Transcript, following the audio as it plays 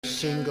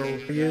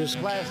single-use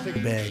plastic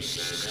bags,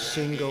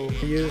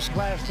 single-use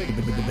plastic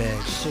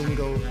bags,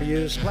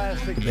 single-use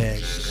plastic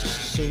bags,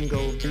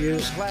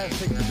 single-use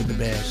plastic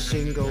bags,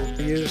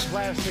 single-use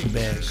plastic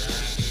bags,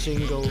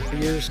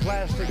 single-use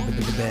plastic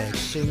bags,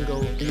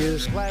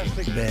 single-use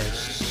plastic bags,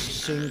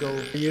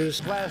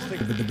 single-use plastic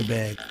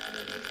bag.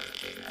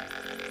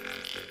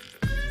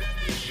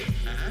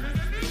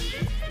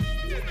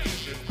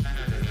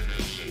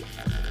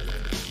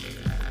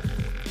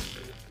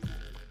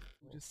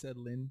 Just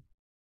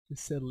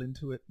settle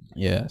into it.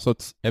 Yeah, so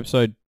it's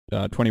episode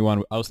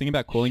 21. I was thinking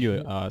about calling you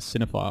a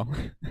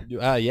cinephile.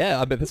 Yeah,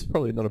 I bet that's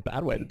probably not a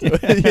bad way to do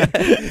it.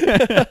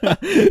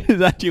 Is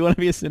that, do you want to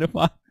be a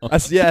cinephile?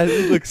 Yeah,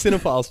 look,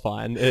 cinephile's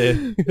fine.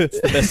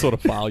 It's the best sort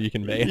of file you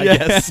can be, I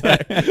guess. So.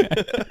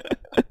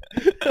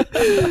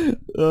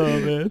 Oh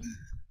man.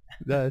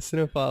 No,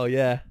 cinephile,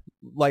 yeah.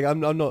 Like I'm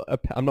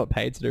not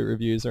paid to do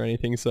reviews or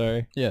anything,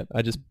 so Yeah,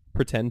 I just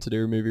pretend to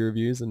do movie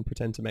reviews and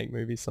pretend to make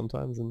movies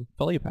sometimes, and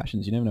follow your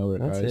passions. You never know where it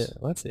goes.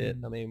 That's it.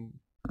 I mean,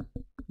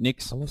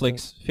 Nix,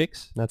 flicks,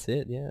 fix. that's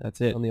it. Yeah, That's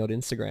it. on the odd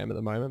Instagram at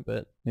the moment,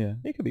 but Yeah.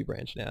 it could be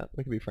branching out.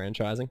 We could be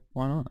franchising.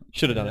 Why not?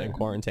 Should have done it in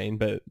quarantine,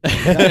 but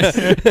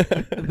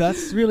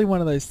That's really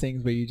one of those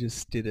things where you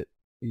just did it.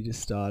 You just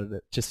started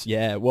it. just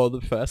yeah. Well, the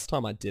first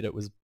time I did it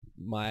was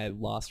my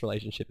last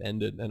relationship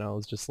ended, and I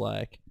was just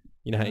like,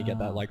 you know how you get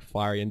that like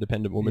fiery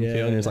independent woman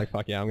feeling. It was like,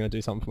 fuck yeah, I'm gonna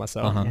do something for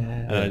myself. Uh-huh.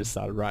 And I just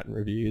started writing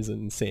reviews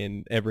and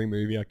seeing every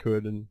movie I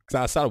could, and because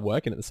I started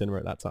working at the cinema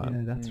at that time.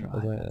 Yeah, that's I was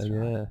right. like, That's yeah,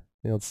 right.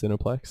 the old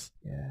Cineplex.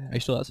 Yeah. Are you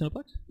still at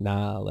Cineplex?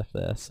 Nah, I left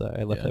there. So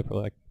I left Yeah. there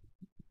probably like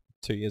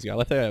 2 years ago. I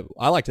left there.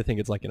 I like to think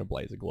it's like in a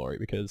blaze of glory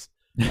because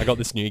I got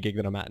this new gig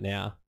that I'm at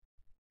now,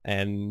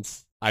 and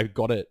I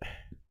got it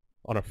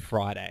on a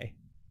Friday.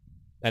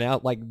 And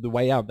out like the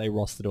way out they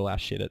rostered all our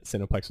shit at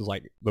Cineplex was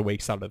like the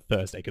week started at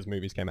Thursday because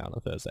movies came out on a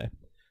Thursday.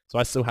 So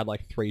I still had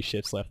like 3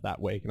 shifts left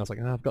that week, and I was like,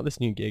 oh, I've got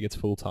this new gig. It's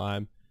full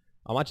time.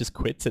 I might just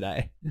quit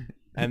today.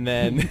 And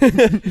then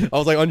I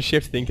was like on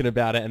shift thinking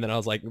about it, and then I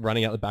was like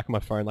running out the back of my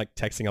phone, like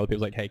texting other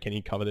people like, hey, can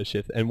you cover this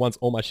shift? And once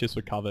all my shifts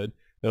were covered,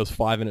 there was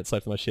 5 minutes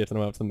left of my shift, and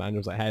I went up to the manager and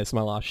was like, hey, this is my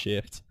last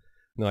shift.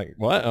 And they're like,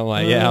 what? I'm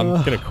like, yeah, I'm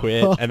going to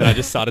quit. And then I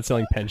just started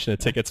selling pensioner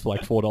tickets for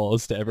like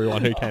 $4 to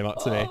everyone who came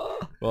up to me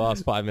for the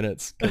last 5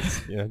 minutes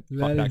because, you know,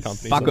 fuck that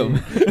company. Fuck them.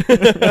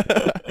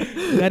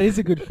 That is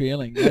a good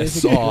feeling. That is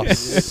a So, good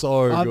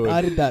so good.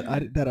 I did that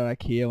at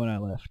IKEA when I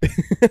left.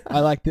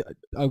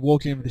 I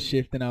walked in for the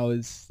shift, and I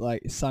was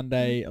like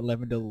Sunday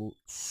 11 till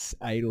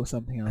 8 or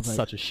something. And I was That's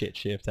like, such a shit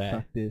shift, eh?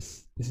 fuck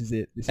this. This is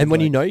it. This And is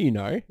when like, you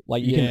know,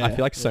 like you can, I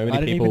feel like so many I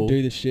didn't people. even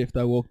do the shift.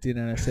 I walked in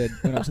and I said,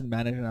 went up to the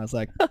manager and I was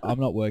like, I'm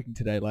not working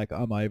today. Like,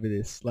 I'm over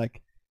this.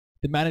 Like,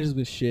 the managers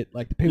were shit.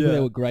 Like, the people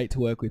there were great to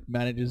work with.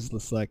 Managers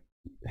just like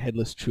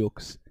headless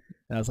chooks.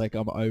 And I was like,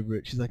 I'm over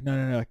it. She's like,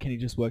 no, can you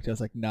just work? I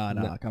was like, nah,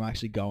 like, I'm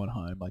actually going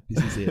home. Like,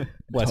 this is it.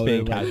 Less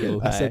being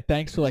casual. I said,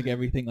 thanks for like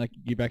everything. Like,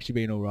 you've actually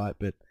been all right,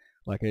 but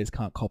like, I just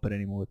can't cop it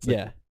anymore. It's like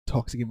a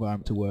toxic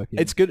environment to work in.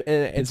 It's good.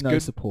 It's There's no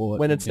good support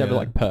when it's never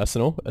like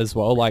personal as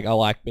well. Like I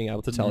like being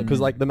able to tell it because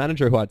like the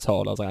manager who I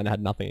told, I was like, I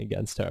had nothing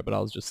against her, but I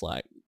was just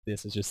like,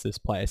 this is just this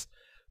place.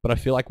 But I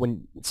feel like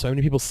when so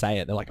many people say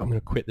it, they're like, I'm going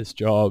to quit this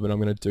job and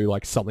I'm going to do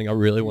like something I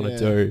really want to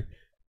do.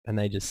 And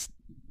they just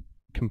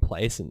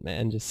complacent,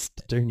 man,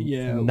 just do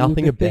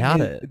nothing about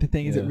it. The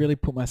thing is, it really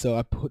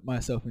I put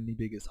myself in the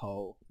biggest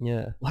hole.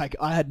 Yeah. Like,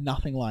 I had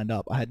nothing lined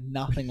up.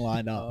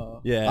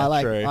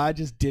 Yeah, true. I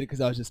just did it because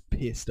I was just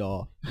pissed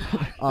off.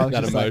 I was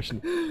that just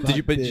emotion.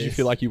 Like, did you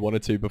feel like you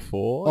wanted to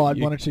before? Oh,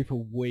 I'd wanted to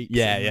for weeks,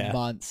 and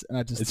months, and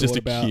I just it's thought just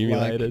about,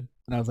 accumulated. like,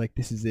 and I was like,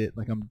 this is it.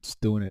 Like, I'm just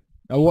doing it.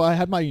 I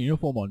had my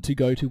uniform on to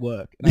go to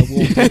work, and I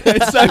walked in.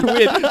 It's so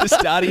weird. The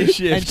start of your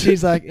shift.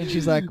 And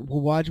she's like,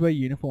 well, why'd you wear a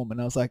uniform?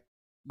 And I was like,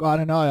 I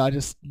don't know. I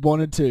just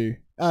wanted to,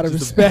 out of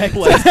respect.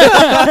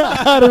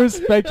 Out of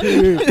respect for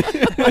you.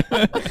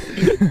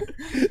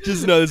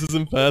 Just know this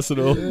isn't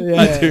personal.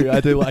 Yeah. I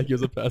do like you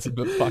as a person,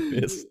 but fuck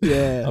this.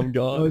 Yeah. I'm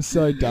gone. I was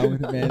so done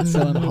with it, man.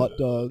 Selling hot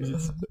dogs.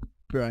 It's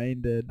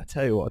brain dead. I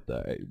tell you what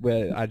though,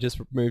 where I just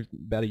moved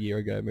about a year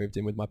ago, moved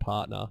in with my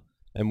partner,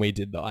 and we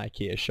did the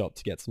IKEA shop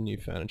to get some new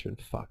furniture,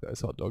 and fuck,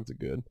 those hot dogs are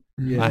good.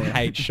 Yeah. I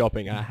hate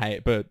shopping,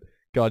 but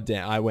god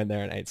damn, I went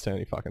there and ate so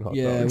many fucking hot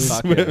dogs.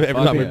 Fuck Every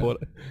time we bought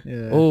it.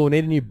 Yeah. Oh,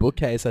 need a new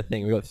bookcase, I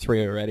think. We got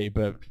 3 already,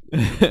 but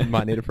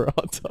might need it for a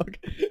hot dog.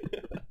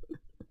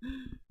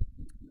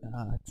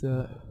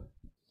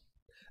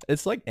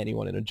 It's like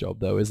anyone in a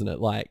job though, isn't it?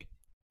 Like,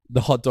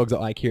 the hot dogs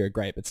at IKEA are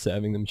great, but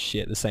serving them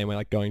shit. The same way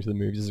like going to the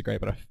movies is great,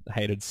 but I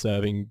hated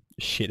serving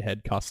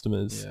shithead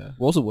customers. Yeah.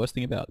 What was the worst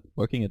thing about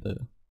working at the...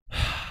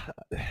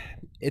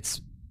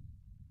 It's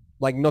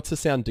like, not to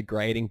sound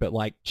degrading, but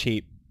like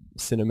cheap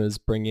cinemas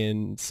bring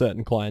in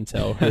certain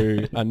clientele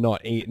who are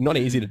not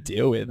easy to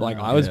deal with. Like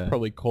I was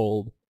probably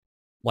called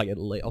like I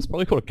was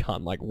probably called a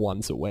cunt like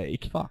once a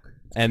week. Fuck.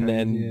 And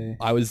then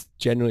I was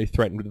generally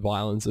threatened with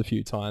violence a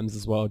few times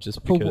as well,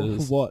 just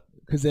because. For what?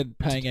 Because they're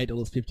paying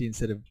 $8.50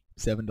 instead of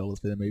 $7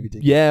 for the movie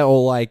ticket. Yeah,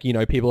 or like, you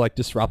know, people like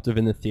disruptive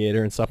in the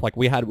theater and stuff. Like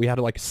we had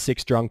like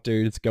 6 drunk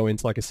dudes go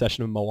into like a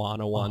session of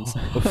Moana once,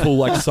 a full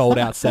like sold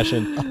out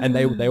session, and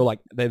they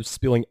were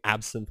spilling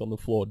absinthe on the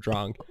floor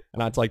drunk,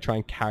 and I had to like try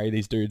and carry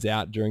these dudes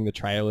out during the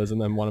trailers, and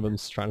then one of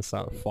them's trying to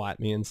start to fight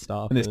me and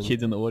stuff. And there's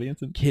kids in the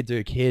audience. And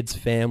kids,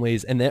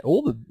 families, and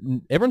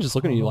everyone's just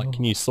looking at you like,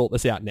 can you sort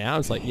this out now?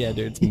 It's like, yeah,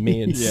 dude, it's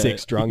me and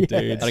 6 drunk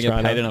dudes. I don't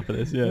get paid enough for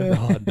this. Yeah.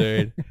 Oh,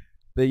 dude.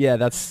 But yeah,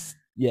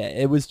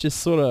 it was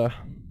just sort of.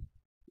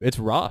 It's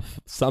rough.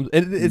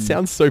 It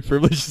sounds so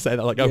privileged to say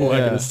that. Like I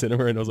work at a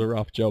cinema and it was a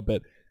rough job,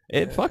 but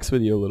it fucks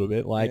with you a little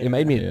bit. Like it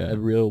made me a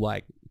real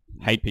like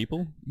hate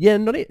people. Yeah,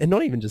 not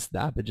even just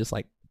that, but just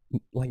like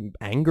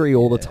angry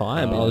all the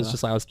time. I was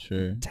just like I was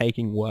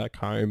taking work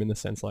home in the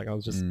sense like I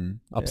was just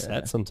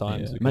upset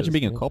sometimes. Yeah. Imagine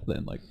being a cop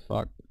then. Like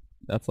fuck.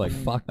 That's like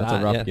fuck. That's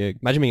a rough gig.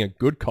 Imagine being a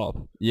good cop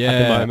at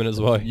the moment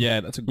as well.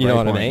 Yeah, that's a great You know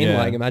what point. I mean? Yeah.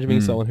 Like imagine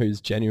being someone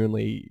who's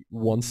genuinely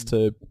wants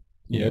to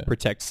you know,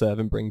 protect, serve,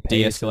 and bring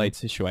peace. De-escalate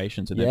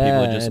situations, and then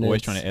people are just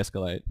always trying to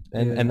escalate.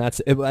 And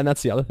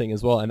that's the other thing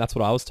as well, and that's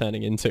what I was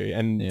turning into.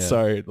 And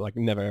so, like,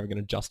 never ever going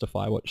to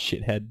justify what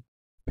shithead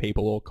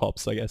people or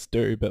cops, I guess,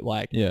 do. But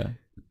like,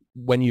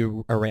 when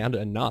you're around it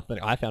enough, like,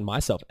 I found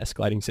myself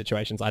escalating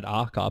situations. I'd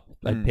arc up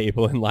at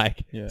people and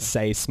like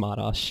say smart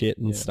ass shit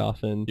and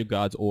stuff. And your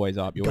guard's always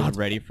up. You're always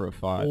ready for a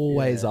fight.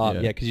 Always up,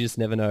 because you just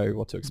never know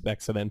what to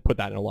expect. So then put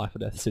that in a life or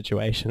death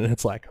situation, and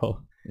it's like,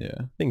 oh. Yeah,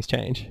 things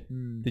change.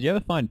 Did you ever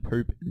find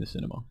poop in the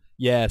cinema?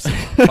 Yes.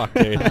 Fuck,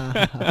 dude.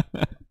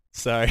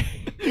 So,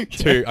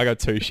 I got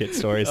 2 shit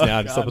stories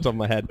now, just off the top of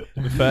my head.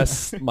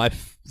 My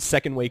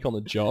second week on the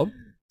job,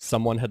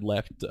 someone had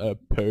left a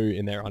poo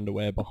in their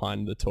underwear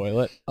behind the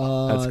toilet.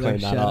 Oh, clean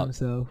that up.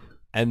 Himself.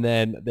 And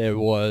then there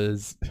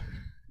was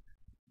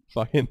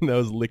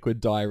liquid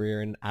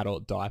diarrhea in an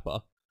adult diaper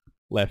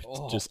left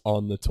just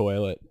on the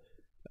toilet.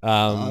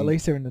 At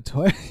least they're in the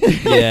toilet.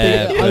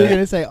 Yeah, I was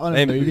gonna say on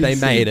a movie they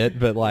scene. made it,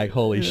 but like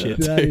holy shit,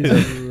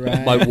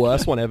 dude. My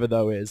worst one ever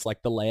though is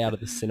like the layout of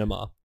the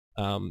cinema.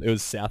 It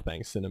was South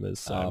Bank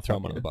Cinemas, so I'm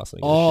throwing one on the bus.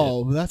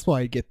 Oh, well, that's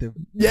why you get the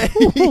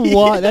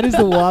what? That is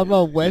the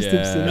Wild West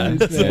of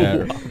cinemas.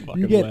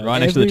 You get right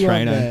next to the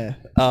trainer.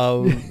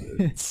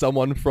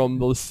 Someone from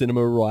the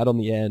cinema right on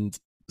the end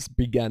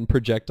began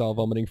projectile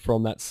vomiting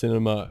from that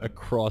cinema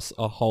across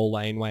a whole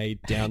laneway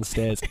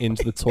downstairs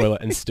into the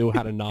toilet, and still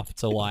had enough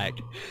to like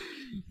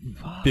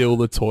fill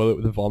the toilet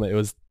with the vomit. It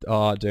was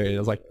dude, it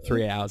was like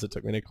 3 hours it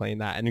took me to clean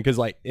that. And because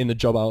like in the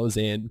job I was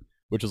in,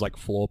 which was like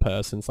floor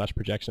person /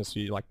 projectionist, so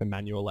you like the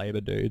manual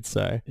labor dude,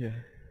 so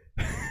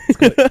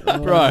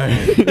bro,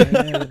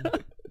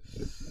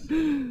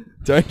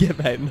 don't get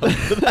paid enough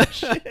for that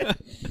shit.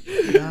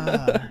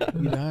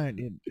 Nah,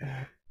 you don't.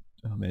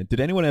 Oh man, did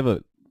anyone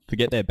ever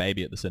forget their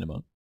baby at the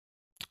cinema?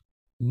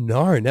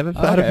 No, never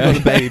thought about a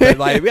baby. But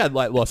like we had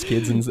like lost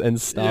kids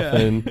and stuff,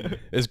 and it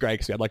was great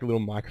because we had like a little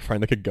microphone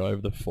that could go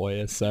over the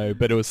foyer. So,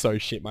 but it was so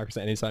shit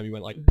microphone. Anytime you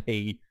went like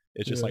pee,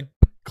 it's just like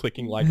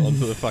clicking like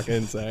onto the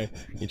fucking. So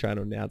you're trying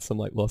to announce some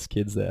like lost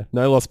kids there.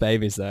 No lost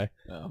babies though.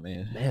 Oh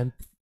man,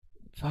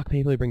 fuck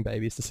people who bring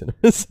babies to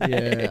cinemas.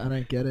 Yeah, I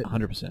don't get it.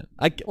 100%.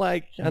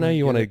 I know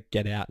you want to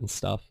get out and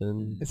stuff,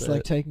 and it's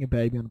like taking a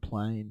baby on a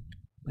plane.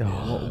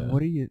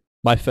 What are you?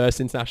 My first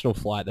international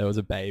flight, there was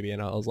a baby,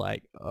 and I was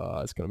like,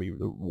 "Oh, it's gonna be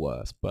the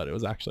worst." But it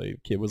was actually,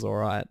 kid was all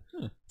right.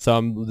 So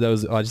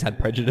I just had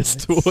prejudice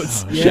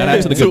towards. Shout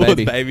out to the good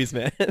baby. Babies,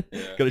 man. Got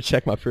to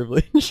check my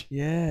privilege.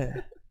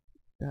 Yeah.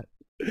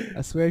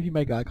 I swear, if you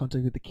make eye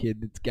contact with the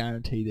kid, it's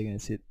guaranteed they're gonna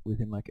sit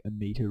within like a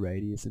meter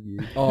radius of you.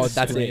 Oh,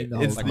 that's it.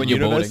 It's like when you're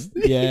boarding.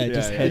 Yeah,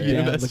 just head the down.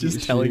 universe Look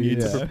just telling you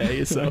to prepare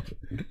yourself.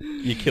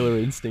 Your killer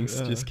instincts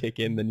just kick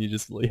in, then you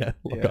just lock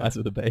eyes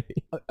with a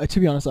baby. To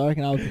be honest, I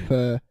reckon I would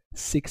prefer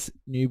 6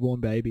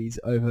 newborn babies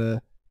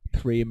over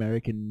 3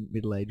 American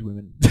middle-aged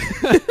women.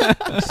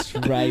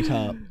 Straight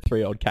up.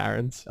 3 old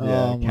Karens.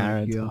 Oh my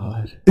Karens.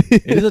 god.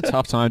 It is a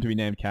tough time to be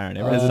named Karen.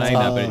 Everyone's saying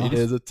that, but it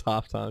is a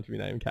tough time to be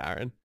named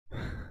Karen.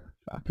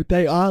 But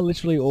they are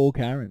literally all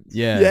Karens.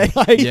 Yeah.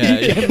 Like, you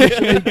can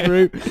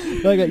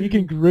literally you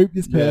can group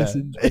this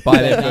person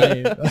by their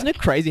name. Isn't it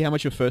crazy how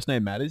much your first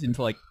name matters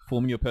into like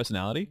forming your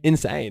personality?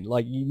 Insane.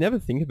 Like you never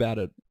think about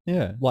it.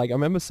 Yeah. Like I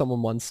remember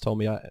someone once told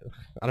me, I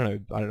don't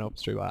know if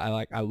it's true, but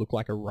I look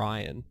like a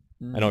Ryan.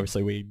 And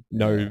obviously we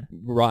know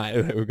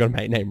Ryan, we've got a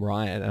mate named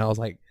Ryan, and I was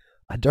like,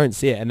 I don't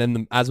see it. And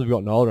then as we've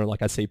gotten older and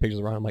like I see pictures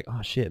of Ryan, I'm like,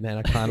 oh shit, man,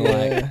 I kind of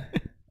like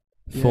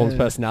forms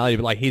personality,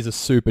 but like he's a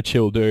super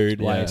chill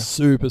dude, like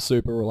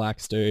super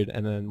relaxed dude,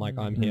 and then like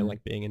I'm here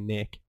like being a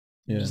Nick,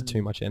 just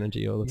too much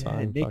energy all the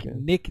time.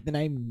 Nick, the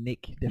name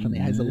Nick definitely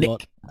has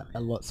a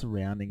lot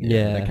surrounding it.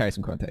 Yeah, they carry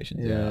some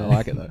connotations. Yeah, I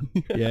like it though.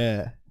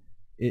 Yeah,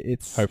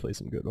 it's hopefully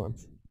some good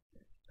ones.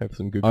 Hopefully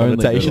some good Only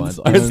connotations.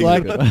 good ones. It's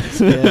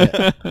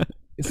like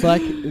it's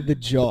like the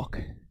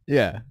jock.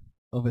 Yeah.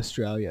 Of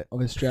Australian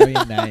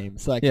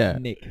names, like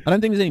Nick. I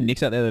don't think there's any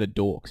Nicks out there that are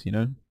dorks, you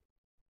know?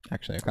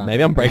 Actually, I can't.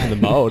 Maybe I'm breaking the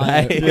mold.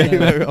 Hey,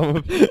 I'm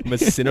a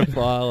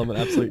cinephile. I'm an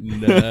absolute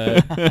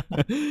nerd.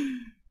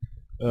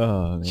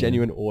 Oh, man.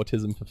 Genuine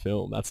autism for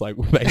film. That's like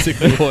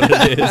basically what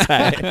it is.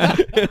 Hey?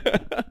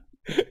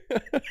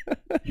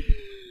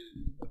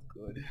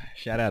 Good.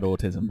 Shout out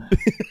autism.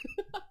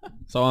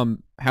 So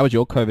how was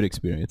your COVID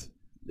experience?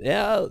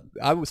 Yeah,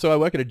 so I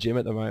work at a gym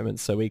at the moment,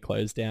 so we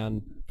closed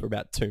down for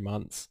about 2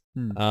 months.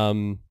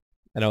 And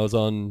I was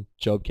on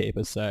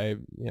JobKeeper, so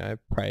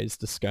praise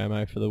to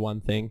ScoMo for the one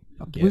thing.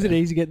 Was it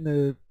easy getting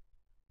the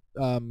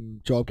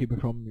JobKeeper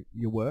from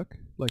your work?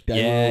 Like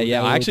I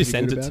actually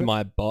sent it to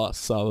my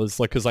boss. I was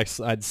like, because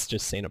I'd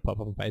just seen it pop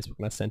up on Facebook,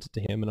 and I sent it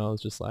to him, and I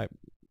was just like,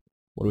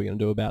 "What are we gonna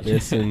do about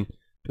this?" And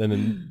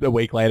then a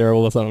week later,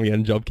 all of a sudden, I'm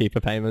getting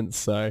JobKeeper payments.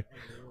 So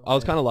I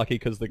was kind of lucky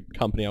because the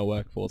company I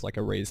work for is like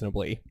a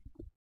reasonably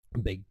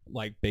big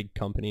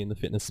company in the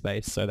fitness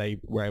space, so they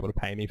were able to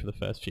pay me for the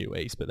first few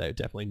weeks, but they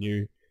definitely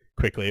knew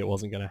quickly it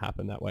wasn't going to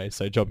happen that way.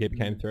 So JobKeeper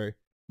came through,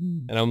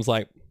 and I was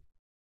like,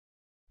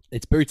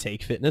 it's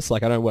boutique fitness.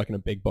 Like, I don't work in a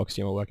big box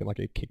gym. I work in like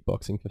a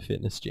kickboxing for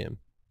fitness gym,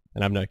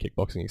 and I have no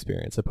kickboxing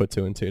experience. I put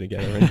 2 and 2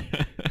 together,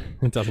 and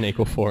it doesn't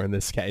equal 4 in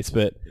this case.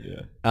 But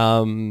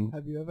have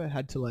you ever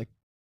had to like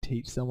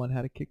teach someone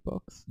how to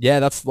kickbox? Yeah,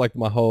 that's like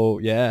my whole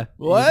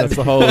What? That's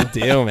the whole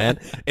deal, man.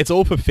 It's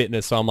all for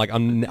fitness, so I'm like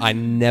I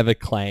never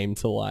claim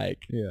to like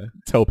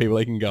tell people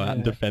they can go out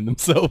and defend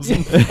themselves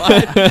and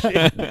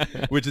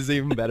fight, which is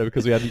even better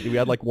because we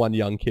had like one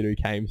young kid who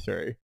came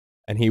through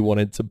and he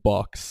wanted to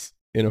box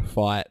in a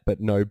fight, but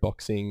no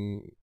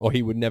boxing, or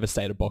he would never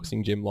stay at a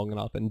boxing gym long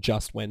enough, and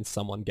just when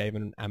someone gave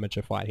him an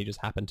amateur fight, he just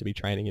happened to be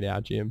training at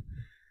our gym.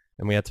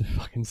 And we had to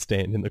fucking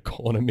stand in the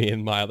corner, me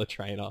and my other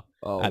trainer,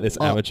 at this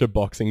amateur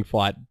boxing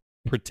fight,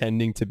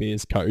 pretending to be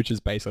his coach. Is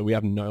basically, we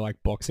have no like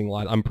boxing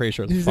line. I'm pretty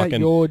sure it's This fucking. is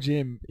at your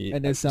gym,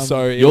 and there's some.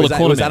 So it was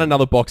at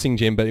another boxing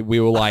gym, but we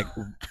were like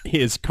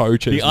his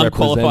coaches, the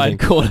unqualified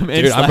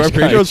cornerman. Dude, I'm pretty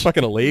sure it was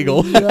fucking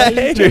illegal.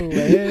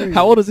 Dude,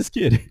 how old is this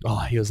kid? Oh,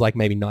 he was like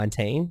maybe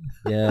 19.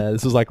 Yeah,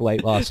 this was like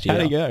late last year.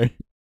 How'd he go?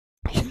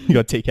 He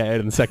got TKO'd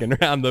in the second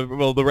round.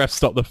 The ref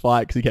stopped the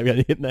fight because he kept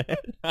getting hit in the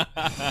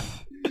head.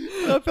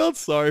 I felt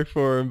sorry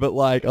for him, but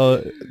like,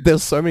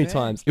 there's so many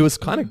times. It was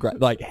kind of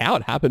great. Like, how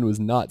it happened was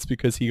nuts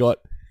because he got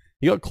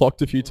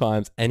clocked a few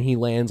times and he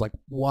lands like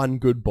one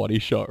good body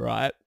shot,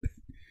 right?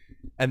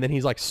 And then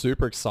he's like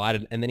super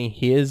excited, and then he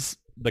hears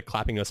the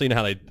clapping noise. So you know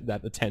how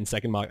at the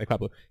 10-second mark they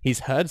clap. He's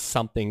heard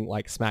something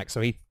like smack,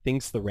 so he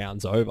thinks the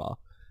round's over.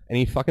 And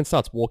he fucking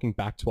starts walking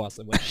back to us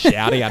and we're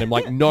shouting at him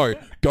like, no,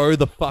 go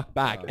the fuck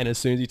back. And as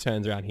soon as he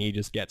turns around, he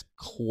just gets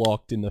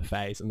clocked in the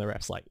face. And the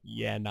ref's like,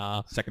 yeah,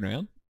 nah. Second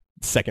round?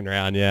 Second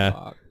round,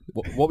 yeah.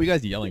 What were you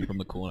guys yelling from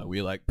the corner? Were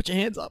you like, put your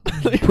hands up?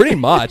 Pretty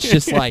much.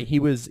 Just like,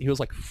 he was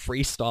like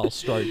freestyle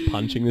stroke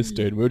punching this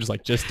dude. We were just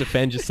like, just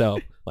defend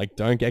yourself. Like,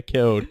 don't get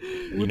killed.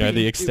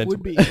 The extent. It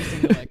would be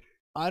interesting to, like,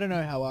 I don't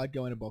know how I'd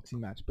go in a boxing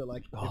match, but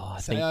like,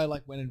 I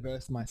like went and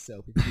versed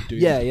myself. If you do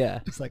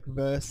just like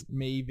verse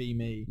me v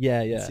me.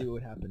 And see what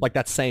would happen. Like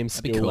that same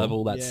skill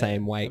level, that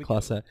same weight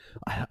class. Cool.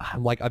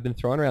 I'm like, I've been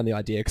throwing around the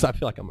idea because I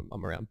feel like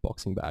I'm around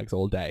boxing bags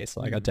all day.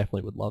 So like, I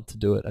definitely would love to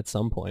do it at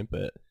some point,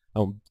 but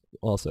I'm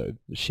also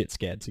shit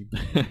scared to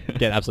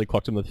get absolutely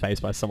clocked in the face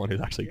by someone who's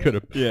actually good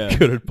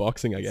at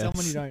boxing, I guess.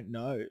 Someone you don't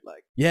know,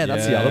 like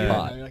that's the other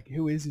part. Like,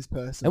 who is this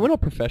person? And we're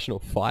not professional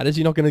fighters.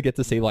 You're not going to get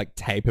to see like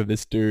tape of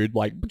this dude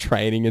like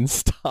training and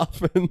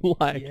stuff, and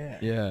like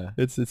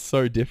it's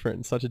so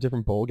different, such a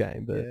different ball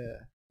game. But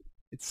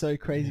it's so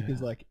crazy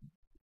because like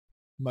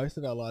most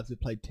of our lives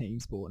we've played team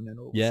sport, and then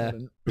all of a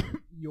sudden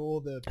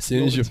you're the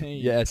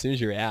team. As soon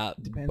as you're out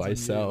by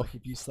yourself, like,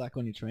 if you slack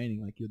on your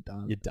training, like you're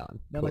done.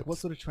 Now, Cool. like, what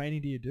sort of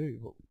training do you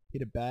do?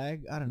 Hit a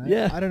bag? I don't know.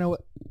 Yeah. I don't know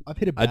what I've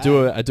hit a bag.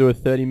 I do a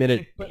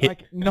 30-minute but hit,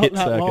 like not hit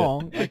that circuit.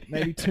 long, like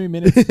maybe 2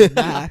 minutes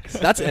max.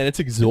 And it's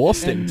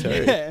exhausting too,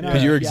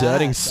 because you're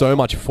exerting so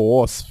much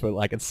force for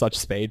like at such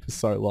speed for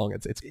so long.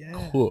 It's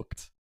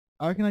cooked.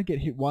 I reckon I'd get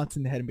hit once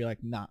in the head and be like,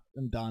 nah,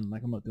 I'm done.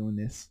 Like, I'm not doing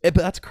this. But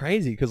that's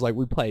crazy because like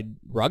we played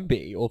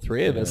rugby, all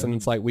three of us, and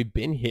it's like we've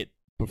been hit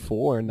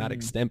before in that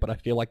extent, but I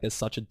feel like there's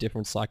such a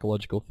different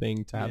psychological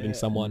thing to having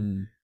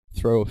someone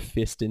throw a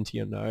fist into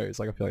your nose.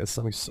 Like, I feel like there's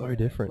something so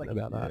different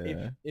about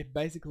that. If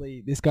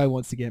basically this guy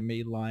wants to get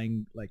me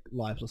lying like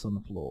lifeless on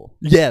the floor.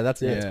 Yeah,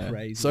 that's it. It's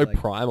crazy. So like,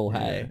 primal,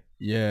 hey?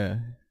 Yeah.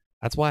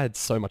 That's why it's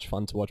so much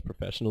fun to watch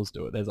professionals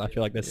do it. I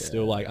feel like there's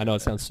still like, I know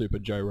it sounds super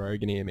Joe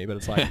Rogan-y to me, but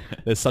it's like,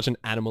 there's such an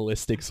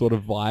animalistic sort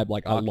of vibe.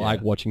 Like, I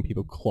like watching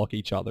people clock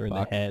each other in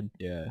the head.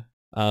 Yeah.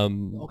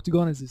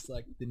 Octagon is just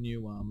like the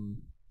new,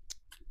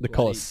 the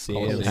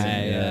Coliseum.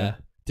 Hey,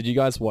 Did you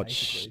guys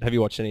watch, have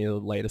you watched any of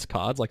the latest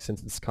cards, like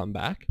since it's come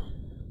back?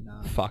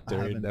 No. Fuck,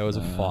 dude. There was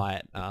a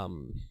fight.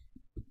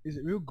 Is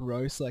it real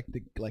gross, like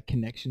the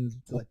connections?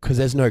 Because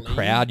there's no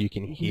crowd, you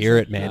can hear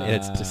it, man, and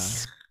it's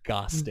disgusting.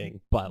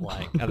 But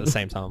like at the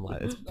same time, I'm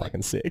like, it's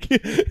fucking sick.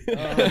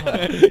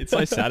 It's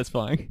so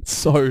satisfying.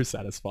 So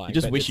satisfying. You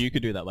just wish you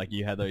could do that. Like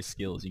you had those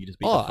skills. You could just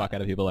beat the fuck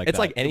out of people like it's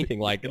that. Like anything.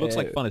 Like it looks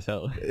like fun as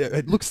hell.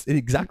 It looks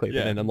exactly.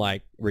 Yeah. And then I'm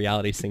like,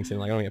 reality sinks in.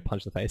 Like I don't get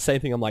punched in the face.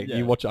 Same thing. I'm like,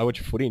 I watch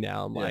footy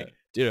now. I'm like,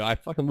 dude, I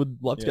fucking would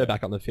love to go Yeah.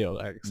 back on the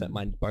field, except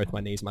both my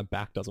knees, my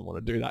back doesn't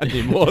want to do that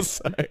anymore.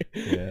 So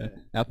Yeah.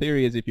 Our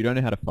theory is if you don't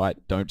know how to fight,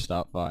 don't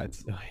start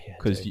fights. Oh, yeah,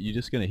 Because dude. you're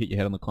just going to hit your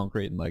head on the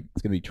concrete and like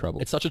it's going to be trouble.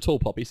 It's such a tall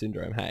poppy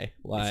syndrome. Hey,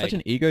 like It's such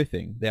an ego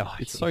thing. they're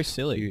It's so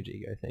silly. huge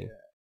ego thing.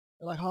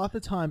 Like half the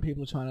time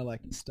people are trying to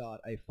like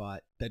start a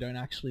fight, they don't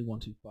actually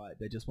want to fight.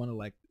 They just want to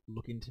like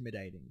look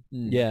intimidating.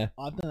 Yeah,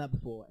 I've done that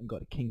before and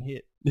got a king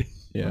hit.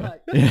 Yeah.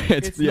 Like,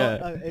 It's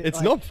it's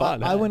like, not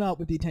fun, I eh? went up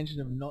with the intention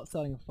of not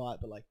starting a fight,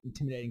 but like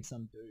intimidating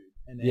some dude.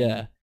 And then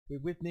Yeah.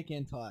 with Nick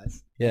and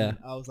Tice. Yeah. And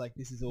I was like,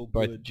 this is all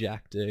both good.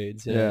 jack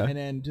dudes. Yeah. And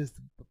then just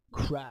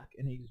crack,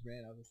 and he just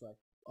ran. I was like,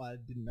 I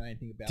didn't know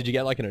anything about. Did you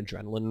get like an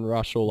adrenaline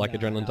rush or like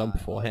adrenaline dump Nah,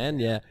 beforehand?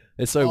 oh, Yeah,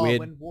 it's so weird.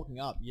 When walking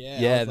up, yeah.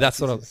 Yeah, I was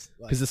that's like, what this is,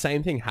 like- because the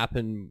same thing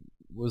happened.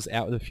 Was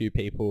out with a few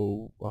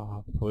people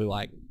probably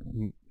like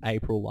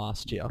April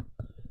last year,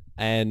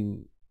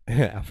 and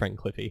our friend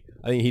Cliffy,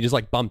 I think he just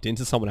like bumped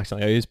into someone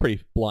accidentally. He was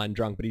pretty blind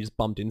drunk, but he just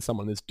bumped into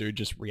someone. This dude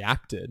just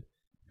reacted,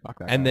 Fuck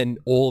that and guy. then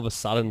all of a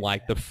sudden,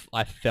 like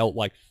I felt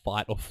like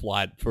fight or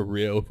flight for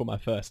real for my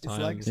first It's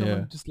time. like someone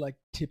Yeah. just like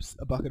tips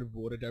a bucket of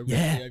water directly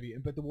Yeah. over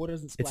you, but the water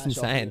doesn't It's splash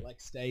off. insane. It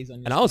like stays on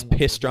your and I was skin like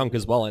pissed a drunk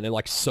as little- well, and it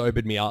like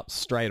sobered me up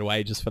straight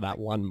away just for that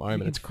one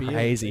moment. can It's feel it,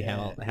 crazy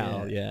yeah,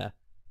 how yeah.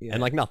 and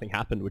like nothing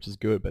happened, which is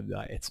good, but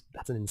like,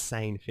 that's an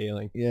insane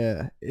feeling.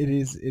 Yeah, it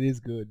is. It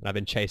is good. And I've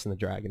been chasing the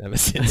dragon ever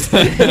since,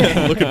 looking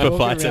for Walking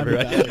fights around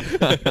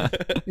everywhere.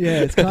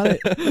 Yeah, it's kind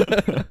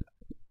of.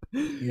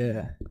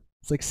 Yeah,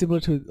 it's like similar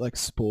to like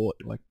sport.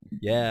 Like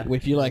yeah,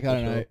 if you like, for I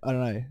don't know, sure. I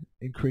don't know.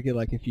 In cricket,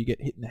 like if you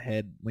get hit in the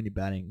head when you're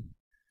batting,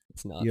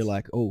 It's nuts. you're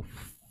like, oh,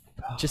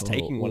 just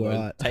taking one,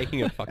 alright.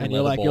 taking a fucking and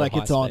you're leather like,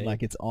 ball it's at high on, speed.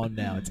 like it's on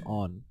now, it's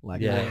on. Like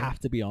Yeah. I have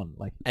to be on.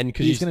 Like and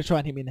because he's gonna try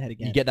and hit me in the head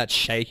again. you get that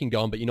shaking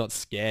going, but you're not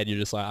scared. You're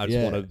just like, I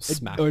just want to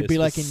smack. Or it'd this be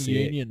for like in sick.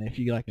 Union if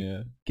you like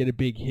Yeah. get a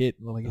big hit,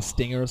 or like a Oh,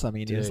 stinger or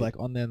something, and you're just dude. like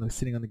on there, and like,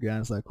 sitting on the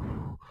ground. It's like,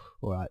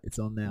 all right, it's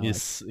on now. Like,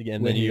 Yes,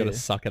 again, we're then you got to here.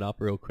 suck it up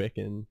real quick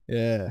and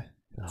yeah,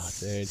 oh,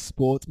 dude,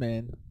 sports,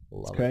 man.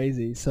 love It's it.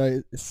 crazy.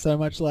 So it's so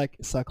much like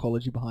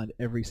psychology behind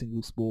every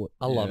single sport.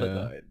 I love it Yeah.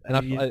 though, and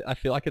I mean, I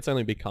feel like it's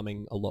only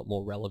becoming a lot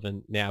more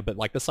relevant now. But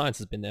like the science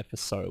has been there for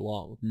so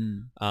long.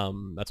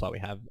 That's why we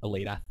have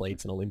elite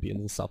athletes and Olympians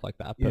and stuff like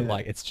that. But Yeah.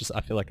 like, it's just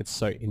I feel like it's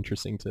so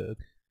interesting to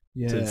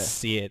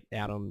see it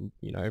out on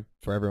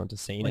for everyone to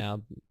see Like,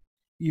 now.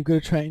 You've got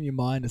to train your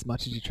mind as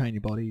much as you train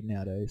your body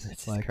nowadays.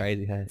 It's like,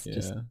 crazy. Hey? It's Yeah.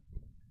 just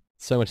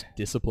so much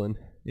discipline,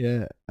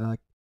 yeah, like.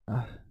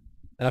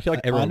 and I feel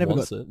like everyone never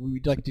wants got, it.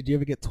 Like, did you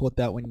ever get taught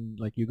that when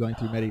like you're going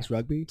through medics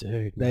rugby?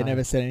 Dude, They no.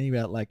 never said anything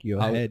about like your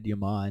I- head, your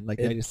mind. Like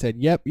it- they just said,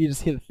 "Yep, you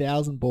just hit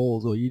 1,000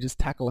 balls, or you just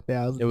tackle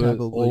 1,000 It was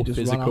tackles, or all you just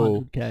run physical.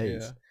 100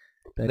 k's." Yeah.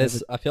 They There's,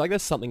 never, I feel like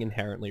there's something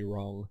inherently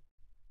wrong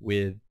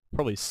with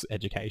probably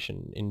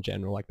education in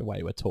general, like the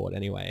way we're taught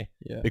anyway.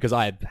 Yeah. Because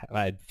I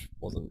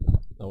wasn't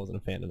a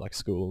fan of like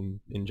school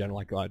in general.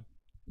 Like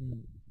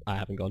I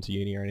haven't gone to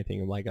uni or anything.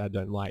 And like I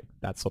don't like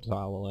that sort of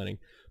style of learning.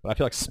 But I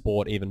feel like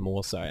sport even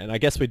more so. And I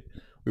guess we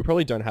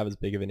probably don't have as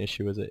big of an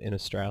issue as it in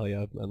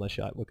Australia, unless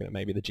you're like looking at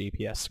maybe the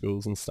GPS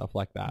schools and stuff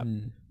like that.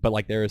 But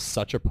like there is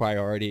such a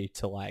priority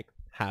to like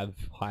have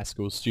high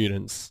school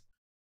students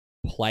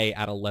play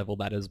at a level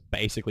that is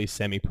basically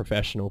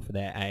semi-professional for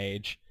their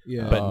age,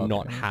 yeah, but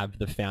not have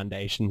the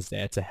foundations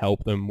there to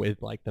help them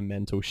with like the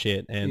mental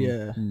shit and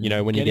yeah. you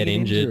know when you get Getting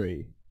an injured.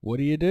 injury, what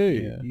do you do?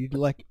 Yeah. You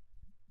like,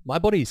 My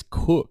body's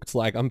cooked.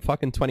 Like I'm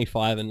fucking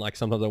 25 and like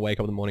sometimes I wake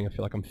up in the morning I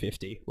feel like I'm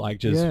 50. Like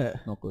just yeah,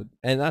 Not good.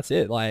 and that's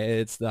it. Like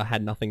I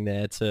had nothing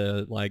there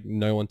to like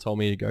no one told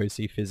me to go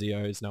see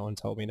physios, no one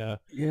told me to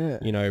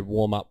yeah.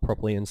 warm up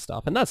properly and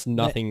stuff. And that's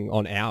nothing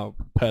on our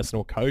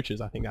personal coaches.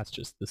 I think that's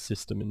just the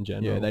system in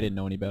general. Yeah, they didn't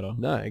know any better.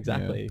 No,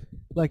 exactly.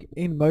 Like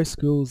in most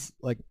schools,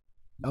 like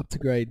up to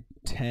grade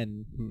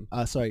 10, Hmm.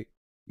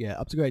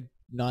 up to grade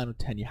 9 or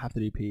 10, you have to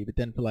do PE, but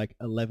then for like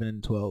 11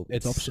 and 12,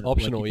 it's It's optional.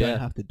 optional, Like, you yeah.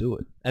 don't have to do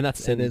it. And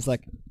that's So there's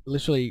like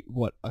literally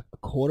what a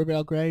quarter of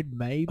our grade,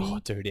 maybe. oh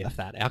dude, if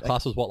that. Our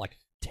class was what, like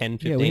 10,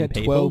 15 yeah, we had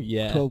people?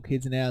 12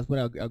 kids in ours, but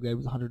our grade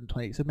was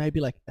 120. So maybe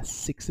like a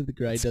sixth of the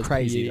grade It's does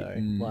crazy PE. though.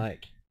 Mm.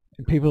 Like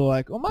And people are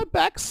like, "Oh, my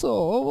back's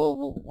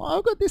sore. Oh,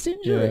 I've got this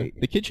injury."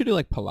 The kids should do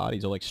like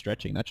Pilates or like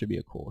stretching. That should be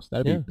a course.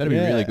 That'd Yeah. be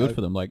really Yeah, good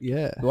for them. Like,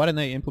 Yeah, why didn't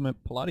they implement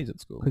Pilates at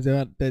school? because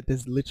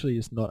there's literally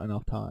just not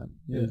enough time.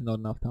 Yeah. There's not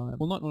enough time.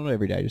 Well, not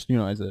every day. Just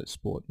as a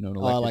sport. An Oh,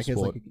 elective like as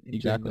sport. like in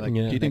Exactly. general,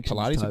 Yeah. Do you think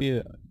connections Pilates would be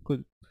a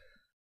good?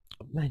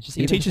 man, just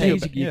It even teaches take- you you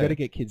about- got yeah. to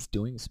get kids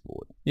doing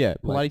sport. Yeah,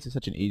 Pilates Like- is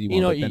such an easy one.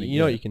 you know, but then you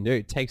know what again- you can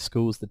do. Take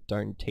schools that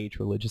don't teach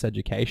religious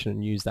education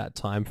and use that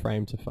time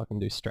frame to fucking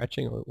do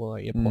stretching or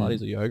like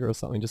Pilates or yoga or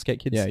something. Just get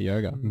kids Yeah,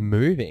 yoga.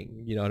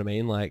 moving. You know what I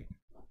mean? Like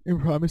In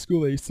primary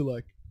school, they used to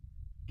like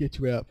get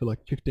you out for like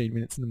 15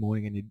 minutes in the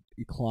morning, and you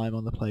climb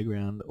on the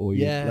playground, or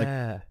you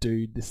like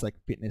do this like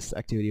fitness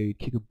activity, or you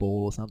kick a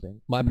ball or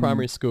something. My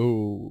primary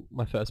school,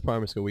 my first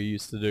primary school, we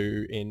used to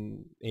do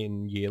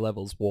in year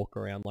levels, walk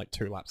around like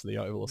 2 laps of the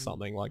oval or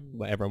something. Like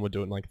everyone would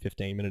do it in like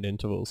 15-minute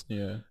intervals.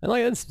 Yeah. And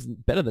like it's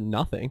better than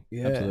nothing.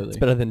 Yeah. Absolutely. It's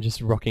better than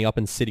just rocking up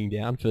and sitting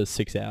down for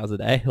 6 hours a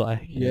day.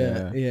 Like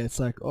Yeah, it's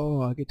like,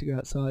 oh, I get to go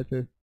outside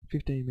for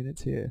 15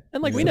 minutes here.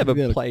 And like we never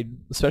played,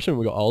 especially when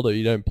we got older,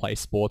 you don't play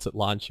sports at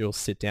lunch. You'll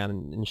sit down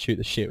and shoot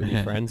the shit with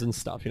your friends and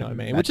stuff. You know what I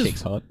mean? Which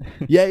is hot.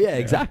 Yeah,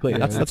 exactly.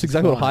 That's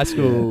exactly what high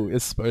school Yeah.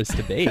 is supposed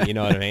to be. You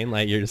know what I mean?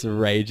 Like you're just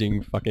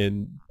raging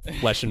fucking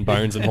flesh and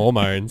bones and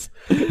hormones.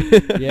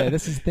 Yeah,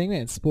 this is the thing,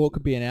 man. Sport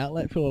could be an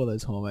outlet for a lot of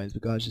those hormones,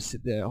 but guys just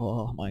sit there.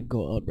 Oh my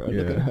god, bro,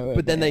 look at her.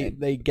 But then man.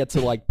 they get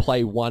to like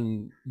play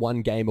one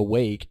game a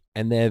week,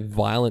 and they're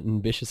violent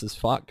and vicious as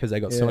fuck because they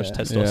got so much Yeah.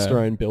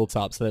 testosterone built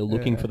up, so they're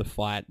looking Yeah. for the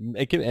fight. And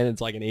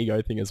it's like an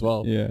ego thing as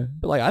well. Yeah.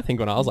 But like I think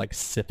when I was like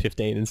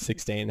 15 and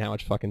 16, how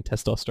much fucking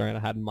testosterone I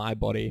had in my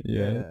body.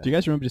 Yeah. Yeah. Do you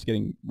guys remember just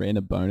getting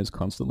random boners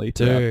constantly?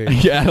 Dude,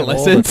 Yeah, all the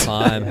adolescence.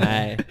 time,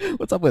 hey.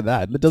 What's up with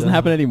that? It doesn't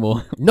happen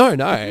anymore. No,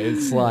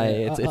 it's like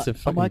it's a I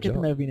fucking might get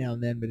job. them every now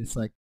and then, but it's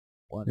like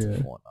once a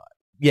fortnight.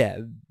 Yeah,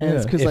 And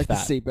it's because if like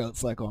that. the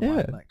seatbelt's like on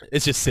Yeah. my like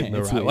It's just sitting the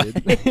pants right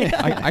weird. way.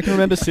 I can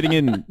remember sitting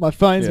in. My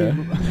phone's Yeah.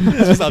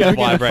 It's just on the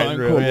vibrate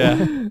room, yeah.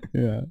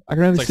 Yeah. I can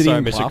remember It's like, sitting sorry,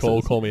 in Mr.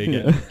 classes. Call me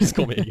again. Yeah. Just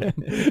call me again.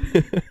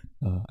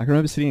 I can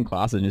remember sitting in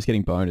classes and just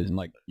getting boners, and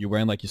like you're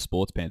wearing like your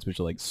sports pants, which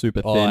are like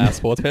super Oh, thin. our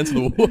sports pants are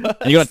the worst.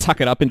 And you gotta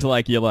tuck it up into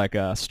like your like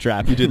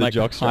strap. You do the like,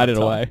 jock hide it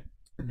strap away.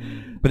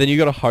 But then you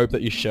got to hope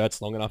that your shirt's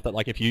long enough that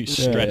like if you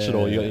stretch it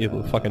all, you got your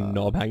little fucking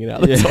knob hanging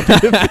out the top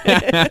of your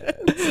pants.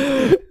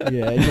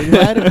 Yeah, if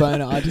I had a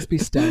boner, I'd just be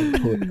staying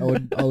put. I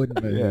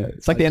wouldn't move. Yeah.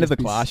 It's like the end of the I'd just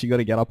be class. You got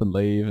to get up and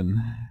leave, and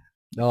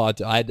No, I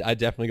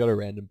definitely got a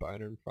random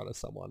boner in front of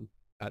someone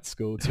at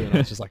school too, and I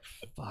was just like,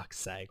 fuck's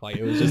sake. Like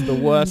it was just the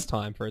worst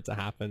time for it to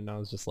happen. And I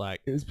was just like,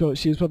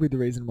 she was probably the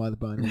reason why the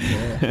boner was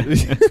there.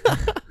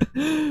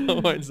 I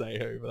won't say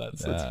who, but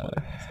that's funny.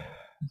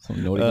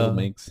 some naughty little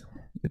minx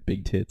with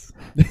big tits.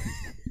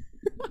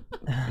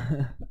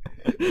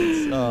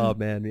 Oh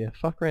man, yeah,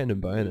 fuck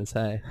random boners,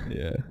 hey.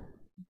 Yeah.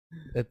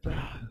 It-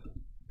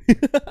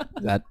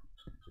 That.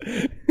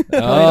 You Oh,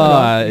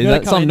 gotta is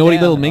that calm some it naughty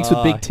down. little minx with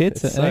Oh, big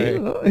tits? it's Hey,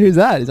 so- who's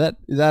that? Is that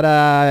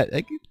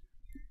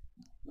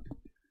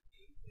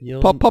You'll,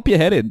 pop your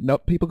head in? No,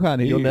 people can't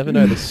hear you'll you. never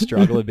know the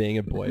struggle of being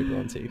a boy,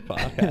 Bronte. Fuck.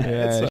 Hey.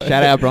 Yeah, It's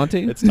shout out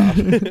Bronte. It's tough.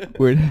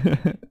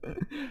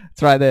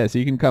 It's right there, so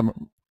you can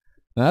come.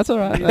 No, that's all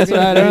right. That's all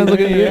right. Everyone's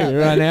looking at you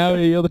right now.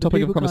 You're the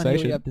topic of People can't hear what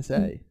conversation. you have to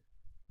say.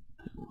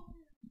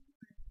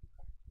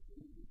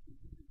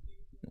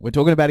 We're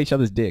talking about each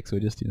other's dicks. We're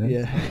just, you know.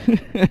 Yeah.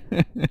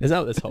 Is that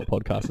what this whole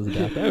podcast is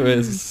about? Though?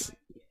 Is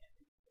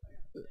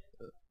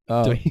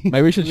Oh, Do we-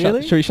 maybe we should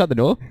Really? should we shut the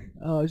door?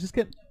 Oh, I was just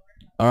getting.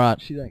 All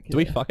right. She don't care. do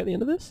we fuck at the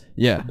end of this?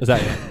 Yeah. Is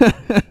that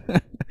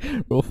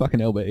We're all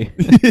fucking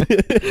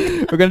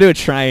LB. We're gonna do a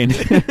train.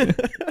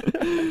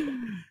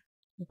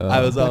 I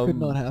was That could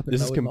not happen.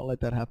 this I is would not let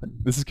that happen.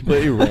 This is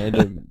completely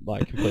random,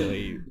 like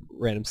completely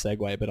random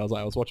segue. But I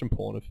was watching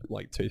porn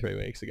like 2-3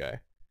 weeks ago,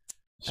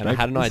 and I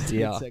had an This is a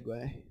good idea.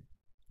 segue.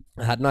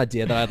 I had an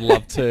idea that I'd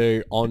love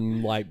to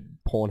on like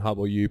Pornhub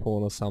or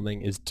YouPorn or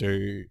something is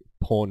do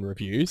porn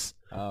reviews.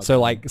 So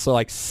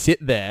like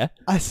sit there.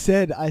 I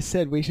said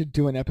we should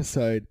do an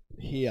episode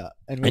here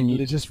and And we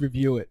you- just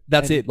review it.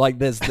 That's And it.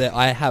 Like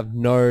I have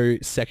no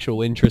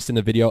sexual interest in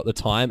the video at the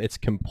time. It's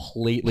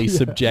completely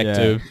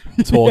subjective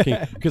talking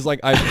because like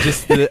I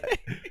just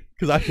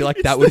because I feel like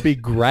that would be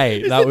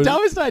great. That would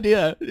dumbest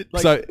idea.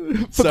 Like, so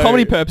for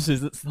comedy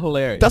purposes, it's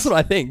hilarious. That's what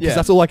I think. Because Yeah.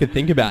 that's all I could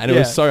think about, and it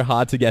Yeah. was so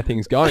hard to get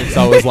things going. So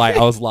I was like,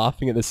 I was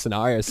laughing at this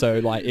scenario. So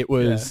like, it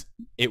was.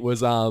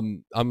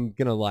 I'm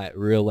gonna like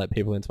real let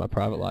people into my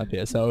private life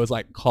here. So it was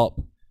like cop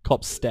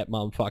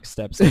stepmom fuck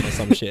stepson or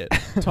some shit.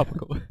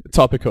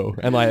 Topical.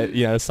 And like,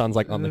 you know, his son's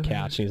like on the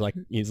couch and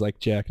he's like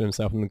jerking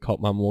himself, and the cop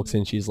mum walks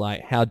in. She's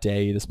like, "How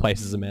dare you? This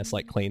place is a mess.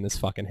 Like, clean this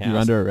fucking house." You're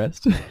under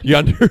arrest. You're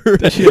under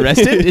arrest. Is she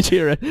arrested? Did she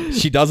arrest?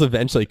 She does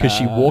eventually because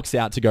she walks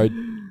out to go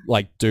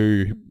like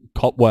do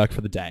cop work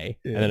for the day,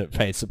 and then it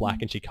fades to black,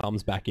 and she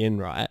comes back in,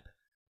 right?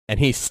 And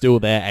he's still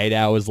there 8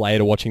 hours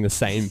later watching the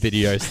same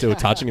video, still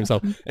touching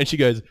himself. And she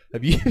goes,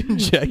 "Have you been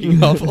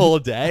jerking off all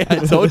day? I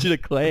told you to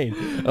clean."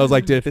 I was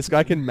like, dude, if this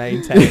guy can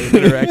maintain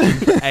an erection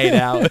for 8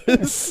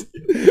 hours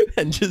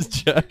and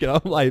just jerk it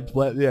off, like,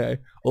 yeah,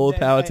 all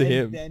power to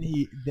him. Then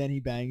he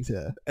bangs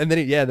her. And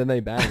then then they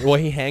bang. Well,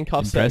 he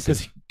handcuffs her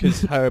Impressive.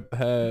 because her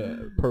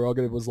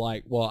prerogative was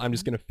like, "Well, I'm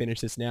just gonna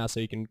finish this now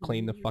so you can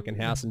clean the fucking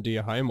house and do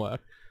your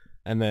homework."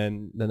 And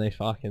then they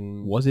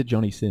fucking. Was it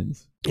Johnny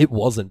Sins? It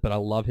wasn't, but I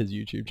love his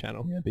YouTube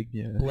channel.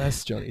 Yeah.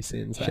 Bless Johnny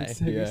Sins. Hey.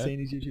 Have you seen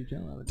his YouTube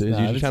channel? Dude, His No,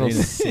 I YouTube haven't channel's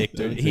seen it. sick,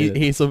 dude.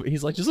 Haven't seen it.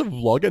 He's like just a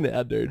vlogger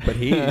now, dude. But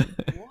he,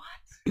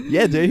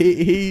 yeah,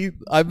 dude.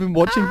 I've been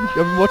watching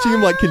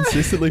him like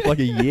consistently for like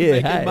a year.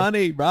 Making hey.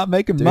 money, bro.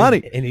 Making Dude,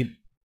 money. and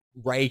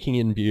raking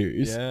in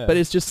views. Yeah. But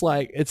it's just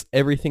like, it's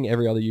everything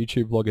every other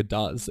YouTube vlogger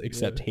does,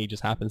 except he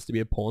just happens to be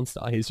a porn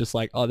star. He's just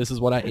like, oh, this is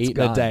what I eat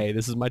in a day.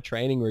 This is my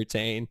training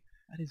routine.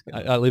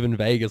 I live in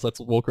Vegas. Let's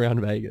walk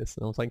around Vegas.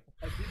 And I was like,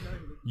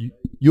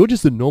 you're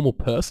just a normal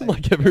person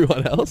like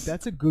everyone else.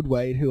 That's a good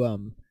way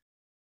to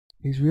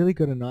He's really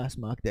got a nice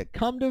mark there.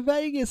 Come to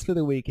Vegas for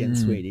the weekend,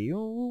 sweetie.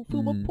 We'll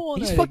film a porn.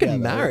 He's fucking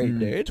married,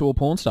 dude. To a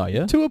porn star,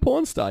 yeah? To a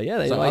porn star,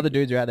 yeah. So other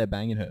dudes are out there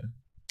banging her.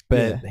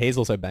 But he's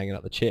also banging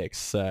up the chicks,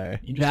 so...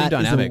 Interesting That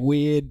dynamic. is a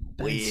weird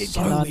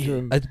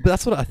conundrum. But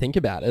that's what I think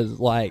about, is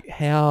like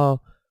how...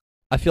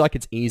 I feel like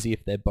it's easy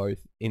if they're both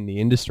in the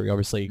industry,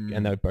 obviously,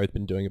 and they've both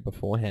been doing it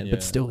beforehand.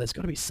 But still, there's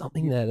got to be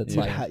something there that's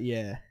like...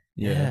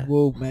 Yeah.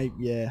 Well, maybe,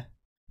 yeah.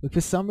 Look,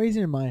 for some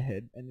reason in my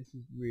head, and this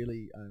is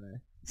really, I don't know,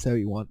 say what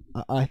you want,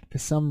 I for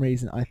some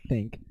reason, I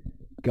think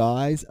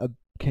guys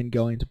can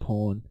go into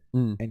porn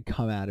and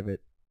come out of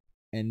it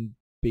and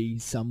be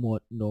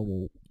somewhat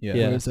normal. Yeah.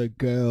 Whereas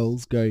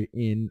girls go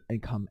in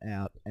and come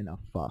out and are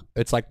fucked.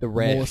 It's like the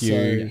rare More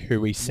few so-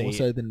 who we More see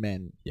so than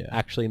men.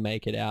 actually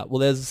make it out. Well,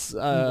 there's...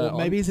 Or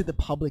maybe is it the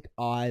public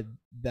eye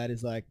that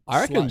is like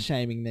I reckon-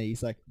 slut-shaming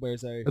these? Like,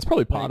 whereas It's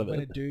probably part of when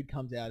it. a dude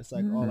comes out, it's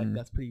like, oh, like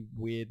that's pretty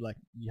weird. Like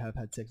you have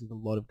had sex with a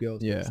lot of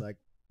girls. Yeah. But it's like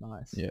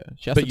nice. Yeah.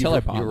 She has But to tell her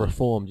you're partner.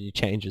 reformed, you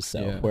change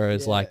yourself. Yeah.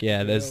 Whereas,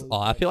 Yeah, there's... girls,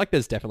 Oh, I feel like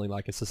there's definitely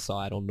like a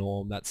societal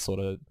norm that sort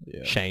of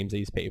shames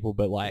these people.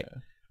 But like...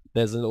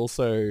 There's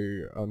also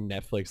on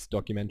Netflix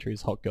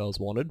documentaries, Hot Girls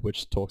Wanted,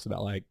 which talks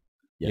about like,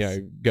 you know,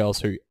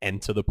 girls who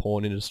enter the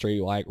porn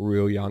industry like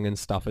real young and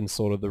stuff, and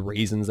sort of the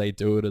reasons they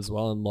do it as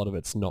well. And a lot of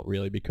it's not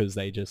really because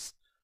they just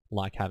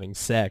like having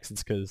sex.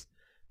 It's because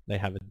they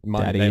have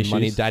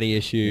daddy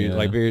issues,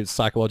 like various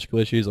psychological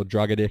issues or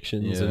drug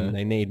addictions, and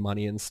they need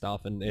money and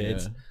stuff. And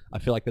it's, I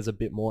feel like there's a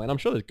bit more, and I'm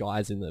sure there's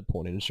guys in the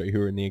porn industry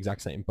who are in the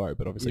exact same boat,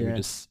 but obviously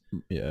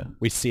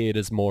we see it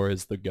as more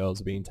as the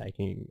girls are being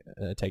taken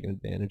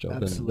advantage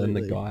of than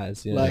the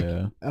guys.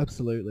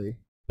 Absolutely.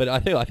 But I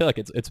feel like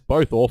it's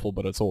both awful,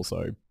 but it's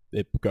also,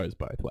 it goes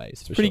both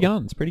ways. It's pretty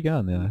gun. It's pretty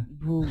gun, yeah.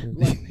 Well,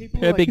 like, people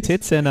Her like big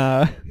tits and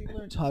people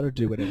are entitled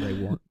to do whatever they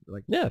want.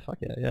 Like fuck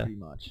yeah. pretty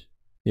much.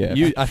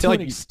 yeah. I feel like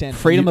extent,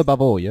 Freedom above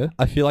all, yeah.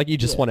 I feel like you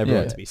just want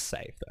everyone to be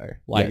safe, though.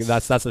 Like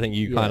that's the thing.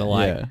 You kind of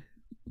like,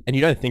 and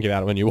you don't think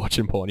about it when you're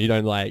watching porn. You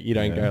don't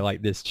go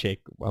like, this chick.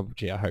 Well,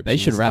 gee, I hope They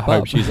should wrap I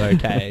hope up. she's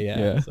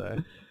okay. So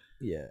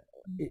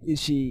Is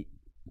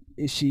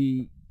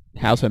she?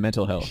 How's her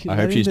mental health? She's I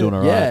hope not she's even- doing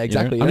alright. Yeah,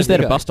 exactly. I'm just there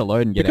to bust a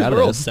load and get because out we're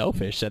of all this.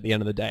 selfish at the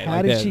end of the day. How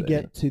like, did she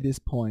get to this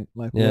point?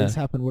 Like, what has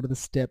happened? What are the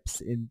steps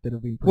that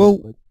have been?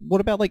 Well, like,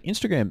 what about like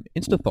Instagram,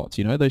 Insta thoughts?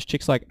 You know, those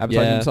chicks like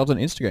advertising themselves on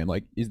Instagram.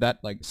 Like, is that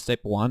like step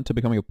one to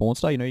becoming a porn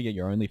star? You know, you get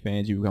your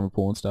OnlyFans, you become a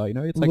porn star. You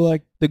know, it's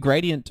like the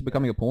gradient to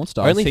becoming a porn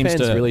star.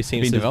 OnlyFans really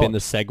seems to have been the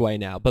segue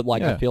now, but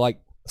like Yeah. I feel like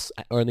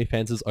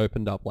OnlyFans has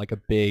opened up like a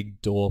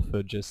big door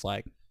for just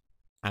like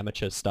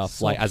amateur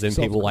stuff, like as in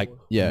people like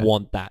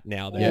want that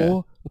now.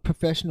 Or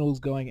professionals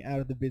going out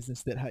of the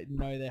business that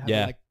they have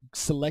like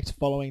select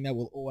following that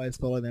will always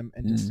follow them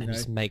and just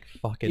just make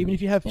fucking, even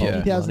if you have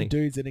 50,000 money.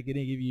 dudes that are going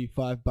to give you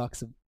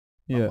 $5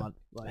 a month,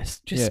 like, It's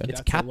just that's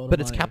it's a lot of but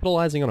it's money.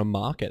 capitalizing on a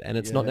market, and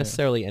it's not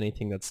necessarily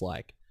anything that's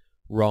like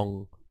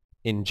wrong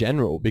in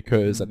general,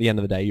 because at the end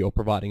of the day you're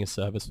providing a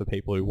service for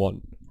people who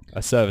want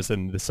a service,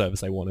 and the service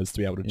they want is to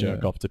be able to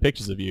jerk off to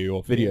pictures of you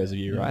or videos of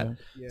you, right?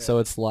 So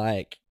it's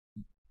like,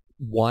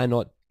 why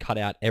not cut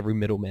out every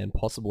middleman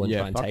possible and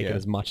try and take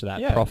as much of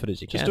that profit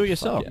as you can? Just do it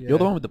yourself. Fuck You're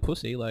the one with the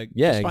pussy. Like,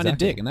 just find a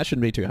dick, and that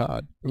shouldn't be too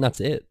hard. and that's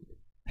it.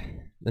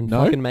 And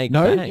fucking make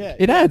no, bank.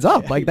 it adds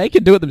up. Like, they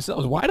can do it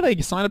themselves. Why do they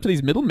sign up to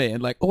these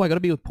middlemen? Like, oh, I got to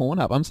be with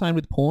Pornhub. I'm signed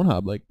with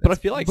Pornhub. Like, But I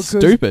feel like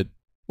stupid.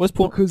 What's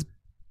porn? Because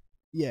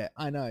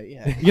I know.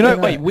 Yeah, You know,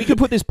 wait, we could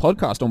put this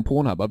podcast on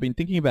Pornhub. I've been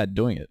thinking about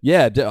doing it.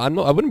 Yeah, I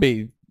wouldn't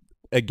be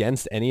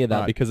against any of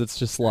that, because it's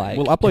just like,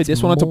 We'll upload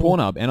this one onto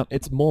Pornhub, and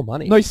it's more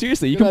money. no,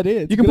 seriously, you Good can idea.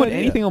 It's you a can good put idea.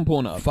 anything on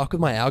Pornhub. Fuck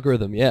with my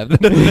algorithm, yeah. There's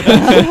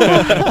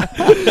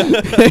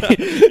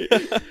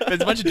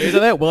a bunch of dudes out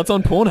there. Well, it's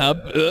on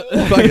Pornhub.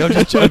 Fuck,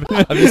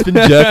 I've just been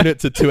jerking it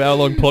to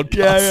 2-hour-long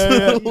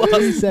podcasts. You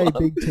do say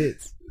big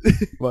tits.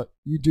 What?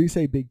 You do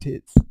say big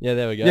tits. Yeah,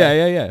 there we go.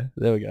 Yeah.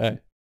 There we go.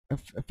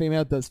 A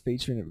female does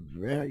feature in it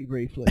very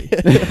briefly.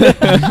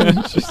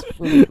 Just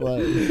fully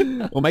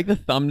clothed. We'll make the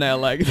thumbnail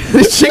like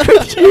this chick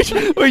with huge,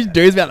 which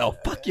dudes about. Oh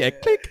fuck yeah!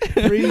 Click.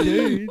 3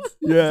 dudes.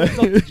 Yeah.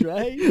 Dr.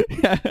 Dre.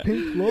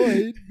 Pink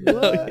Floyd.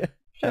 What?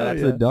 Shout out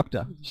to the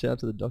doctor. Shout out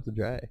to the Dr.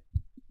 Dre.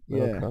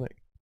 Yeah. Iconic.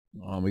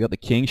 Oh, we got the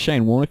king,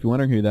 Shane Warne. If you're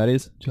wondering who that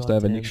is, just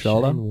over Nick's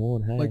shoulder. Shane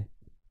Warne, hey. Like,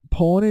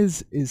 porn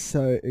is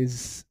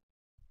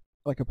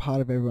like a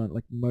part of everyone,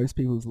 like most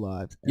people's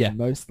lives. And Yeah.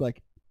 most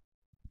like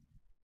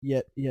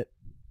yet and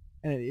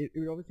it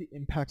obviously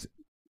impacts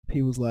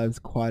people's lives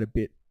quite a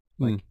bit,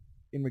 like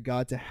in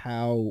regard to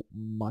how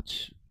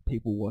much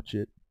people watch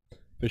it.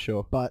 For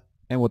sure. But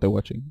And what they're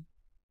watching.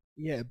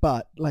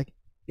 but like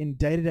in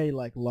day-to-day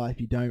like life,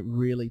 you don't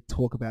really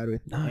talk about it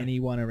with No.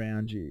 anyone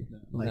around you.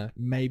 Like No.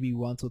 maybe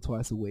once or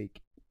twice a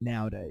week.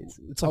 nowadays.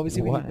 It's like,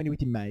 obviously what? when you're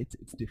with your mates,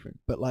 it's different.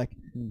 But like,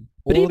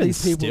 But all even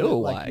these people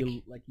still, that, like-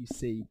 you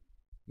see,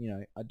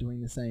 are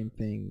doing the same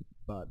thing.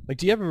 But Like,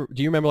 do you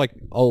remember like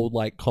old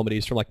like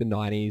comedies from like the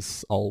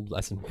 90s, old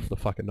as in the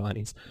fucking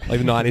 90s, like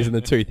the 90s and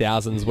the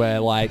 2000s, where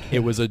like it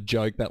was a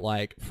joke that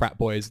like frat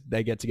boys,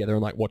 they get together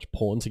and like watch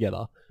porn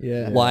together.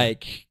 yeah,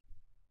 Like,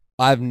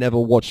 I've never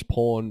watched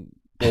porn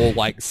or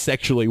like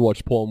sexually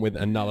watched porn with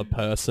another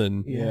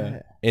person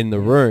yeah, in the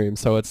room.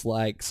 So it's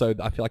like, so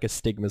I feel like a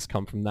stigma's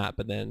come from that.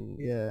 But then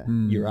yeah,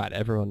 you're right,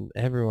 everyone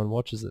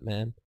watches it,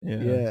 man.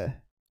 yeah.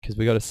 Because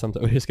we just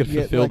got to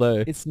Yeah, fulfill like,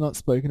 the. it's not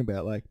spoken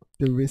about. Like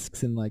the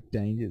risks and like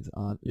dangers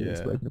aren't really Yeah.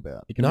 spoken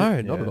about. It can No,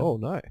 re- not at yeah. all.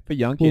 No. For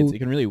young kids, Well- it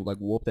can really like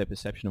warp their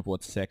perception of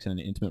what sex and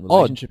an intimate Oh.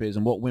 relationship is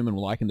and what women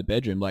will like in the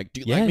bedroom. Like,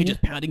 do you Yeah, like me yeah.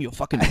 just pounding your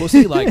fucking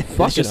pussy? Like, Fucking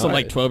fuck just some oath.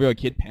 like 12-year-old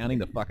kid pounding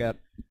the fuck out.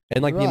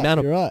 And like You're the right, amount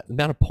of you're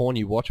right. porn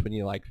you watch when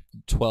you're like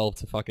 12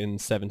 to fucking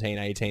 17,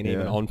 18,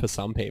 even Yeah. on for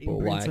some people,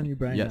 Imprints like on your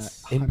brain.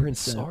 yes.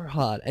 imprints 100%. so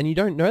hard, and you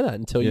don't know that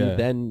until you Yeah.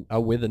 then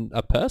are with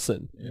a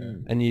person, Yeah.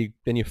 and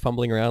you're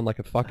fumbling around like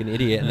a fucking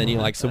idiot, and then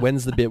you're like, so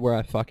when's the bit where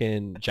I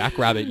fucking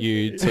jackrabbit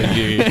you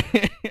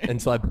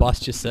until I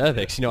bust your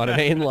cervix? You know what I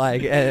mean?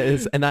 Like,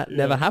 and that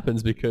never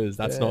happens because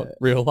that's not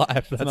real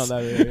life. That's not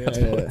that real, that's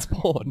yeah. it's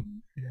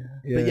porn.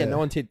 But yeah, no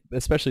one did,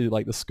 especially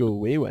like the school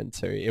we went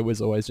to. It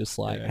was always just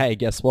like, Yeah. hey,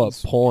 guess what?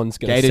 Porn's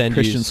gonna gated send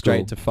Christian you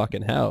straight school. to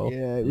fucking hell.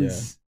 Yeah, it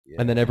was. Yeah.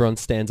 And then everyone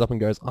stands up and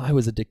goes, I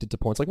was addicted to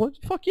porn. It's like, well,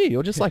 fuck you.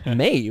 You're just like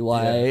me.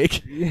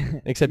 Like,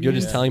 except you're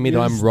just telling me that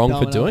You're I'm just wrong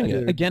dumb for doing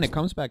enough it. to- Again, it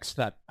comes back to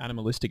that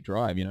animalistic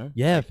drive, you know?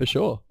 Yeah, for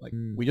sure. Like,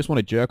 we just want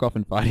to jerk off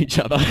and fight each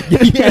other.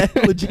 Yeah,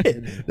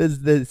 legit.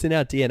 There's in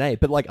our DNA.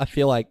 But like, I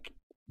feel like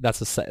that's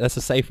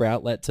a safer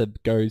outlet to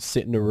go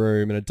sit in a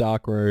room, in a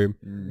dark room,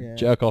 Yeah.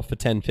 jerk off for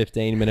 10,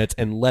 15 minutes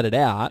and let it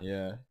out.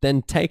 Yeah.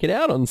 Then take it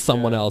out on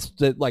someone Yeah. else.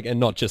 Like, and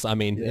not just, I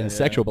mean, Yeah.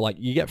 sexual, but like,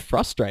 you get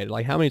frustrated.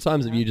 Like, how many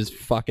times have you just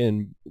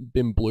fucking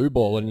been blue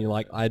ball and you're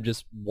like, I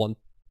just want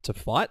to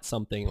fight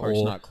something or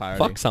Post-nut clarity.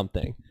 fuck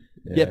something.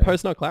 Yeah,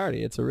 post-nut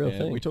clarity. It's a real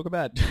thing. We talk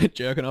about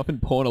jerking off and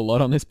porn a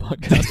lot on this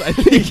podcast. I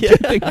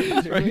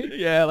think. Right?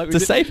 Yeah, like It's a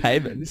safe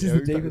haven. This is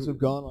the deepest we've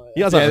gone on it.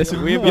 You guys Yeah, are, this is-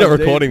 you're we're not deep.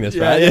 recording this,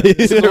 Yeah, right? yeah,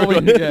 this is all we-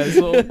 You're yeah, recording. it's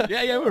all-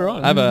 yeah, we're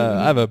on.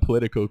 I have a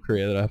political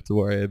career that I have to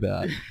worry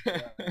about.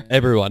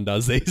 Everyone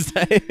does these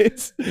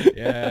days.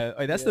 Yeah,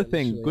 like, that's Yeah, the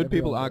thing. literally, Good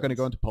people everyone aren't going to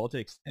does. go into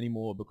politics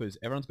anymore because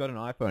everyone's got an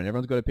iPhone.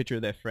 Everyone's got a picture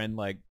of their friend,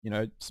 like,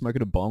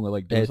 smoking a bong or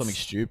like doing something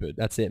stupid.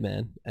 That's it,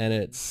 man. And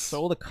it's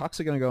So all the cucks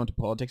are going to go into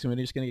politics, and we're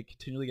just going to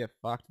continually get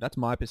fucked. That's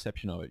my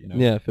perception of it.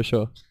 yeah, for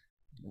sure.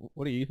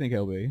 What do you think,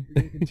 LB?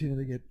 We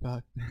continually get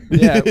fucked.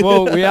 Yeah,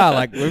 well, we are.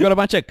 Like, we've got a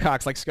bunch of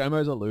cucks. Like,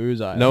 ScoMo's a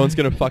loser. No one's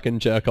gonna fucking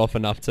jerk off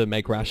enough to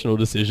make rational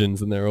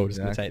decisions, and they're all just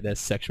Exactly. gonna take their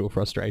sexual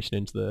frustration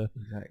into the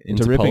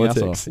Into ripping us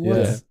politics. off.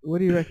 Yeah. What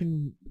do you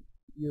reckon?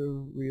 You're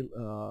real.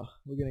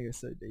 We're gonna go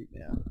so deep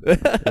now.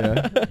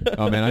 Yeah.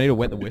 Oh man, I need to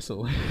wet the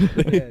whistle.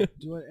 Yeah.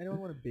 Anyone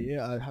want a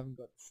beer? I haven't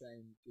got the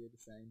same beers,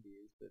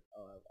 but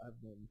I have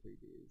more than 3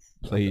 beers.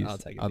 Please, I'll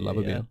take a I'd beer, love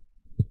a yeah. beer.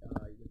 You're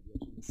gonna be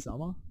watching the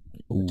summer,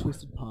 Ooh. the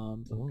Twisted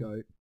Palms, Ooh.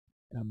 Goat,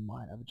 and I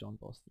might have a John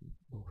Boston.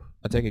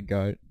 I take a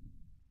goat.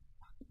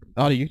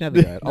 Oh, you can have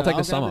the goat. I'll No, take the I'm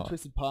gonna summer. have the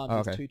Twisted Palms. Oh,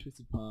 There's okay. 2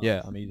 Twisted Palms.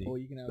 Yeah, I'm easy. Or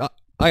you can have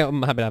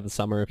I'm happy to have the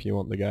summer if you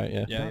want the go.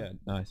 Yeah. Yeah,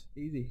 nice.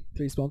 easy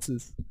 3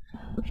 sponsors.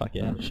 Fuck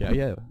yeah.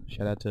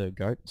 Shout out to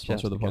Goat,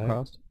 sponsor of the to Goat.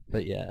 podcast.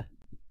 But yeah,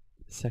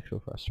 sexual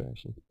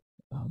frustration.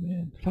 Oh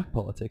man. Fuck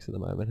politics at the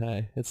moment.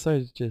 Hey, it's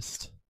so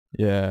just.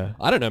 Yeah.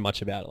 I don't know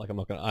much about it. Like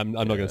I'm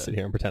not gonna sit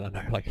here and pretend I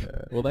know. Like,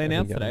 Well, they I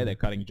announced think, today they're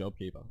cutting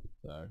JobKeeper.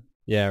 So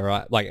yeah,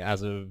 right. Like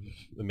as of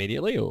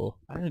immediately, or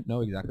I don't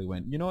know exactly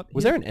when. You know what?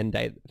 was there an end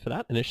date for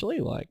that initially?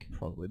 Like,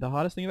 Probably. The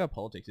hardest thing about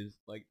politics is,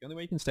 like, the only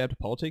way you can stay up to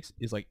politics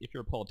is, like, if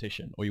you're a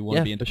politician or you want to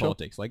Yeah, be into for sure.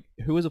 politics. Like,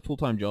 who has a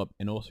full-time job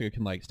and also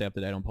can, like, stay up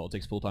to date on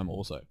politics full-time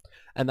also?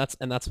 and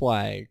that's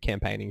why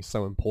campaigning is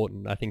so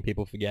important. I think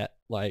people forget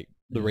like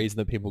the reason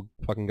that people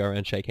fucking go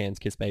around, shake hands,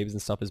 kiss babies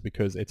and stuff is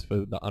because it's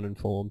for the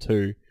uninformed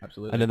too.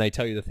 Absolutely. And then they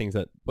tell you the things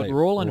that. But they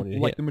we're all, want you to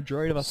like, hear. the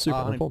majority of us Super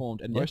are uninformed.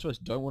 uninformed, and Yeah. most of us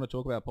don't want to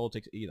talk about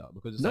politics either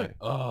because it's No. like,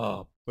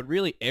 oh, but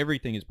really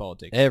everything is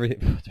politics. Everything,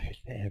 dude,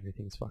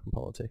 everything's fucking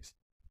politics.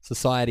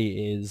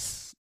 Society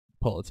is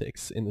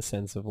politics in the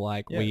sense of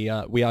like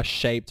Yeah. we are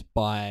shaped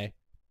by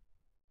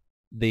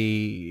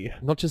the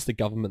not just the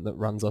government that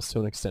runs us to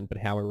an extent, but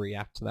how we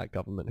react to that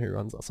government who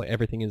runs us. Like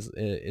everything is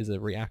a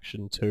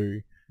reaction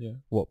to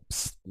what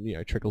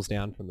trickles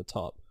down from the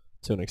top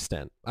to an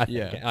extent.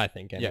 I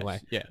think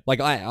anyway. Yeah. Like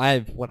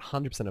I've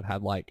 100% have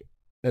had like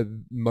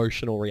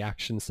emotional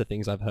reactions to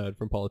things I've heard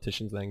from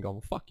politicians, and then gone,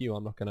 "Fuck you!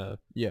 I'm not gonna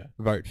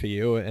vote for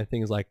you," and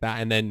things like that.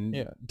 And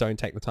then don't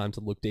take the time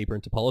to look deeper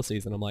into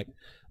policies. And I'm like,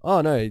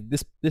 "Oh no,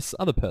 this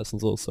other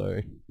person's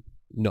also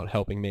not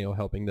helping me or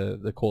helping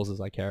the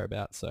causes I care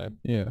about." So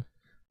Yeah.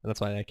 and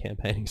that's why their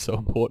campaigning is so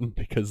important,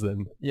 because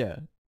then Yeah.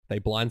 they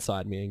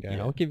blindside me and go,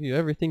 Yeah. "I'll give you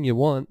everything you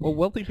want." Well,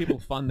 wealthy people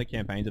fund the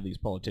campaigns of these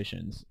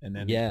politicians, and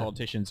then Yeah.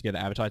 politicians get to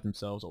advertise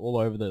themselves all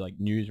over the like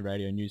news,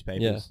 radio,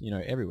 newspapers,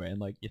 everywhere. And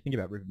like you think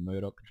about Rupert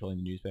Murdoch controlling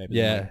the newspapers.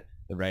 Yeah. And, like,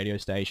 the radio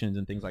stations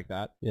and things like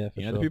that. Yeah,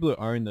 for You know, sure. the people who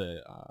own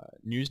the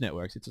news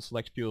networks, it's a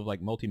select few of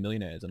like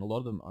multimillionaires, and a lot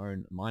of them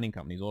own mining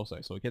companies also.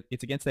 So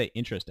it's against their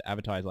interest to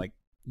advertise like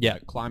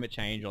climate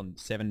change on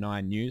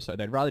 7/9 news. So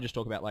they'd rather just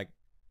talk about like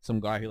some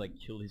guy who like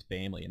killed his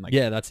family and like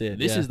Yeah, that's it.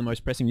 this yeah. is the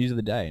most pressing news of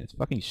the day, and it's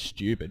fucking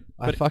stupid.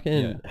 I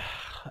fucking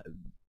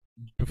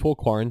before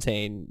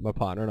quarantine, my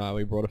partner and I,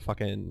 we brought a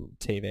fucking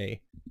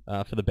TV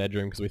for the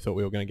bedroom because we thought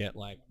we were going to get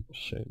like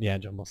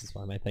John Moss is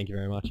fine, mate, thank you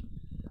very much.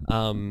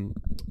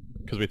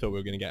 Because we thought we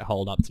were going to get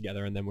holed up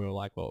together, and then we were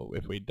like, well,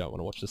 if we don't want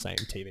to watch the same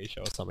TV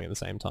show or something at the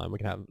same time, we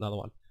can have another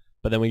one.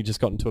 But then we just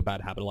got into a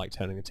bad habit of like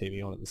turning the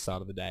TV on at the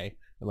start of the day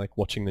and like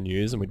watching the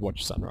news, and we'd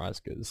watch Sunrise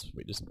because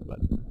we just,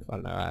 I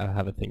don't know, I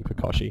have a thing for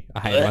Koshi. I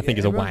hate him. I think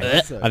he's a wank.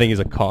 I think he's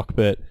a cock,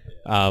 but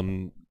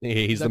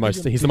he's the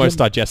most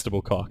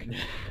digestible cock.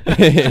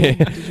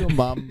 Did your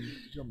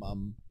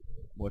mum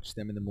watch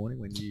them in the morning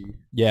when you?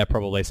 Yeah,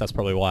 probably. So that's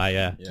probably why.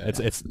 Yeah, it's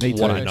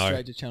what I know.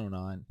 Straight to Channel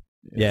 9.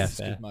 Yeah, It's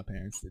fair. just my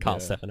parents did. Carl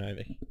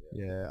Stefanovic.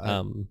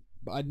 Yeah.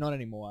 But not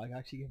anymore. I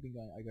actually have been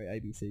going. I go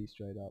ABC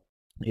straight up.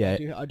 Yeah,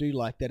 I do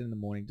like that in the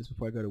morning just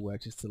before I go to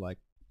work, just to like,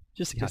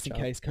 just in catch up.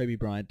 case Kobe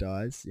Bryant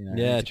dies. You know.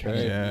 Yeah, to true. catch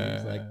up Yeah.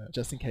 news, like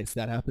just in case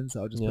that happens,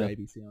 I'll just put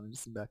ABC on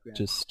just in the background.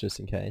 Just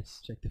in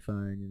case. check the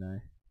phone. You know.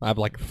 I have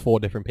like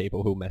 4 different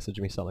people who'll message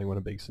me something when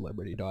a big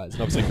celebrity dies.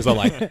 And obviously, because I'm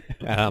like,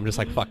 I'm just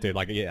like, fuck, dude.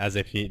 Like, as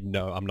if you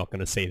know, I'm not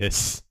going to see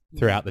this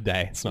throughout the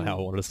day. It's not how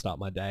I wanted to start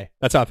my day.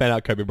 That's how I found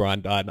out Kobe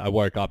Bryant died. And I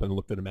woke up and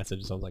looked at a message,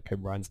 and I was like,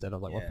 Kobe Bryant's dead. I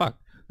was like, well, fuck.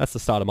 That's the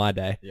start of my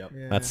day. Yep.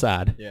 Yeah. That's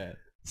sad. Yeah.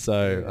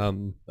 So,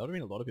 That would have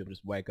been a lot of people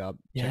just wake up,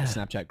 check Yeah. the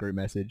Snapchat group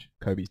message,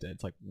 Kobe's dead.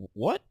 It's like,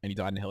 what? And he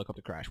died in a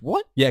helicopter crash.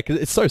 What? yeah, because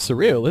it's so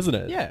surreal, isn't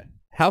it? Yeah.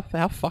 How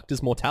fucked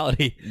is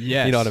mortality?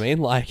 Yes. You know what I mean?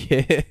 Like,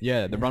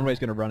 Yeah, the runway's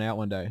going to run out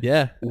one day.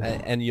 yeah.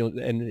 And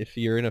if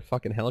you're in a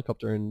fucking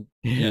helicopter and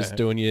you're just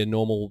doing your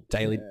normal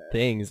daily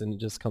things and it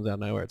just comes out of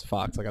nowhere, it's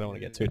fucked. Like, I don't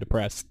want to get too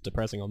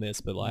depressing on this,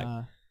 but like,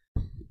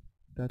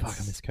 that's. fuck,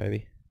 I miss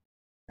Kobe.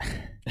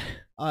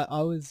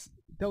 I was.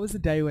 That was the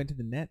day we went to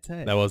the Nets.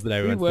 Hey. That was the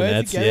day we We went to were the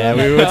Nets. together. Yeah,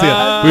 we were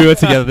together. We were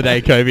together the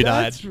day Kobe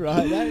died. That's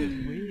right. That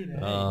is weird. Eh?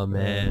 Oh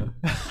man,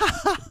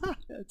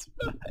 That's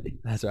right.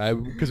 that's right.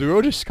 Because we were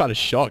all just kind of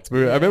shocked. I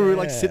remember we were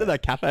like sitting at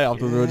that cafe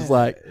afterwards. We were just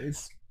like,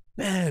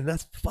 man,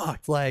 that's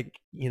fucked. Like,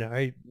 you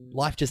know,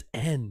 life just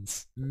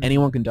ends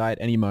Anyone can die at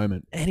any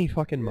moment. any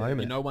fucking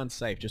moment. No one's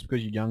safe. Just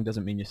because you're young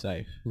doesn't mean you're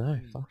safe. No,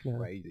 fuck no.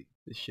 Crazy.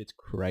 This shit's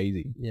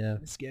crazy. Yeah.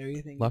 The scary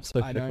thing. Life's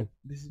so I don't. fickle.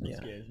 This is what Yeah.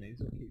 scares me. This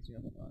is what keeps me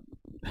up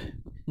at night.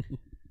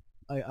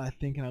 I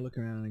think and I look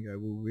around and I go,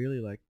 well, really,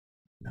 like,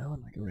 no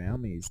one like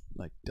around me is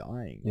like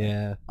dying. Like,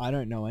 Yeah. I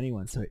don't know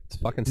anyone. So It's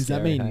fucking does that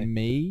scary, mean hey?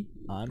 me?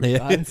 I'm the Yeah.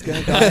 guy that's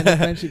gonna die in the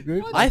friendship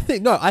group. I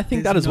think that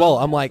There's as no well.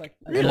 one I'm else, like, like,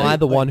 am really? I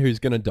the Like- one who's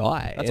gonna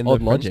die? That's in the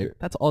odd logic. friendship?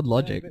 That's odd No,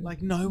 logic. but,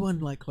 like no one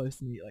like close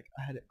to me. Like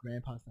I had a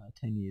grandpa's now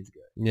 10 years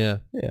ago. Yeah.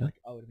 Yeah. Like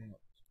I would have been what,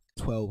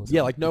 12 or something.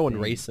 Yeah, like no one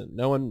 15. recent.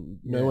 No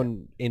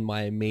one in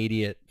my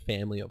immediate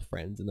family or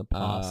friends in the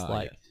past,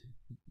 like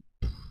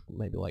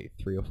maybe like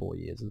 3 or 4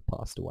 years has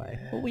passed away.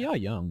 Well, we are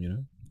young, you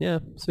know. Yeah,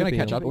 It's gonna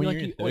catch up But, when like,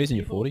 you're in you- your 30s and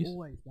your people are 40s.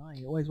 always dying.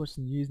 You always watch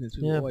the news and there's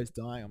people Yeah. always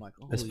dying. I'm like,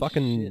 oh, It's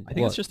fucking- shit. I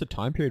think What? it's just the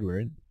time period we're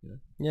in. You know?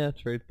 Yeah,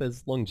 true.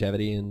 There's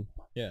longevity and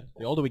Yeah.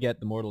 The older we get,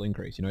 the more it'll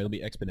increase. You know, it'll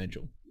be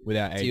exponential with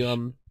our age.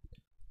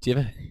 do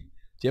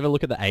you ever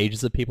look at the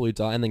ages of people who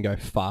die and then go,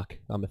 fuck,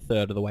 I'm a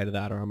third of the way to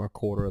that, or I'm a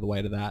quarter of the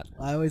way to that?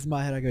 I always in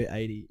my head I go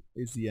 80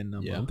 is the end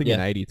number. Yeah, I'm thinking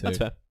Yeah, 80 too. That's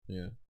fair.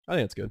 Yeah. I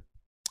think that's good.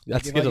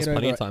 Like, That if gives I us get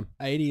plenty over of time.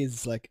 80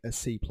 is like a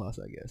C plus,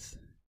 I guess,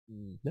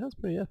 Yeah, that's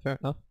pretty fair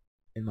enough.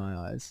 in my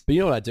eyes. But you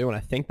know what I do when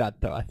I think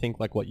that though? I think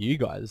like what you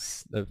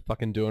guys are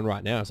fucking doing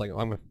right now is like,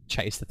 I'm gonna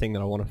chase the thing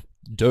that I want to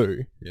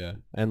do, Yeah.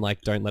 and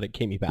like don't let it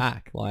keep me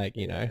back. Like,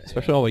 you know,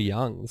 especially while we're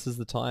young, this is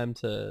the time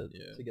to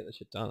get this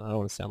shit done. I don't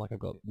want to sound like I've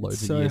got loads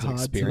It's of so years of hard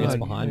experience to,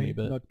 like, behind you me,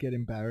 know, but not get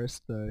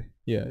embarrassed though.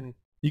 Yeah. Mm.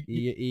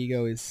 Your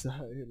ego is so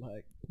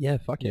like yeah,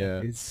 fuck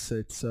yeah. Yeah. it's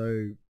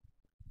so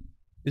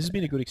This has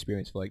been a good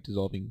experience for like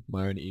dissolving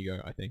my own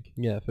ego, I think.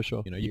 Yeah, for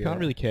sure. You know, you Yeah. can't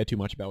really care too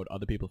much about what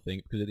other people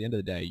think because at the end of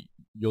the day,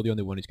 you're the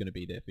only one who's going to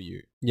be there for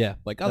you. Yeah,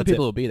 Like other That's it.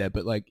 people will be there,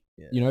 but like,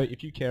 Yeah. you know,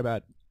 if you care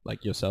about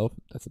like yourself,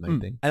 that's the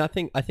main thing. and I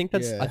think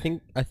that's Yeah.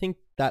 I think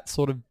that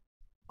sort of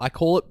I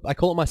call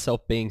it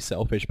myself being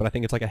selfish, but I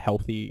think it's like a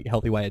healthy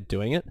way of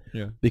doing it.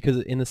 Yeah.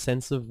 Because in the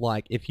sense of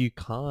like, if you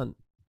can't,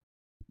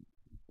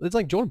 it's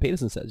like Jordan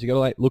Peterson says, you gotta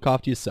like look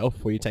after yourself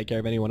before you take care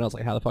of anyone else.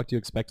 Like, how the fuck do you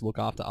expect to look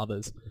after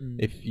others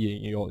if you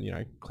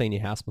clean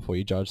your house before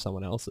you judge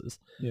someone else's?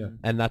 Yeah.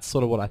 And that's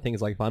sort of what I think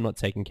is like, if I'm not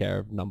taking care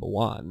of number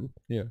one,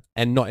 Yeah.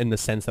 and not in the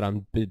sense that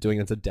I'm doing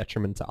it as a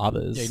detriment to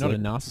others. Yeah, you're not a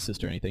then-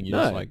 narcissist or anything. You're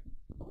No. just like,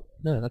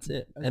 no, that's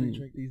it. as we And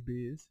drink these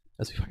beers.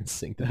 as we fucking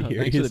sink the thanks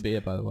beer. for the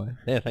beer, by the way.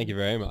 Yeah, thank you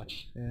very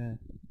much. Yeah.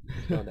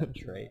 Going down a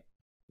treat.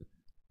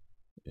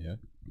 Yeah.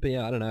 But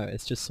yeah, I don't know.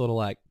 It's just sort of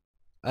like,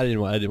 I didn't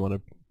want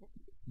to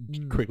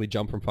quickly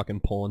jump from fucking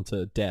porn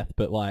to death,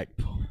 but like,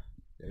 Yeah,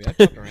 we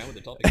actually jumped around with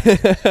the topic.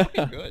 It's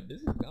fucking good.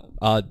 This is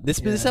done. this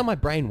is how my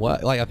brain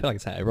works. Like, I feel like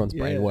it's how everyone's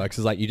brain Yeah. works.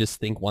 Is like, you just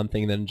think one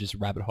thing, then just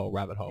rabbit hole.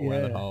 You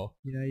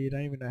know, you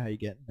don't even know how you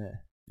get in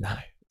there. No.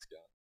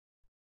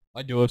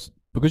 I do have,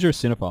 because you're a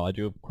cinephile, I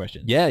do have a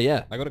question. Yeah,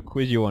 yeah. I got to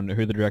quiz you on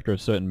who the director of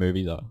certain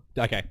movies are.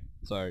 Okay.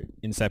 So,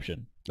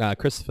 Inception,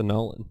 Christopher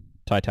Nolan,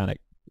 Titanic,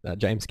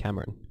 James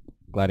Cameron,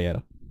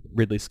 Gladiator,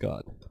 Ridley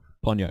Scott,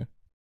 Ponyo.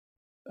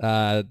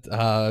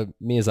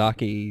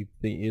 Miyazaki.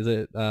 Is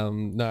it?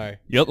 No.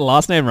 You got the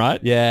last name right?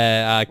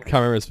 Yeah, I can't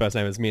remember his first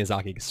name. It's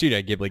Miyazaki.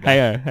 Studio Ghibli guy.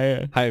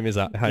 Heyo. Hayao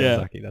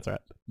Miyazaki. That's right.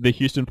 The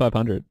Houston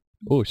 500.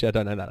 Oh shit, I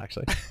don't know that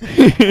actually.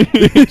 Do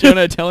you want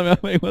to tell him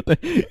what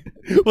the...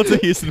 What's the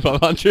Houston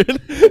 500?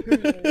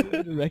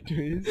 The director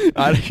is.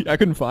 I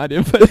couldn't find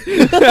him. But Do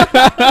you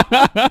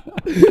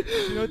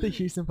know what the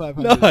Houston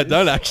 500 No, I is?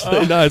 don't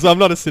actually. No, so I'm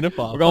not a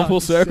cinephile. we're going full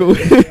circle.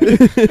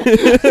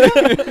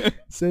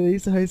 So they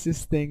used to host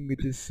this thing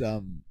with this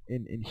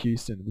in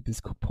Houston with this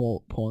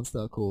porn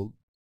star called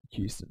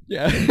Houston.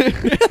 Yeah.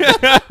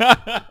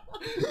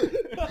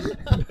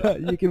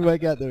 You can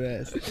work out the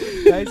rest.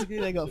 Basically,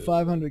 they got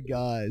 500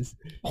 guys.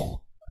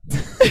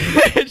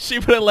 She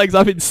put her legs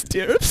up in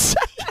stirrups.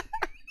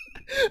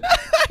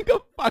 I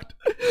got fucked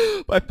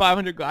by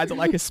 500 guys at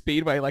like a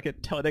speedway, like a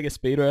Talladega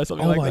Speedway or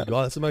something Oh like my that.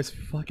 god, that's the most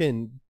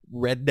fucking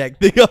redneck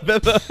thing I've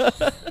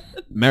ever.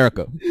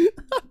 America.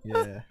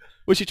 Yeah.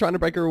 Was she trying to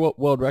break her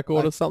world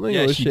record or something?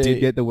 Yeah, or was she did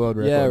get the world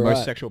record. Yeah, Most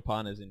right. sexual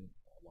partners in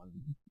one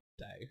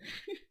day.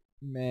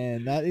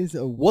 Man, that is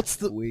a What's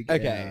the week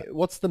okay? out.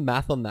 What's the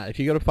math on that? If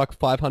you got to fuck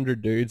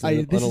 500 dudes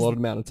in This a is- lot of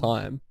amount of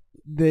time,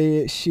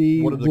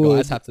 She what do the would,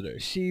 guys have to do?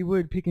 She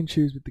would pick and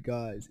choose with the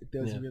guys. If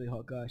there was Yeah. a really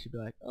hot guy, she'd be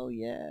like, "Oh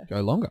yeah, Go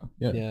longer.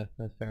 Yeah. Yeah,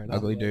 that's fair enough.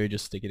 Ugly dude,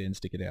 just stick it in,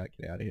 stick it out,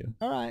 get out of here.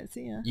 all right,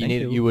 see ya."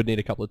 You would need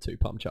a couple of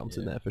 2-pump chumps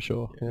in Yeah. there for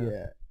sure.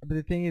 Yeah. But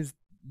the thing is,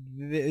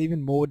 the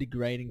even more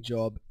degrading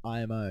job,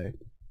 IMO,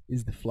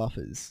 is the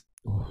fluffers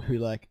who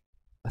like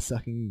are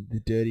sucking the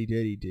dirty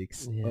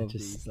dicks Yeah, of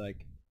just- these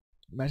like.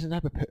 Imagine the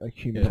type of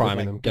human Yeah.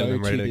 Priming them, getting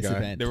them ready to this go.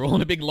 event. They're all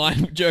in a big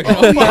line jerking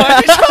Oh, off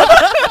behind each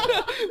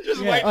other.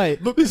 Just Yeah, wait.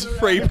 wait. Look, this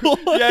free blood.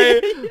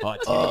 Yeah.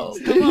 Oh,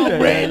 titties. come on, Yeah.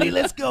 Randy,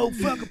 let's go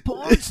fuck a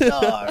porn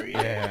star.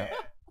 Yeah.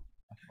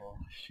 Oh,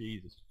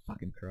 Jesus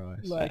fucking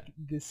Christ. Like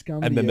the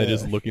scum. And then they're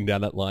just looking down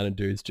that line of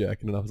dudes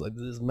jerking, and I was like,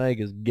 "Does this make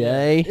us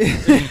gay?"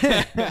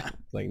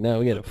 It's like, no,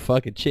 we gotta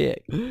fuck a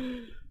chick.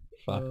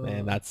 Fuck,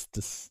 man, that's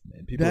just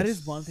people That are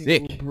is one thing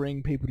sick. that will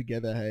bring people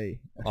together. Hey,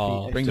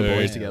 Oh, Bring the dude.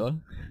 boys together.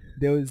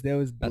 There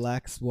was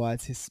blacks,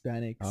 whites,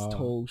 Hispanics, Oh.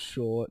 tall,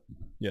 short.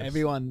 Yes.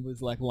 Everyone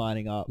was like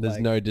lining up. There's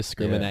like, no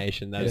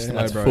discrimination. That's Yeah.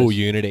 that's No full bros.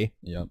 unity.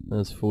 Yep.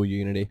 That's full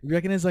unity. You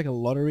reckon there's like a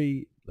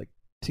lottery, like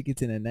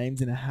tickets in a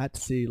names in a hat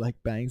to see like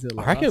bangs that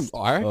I reckon.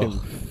 last?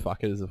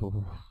 Fuckers.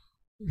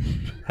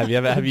 Have you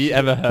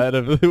ever heard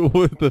of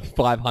the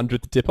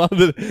 500th dipper?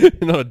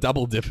 Not a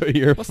double dipper.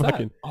 You're What's a that?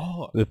 fucking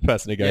Oh, the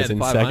person who goes the in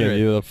 500. second.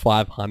 You're the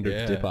 500th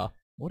Yeah. dipper.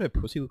 what did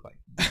pussy look like?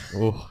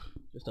 Ooh.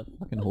 Just a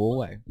fucking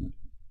hallway.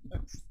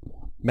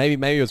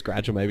 Maybe it was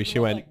gradual. Maybe she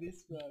went.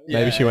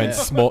 Yeah, she went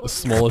yeah.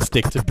 smallest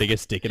dick to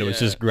biggest dick, and it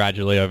was Yeah. just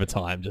gradually over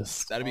time,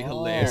 just That'd be Oh.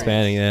 hilarious.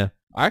 expanding. Yeah,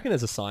 I reckon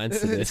there's a science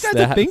to this. This guy's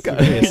There a has thinker. to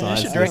be a You science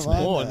should to direct this.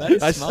 like porn. that. That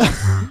is I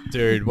smart.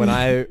 Dude, when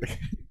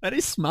That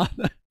is smart.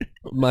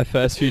 my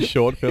first few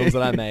short films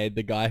that I made,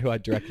 the guy who I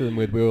directed them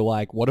with, we were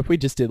like, what if we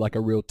just did like a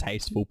real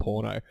tasteful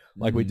porno?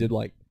 Like we did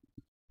like,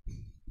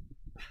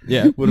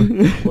 yeah, what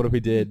if we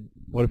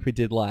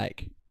did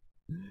like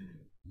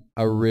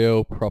a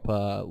real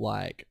proper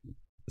like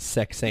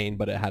sex scene,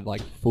 but it had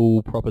like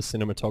full proper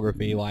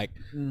cinematography, like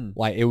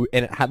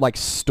and it had like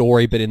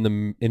story, but in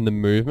the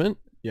movement.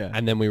 Yeah.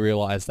 And then we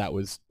realized that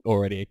was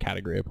already a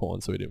category of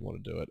porn, so we didn't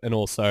want to do it. And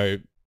also,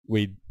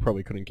 we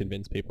probably couldn't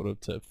convince people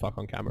to fuck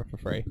on camera for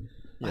free.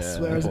 I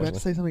swear I was about to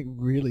say something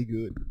really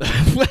good.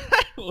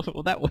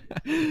 well, that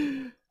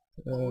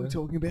What were we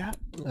talking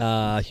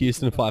about?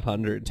 Houston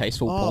 500.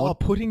 tasteful Oh, porn.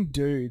 putting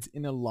dudes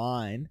in a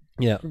line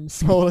Yeah. from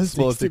smallest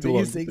Smallest dicks to dick to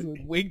biggest long- dicks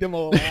would wig them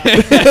all out.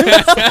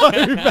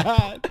 So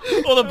bad.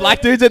 All the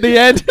black dudes at the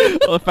end.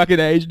 All the fucking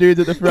age dudes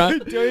at the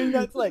front. Doing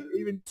that's like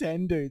even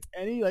 10 dudes.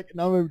 Any like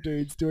number of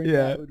dudes doing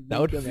that would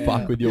That would wig them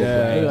fuck out. with your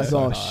Yeah. brain You're like, so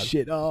oh hard.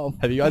 shit, oh.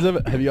 Have you guys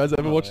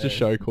ever watched a man.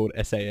 show called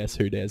SAS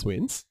Who Dares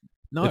Wins?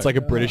 No. It's like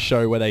a No. British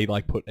show where they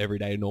like put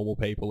everyday normal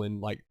people in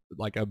like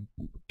a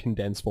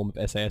condensed form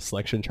of SAS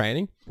selection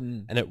training.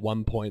 Mm. And at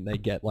one point they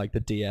get like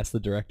the DS, the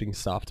directing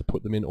staff, to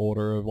put them in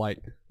order of like,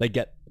 they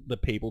get the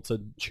people to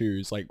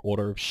choose like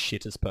order of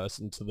shittest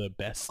person to the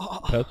best.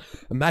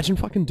 Imagine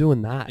fucking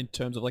doing that. In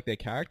terms of like their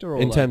character,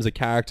 or In like, terms of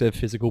character,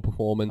 physical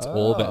performance,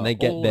 all of it. And they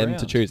get all them to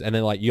around. choose. And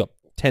they're like, you got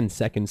 10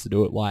 seconds to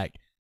do it. Like,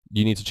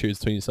 you need to choose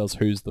between yourselves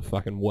who's the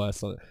fucking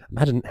worst.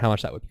 Imagine how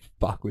much that would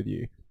fuck with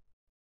you.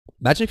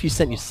 Imagine if you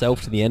sent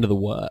yourself to the end of the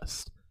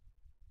worst.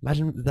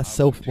 Imagine that's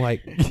self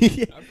like.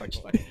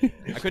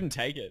 I couldn't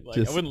take it. Like,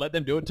 Just- I wouldn't let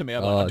them do it to me.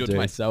 I'd do it to dude,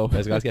 myself.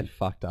 Those guys get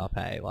fucked up,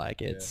 hey.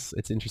 Like it's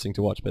interesting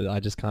to watch, but I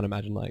just can't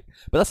imagine like.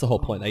 But that's the whole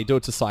point. They do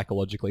it to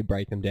psychologically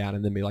break them down,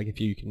 and then be like, if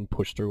you can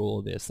push through all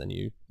of this, then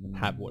you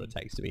have what it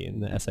takes to be in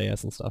the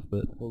SAS and stuff.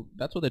 But Well,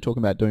 that's what they're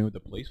talking about doing with the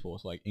police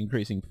force, like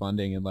increasing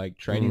funding and like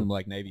training them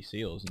like Navy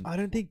SEALs and I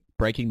don't think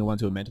breaking the ones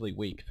who are mentally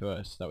weak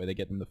first. That way they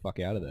get them the fuck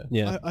out of there.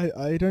 yeah,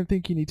 I don't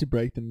think you need to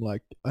break them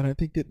like I don't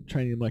think that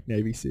training them like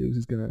Navy SEAls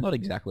is gonna. Not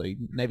exactly.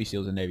 Navy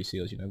SEALs and Navy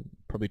SEALs, you know,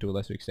 probably to a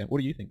lesser extent.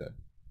 What do you think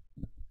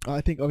though?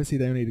 I think obviously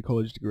they need a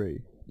college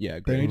degree. Yeah, They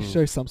agree. need to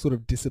show some sort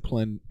of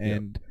discipline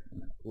and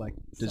like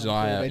some sort of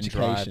Desire and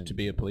drive education. to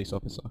be a police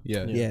officer.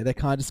 Yeah. Yeah, they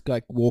can't just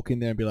like walk in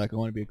there and be like, I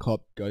want to be a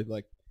cop. Go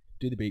like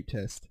do the beep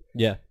test,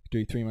 yeah.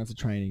 do 3 months of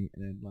training,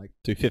 and then like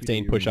Do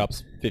 15 your-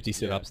 push-ups, 50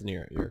 sit-ups, and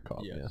you're a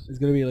cop. Yes. Yeah. There's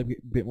gonna be like a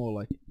bit more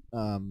like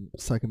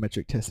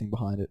psychometric testing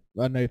behind it.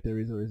 I don't know if there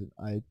is or isn't.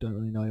 I don't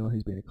really know anyone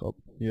who's been a cop.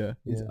 Yeah.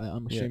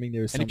 I'm Yeah. assuming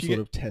there is And some if you sort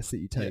get- of test that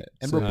you take. Yeah.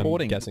 And So-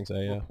 reporting, I'm guessing so.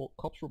 Yeah.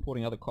 cops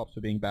reporting other cops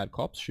for being bad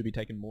cops should be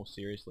taken more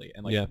seriously,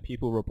 and like Yeah.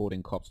 people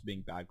reporting cops for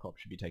being bad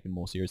cops should be taken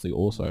more seriously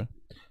also.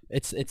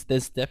 It's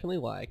there's definitely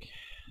like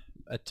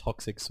a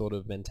toxic sort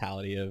of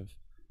mentality of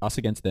Us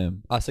against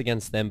them. us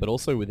against them, but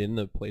also within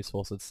the police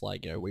force, it's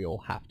like, you know, we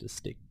all have to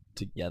stick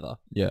together.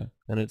 Yeah.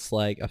 And it's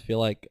like I feel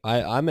like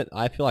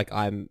I feel like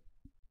I'm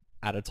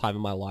at a time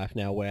in my life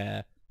now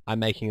where I'm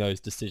making those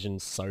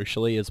decisions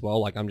socially as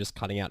well. Like I'm just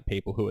cutting out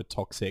people who are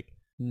toxic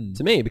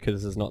to me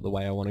because this is not the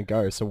way I want to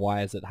go. So why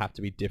does it have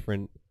to be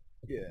different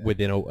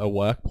within a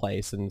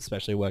workplace, and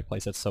especially a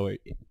workplace that's so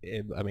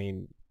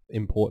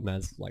important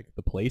as like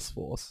the police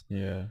force?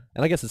 Yeah.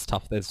 And I guess it's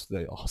tough. There's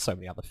so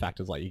many other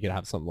factors. Like you could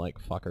have some like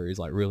fucker who's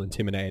like real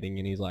intimidating,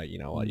 and he's like, you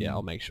know what? Yeah,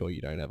 I'll make sure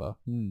you don't ever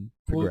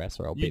progress,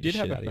 or I'll You beat did the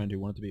have shit a out of you. friend who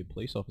wanted to be a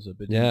police officer,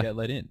 but Yeah. didn't get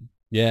let in.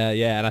 Yeah,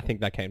 yeah, and I think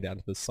that came down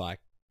to the psych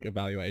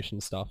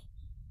evaluation stuff.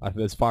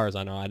 As far as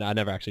I know, I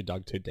never actually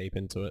dug too deep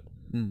into it.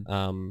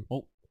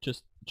 Well,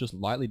 just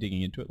lightly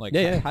digging into it. Like,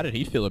 Yeah, yeah. how did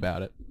he feel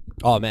about it?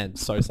 Oh man,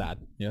 so sad.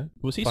 Yeah.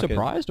 Was he Fucking-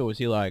 surprised, or was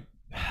he like,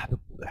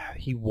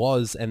 He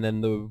was, and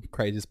then the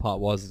craziest part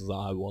was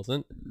I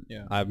wasn't.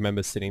 yeah, I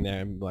remember sitting there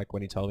and like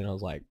when he told me, I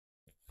was like,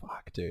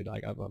 "Fuck, dude!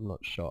 Like I'm not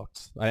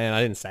shocked."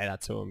 I didn't say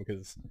that to him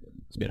because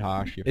it's a bit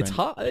harsh. Your it's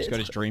friend hard. just got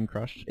his dream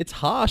crushed. It's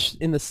harsh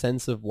in the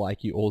sense of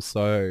like you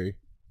also.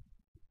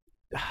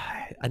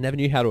 I never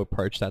knew how to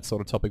approach that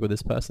sort of topic with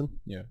this person.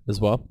 Yeah. As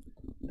well,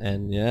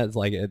 and yeah, it's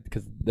like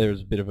because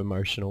there's a bit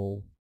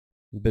emotionally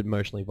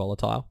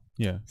volatile.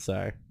 Yeah.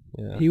 So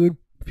yeah, He would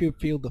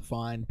feel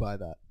defined by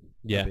that.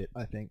 yeah, A bit,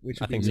 I think, which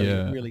I would be think so.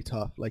 Yeah. really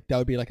tough. Like that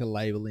would be like a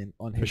label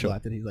on his sure.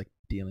 life that he's like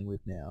dealing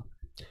with now.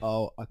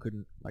 Oh, I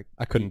couldn't like.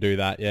 I couldn't do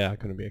that. Yeah, I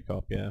couldn't be a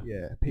cop. Yeah,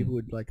 Yeah, people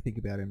would like think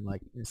about him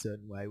like in a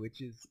certain way,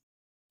 which is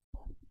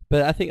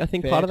but I think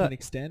fair part of to that an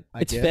extent. I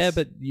it's guess. fair,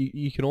 but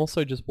you can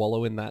also just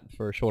wallow in that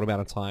for a short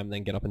amount of time,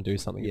 then get up and do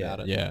something Yeah,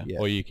 about it. Yeah. Yeah.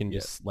 Or you can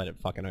just let it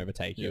fucking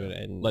overtake you Yeah.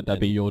 and Let that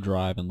and be your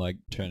drive and like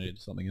turn it into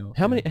something else.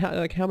 How many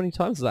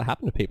times does that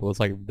happen to people?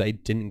 It's like they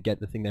didn't get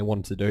the thing they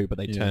wanted to do, but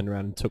they Yeah. turned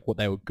around and took what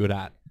they were good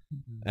at,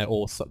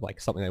 or like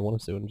something they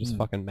wanted to do, and just Mm.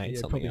 fucking made yeah,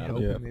 something probably out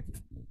help of it. him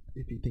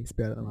if he thinks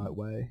about it the right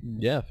way.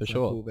 Yeah, for So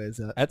sure. cool, there's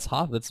that. It's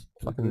hard. That's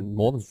fucking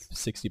more than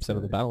 60%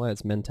 of the battle.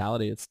 It's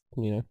mentality. It's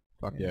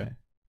Fuck yeah.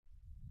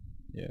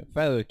 Yeah.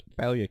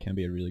 Failure can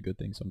be a really good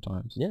thing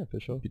sometimes. yeah, for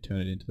sure. If you turn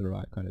it into the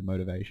right kind of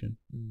motivation.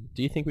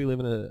 Do you think we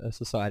live in a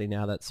society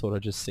now that sort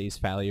of just sees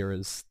failure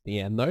as the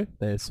end, though?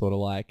 They're sort of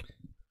like,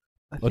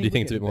 or do you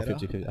think it's a bit more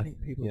 50-50? I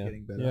think people yeah. are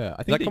getting better. Yeah.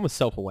 I does that think come with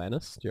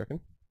self-awareness, do you reckon?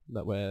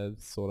 That we're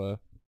sort of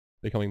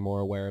becoming more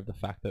aware of the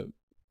fact that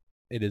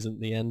it isn't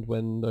the end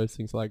when those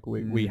things like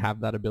we have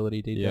that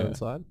ability deep down Yeah.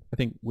 inside? I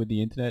think with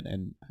the internet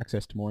and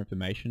access to more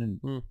information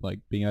and Mm. like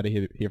being able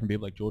to hear from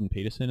people like Jordan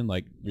Peterson and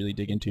like really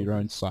dig into your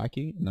own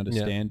psyche and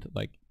understand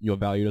like your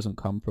value doesn't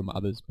come from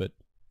others but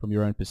from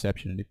your own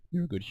perception, and if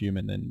you're a good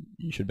human then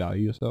you should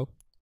value yourself,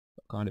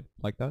 kind of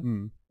like that.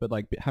 But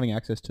like having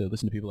access to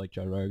listen to people like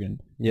Joe Rogan,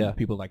 Yeah.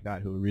 people like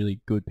that who are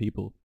really good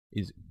people,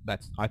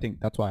 I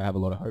think that's why I have a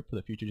lot of hope for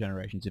the future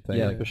generations if they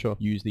Yeah, like, for sure.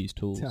 use these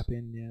tools. Tap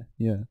in, yeah.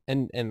 Yeah.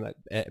 And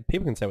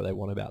people can say what they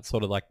want about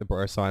sort of like the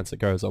bro science that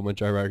goes on with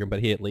Joe Rogan, but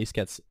he at least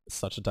gets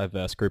such a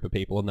diverse group of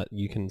people, and that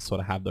you can sort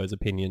of have those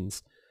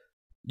opinions.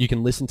 You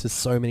can listen to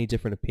so many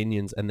different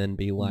opinions and then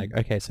be like,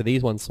 okay, so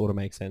these ones sort of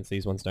make sense,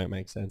 these ones don't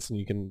make sense, and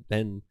you can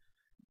then,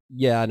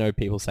 yeah, I know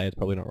people say it's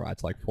probably not right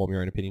to like form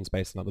your own opinions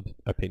based on other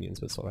opinions,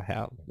 but sort of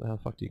how the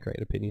fuck do you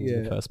create opinions in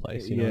the Yeah. first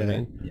place? You know what I Yeah.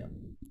 mean? Yeah.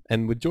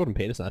 And with Jordan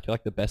Peterson, I feel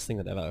like the best thing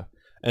that ever,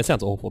 and it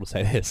sounds awful to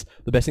say this,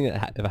 the best thing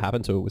that ever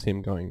happened to it was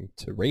him going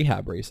to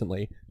rehab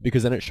recently,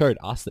 because then it showed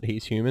us that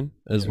he's human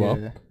as well.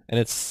 Yeah. And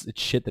it's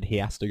shit that he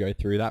has to go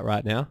through that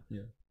right now.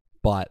 Yeah.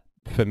 But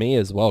for me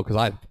as well, because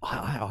I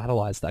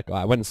idolized that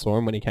guy. I went and saw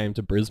him when he came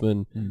to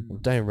Brisbane. I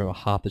don't even remember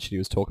half the shit he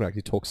was talking about, 'cause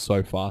he talks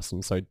so fast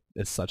and so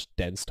it's such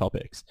dense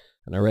topics.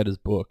 And I read his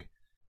book,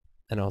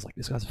 and I was like,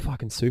 this guy's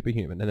fucking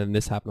superhuman. And then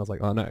this happened. I was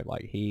like, oh no,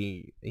 like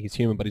he's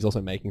human, but he's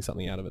also making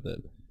something out of it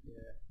that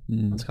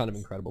It's kind of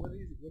incredible.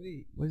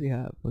 What does he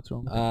have? What's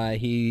wrong?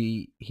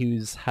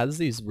 Has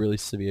these really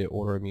severe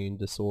autoimmune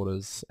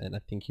disorders, and I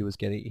think he was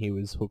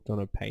hooked on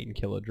a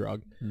painkiller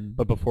drug.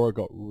 But before it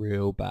got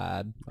real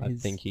bad, I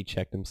think he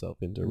checked himself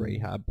into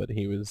rehab. But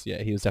he was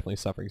definitely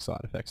suffering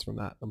side effects from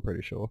that. I'm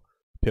pretty sure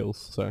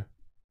pills. So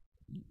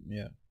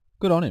yeah,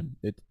 good on him.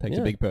 It takes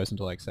a big person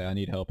to like say I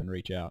need help and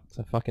reach out. It's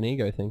a fucking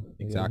ego thing.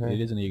 Exactly, it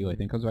is an ego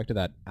thing. It comes back to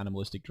that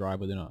animalistic drive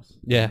within us.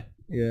 Yeah.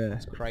 Yeah,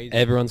 it's crazy.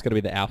 Everyone's got to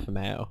be the alpha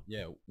male.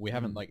 Yeah, we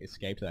haven't like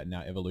escaped that in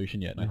our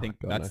evolution yet. And I think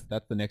God,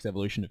 that's the next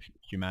evolution of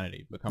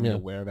humanity, becoming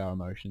aware of our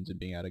emotions and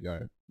being able to go,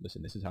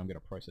 listen, this is how I'm going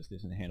to process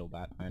this and handle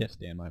that. I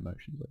understand my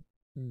emotions,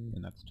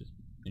 and that's just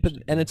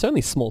interesting. And it's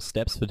only small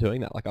steps for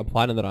doing that. Like I'm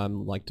finding that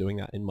I'm like doing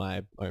that in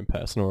my own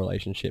personal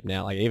relationship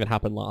now. Like it even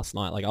happened last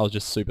night. Like I was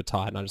just super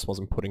tired and I just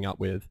wasn't putting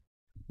up with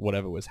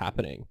whatever was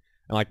happening.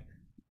 And like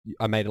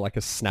I made like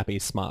a snappy,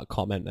 smart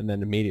comment, and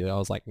then immediately I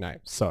was like, "No,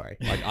 sorry."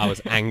 Like I was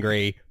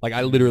angry. Like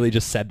I literally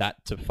just said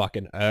that to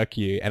fucking irk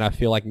you, and I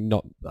feel like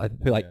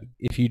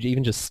if you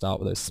even just start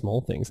with those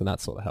small things, and that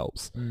sort of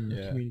helps.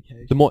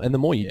 Communication. The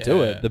more you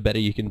do it, the better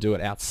you can do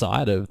it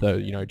outside of the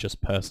just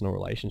personal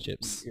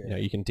relationships.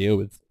 You can deal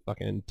with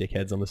fucking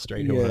dickheads on the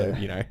street or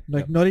whatever.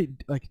 Like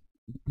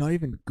not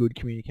even good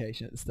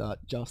communication at the start,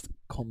 just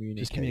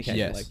communication.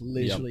 Yes. Like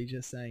literally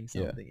just saying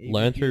something. Even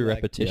learn if through you,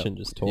 repetition.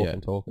 Just talk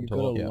and talk and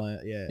talk.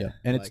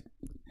 And like,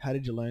 how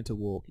did you learn to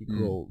walk? You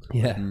crawled.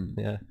 Yeah.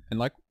 And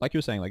like you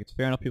were saying, like it's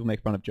fair enough people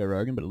make fun of Joe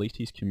Rogan, but at least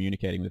he's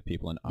communicating with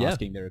people and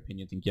asking their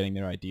opinions and getting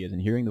their ideas and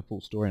hearing the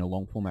full story in a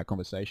long format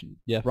conversation.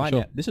 Yeah, right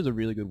now, this is a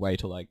really good way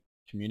to like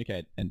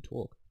communicate and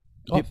talk.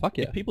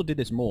 If people did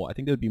this more, I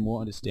think there would be more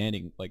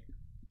understanding,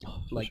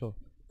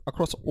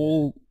 across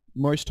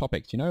most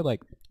topics.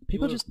 Like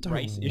people just don't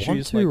race want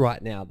issues to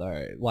right now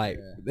though, like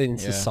in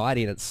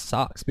society, and it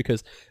sucks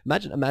because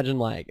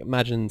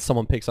imagine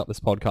someone picks up this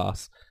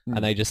podcast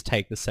and they just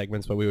take the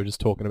segments where we were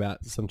just talking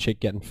about some chick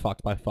getting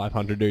fucked by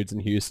 500 dudes in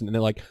Houston, and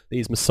they're like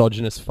these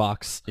misogynist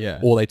fucks,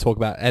 or they talk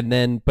about,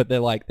 but they're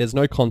like there's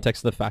no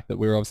context to the fact that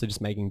we're obviously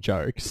just making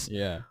jokes,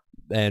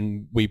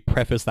 and we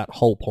preface that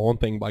whole porn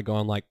thing by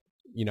going like,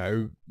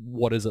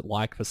 what is it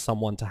like for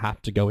someone to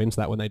have to go into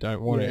that when they don't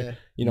want to?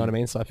 You know what I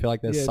mean? So I feel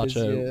like there's such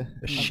a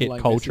shit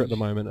culture at the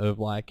moment of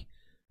like,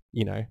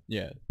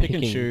 pick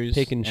and choose,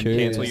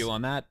 cancel you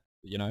on that,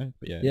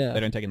 but they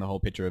don't take in the whole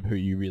picture of who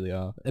you really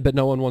are. But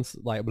no one wants,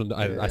 like,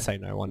 I say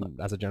no one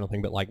as a general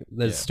thing, but like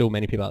there's still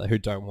many people out there who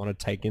don't want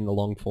to take in the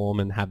long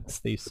form and have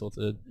these sorts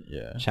of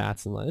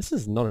chats, and like this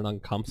is not an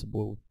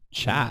uncomfortable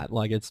chat.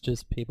 Like it's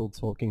just people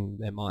talking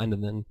their mind,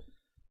 and then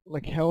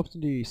like how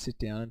often do you sit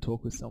down and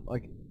talk with someone?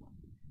 Like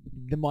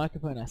the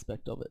microphone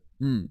aspect of it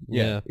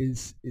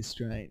is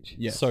strange.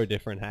 So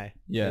different, hey?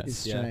 It's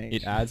strange.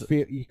 It adds...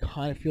 You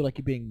kind of feel like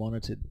you're being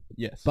monitored.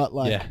 Yes. But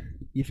like,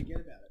 you forget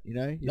about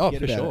it, You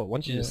for sure.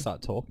 Once you just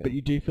start talking. But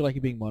you do feel like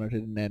you're being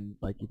monitored, and then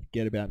like you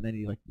forget about it, and then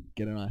you like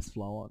get a nice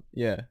flow on.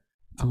 Yeah.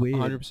 It's weird.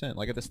 100%.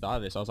 Like at the start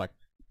of this, I was like,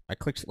 I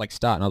clicked like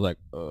start, and I was like,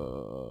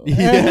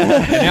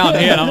 and now I'm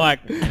here, and I'm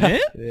like,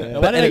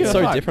 But and it's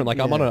so different. Like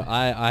I'm on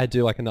I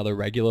do like another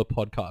regular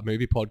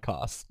movie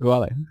podcast. Who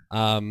are they?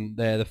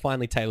 They're the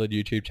Finely Tailored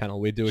YouTube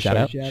channel. We do a shout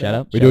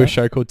out. We do a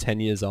show called 10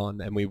 Years On,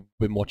 and we've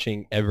been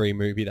watching every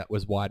movie that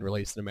was wide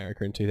released in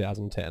America in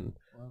 2010.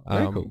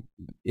 Very cool.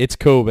 It's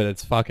cool, but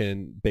it's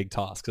fucking big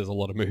task. There's a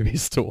lot of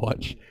movies to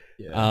watch.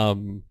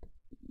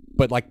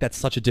 But like that's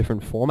such a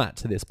different format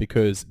to this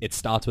because it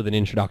starts with an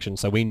introduction.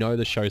 So we know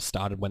the show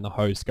started when the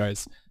host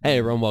goes, "Hey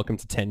everyone, welcome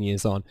to 10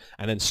 Years On,"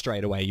 and then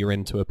straight away you're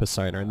into a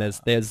persona. And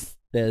there's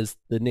the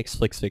Nick's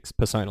Flicks Fix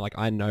persona. Like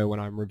I know when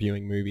I'm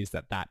reviewing movies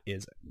that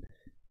is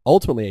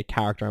ultimately a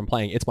character I'm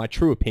playing. It's my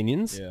true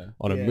opinions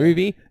on a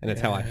movie, and it's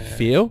how I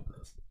feel.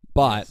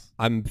 But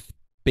I'm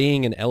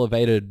being an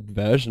elevated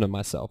version of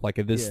myself. Like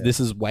this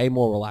is way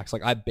more relaxed.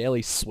 Like I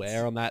barely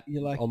swear on that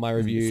on my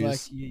reviews.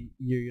 It's like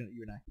you're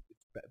an actor.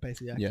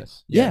 Basically acting.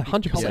 Yes. Yeah,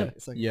 100%.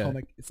 It's like a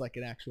comic. It's like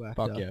an actual actor.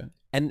 Fuck yeah.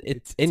 And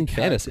it's in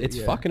fairness, it's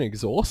fucking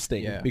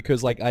exhausting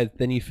because like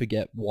then you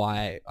forget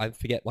why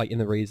like in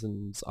the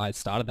reasons I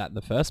started that in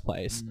the first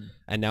place,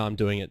 and now I'm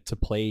doing it to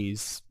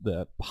please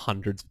the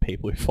hundreds of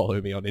people who follow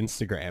me on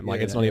Instagram.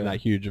 Like it's not even that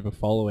huge of a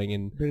following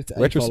in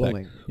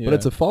retrospect, but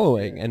it's a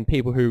following and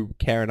people who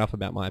care enough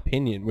about my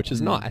opinion, which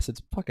is nice.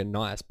 It's fucking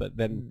nice, but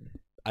then.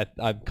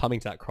 I'm coming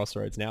to that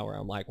crossroads now where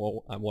I'm like,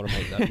 well, I want to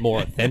make that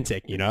more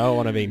authentic, I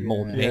want to be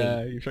more me.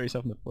 Yeah, you shot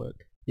yourself in the foot.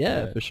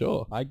 Yeah, for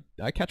sure.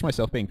 I catch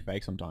myself being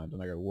fake sometimes,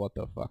 and I go, "What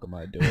the fuck am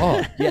I doing?"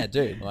 Oh, yeah,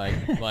 dude.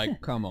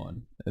 Like, come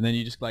on. And then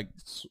you just like,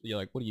 you're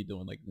like, "What are you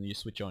doing?" Like, then you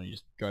switch on, you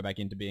just go back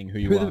into being who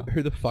you are.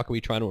 Who the fuck are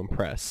we trying to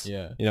impress?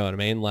 Yeah, you know what I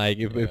mean. Like,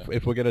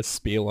 if we're gonna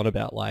spiel on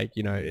about like,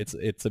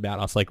 it's about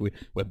us. Like,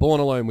 we're born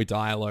alone, we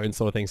die alone,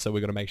 sort of thing. So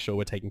we're gonna make sure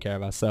we're taking care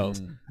of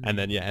ourselves. And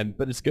then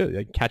but it's good.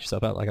 Like, catch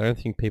yourself out. Like, I don't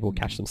think people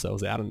catch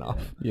themselves out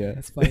enough. Yeah,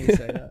 it's funny you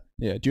say that.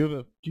 Yeah.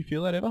 Do you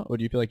feel that ever, or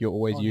do you feel like you're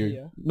always on you?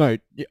 Here? No,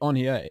 on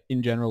here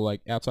in general,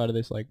 like outside of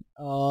this, like.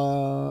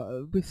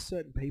 With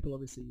certain people,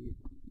 obviously.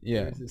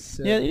 Yeah. It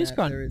is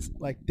kind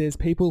of. There's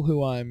people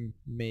who I'm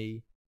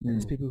me, and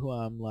there's people who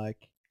I'm like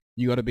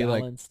You got to be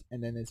like, balanced,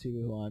 and then there's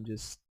people who I'm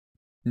just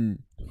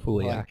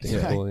fully like, acting.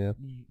 like, Full, yeah.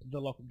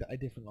 a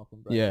different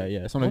Lachlan yeah, Bradley.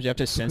 yeah. Sometimes you have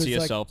to censor Because,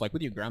 like- yourself. Like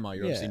with your grandma,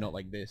 you're obviously Yeah. not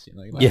like this. You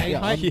know, you're like, Yeah. Hey,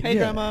 hi, Yeah. hey, Yeah.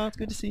 grandma, it's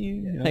good to see you.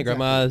 You know, Hey, exactly.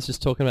 grandma is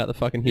just talking about the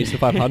fucking Houston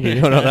 500.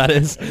 You know what that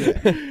is?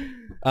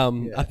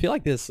 Yeah. I feel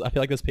like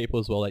there's people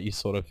as well that you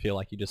sort of feel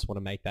like you just want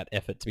to make that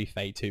effort to be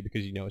fake to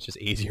because you know it's just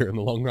easier in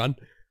the long run.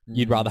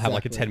 You'd rather have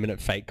like a Exactly.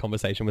 10-minute fake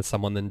conversation with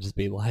someone than just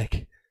be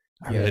like,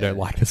 I really Yeah. don't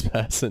like this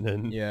person.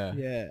 And Yeah.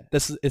 Yeah.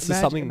 this it's just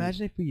Imagine, something.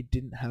 imagine if we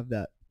didn't have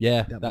that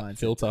that mindset,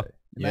 filter. though.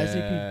 Imagine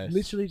if Yes. you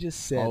literally just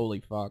said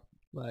Holy fuck.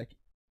 like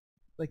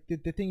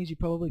the thing is you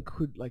probably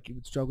could like you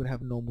would struggle to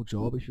have a normal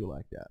job if you were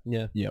like that.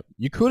 Yeah. Yep.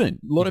 You couldn't.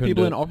 A lot of couldn't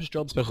people do in it. office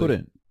jobs Especially-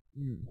 couldn't.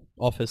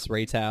 Office,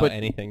 retail, But-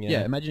 anything.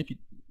 Yeah. Imagine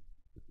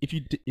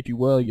if you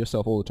were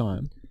yourself all the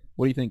time.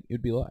 What do you think it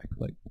would be like?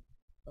 Like,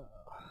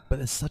 But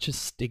there's such a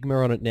stigma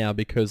on it now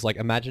because like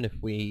imagine if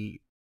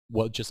we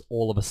were just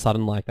all of a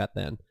sudden like that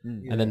then.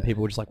 And then Yeah.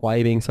 people were just like, why are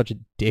you being such a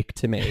dick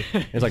to me?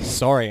 It's like,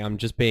 sorry, I'm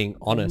just being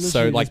honest. So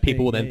literally like just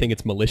people will being then think me.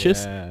 it's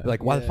malicious. Yeah. They're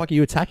like, why the Yeah. fuck are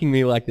you attacking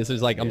me like this?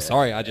 It's like, I'm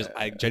sorry, I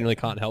genuinely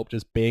can't help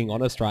just being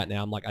honest right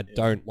now. I'm like, I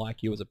don't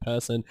like you as a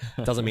person.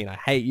 It doesn't mean I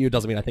hate you. It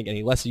doesn't mean I think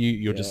any less of you.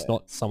 You're just Yeah.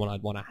 not someone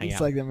I'd want to hang It's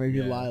out like the movie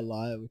Yeah. Liar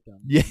Liar with them.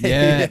 with.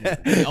 Yeah.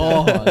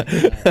 Oh,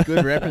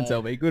 good reference,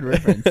 LB. Good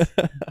reference.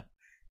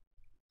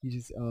 You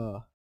just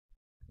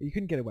you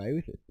couldn't get away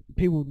with it.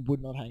 People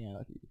would not hang out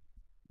with you.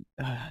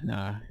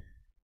 No.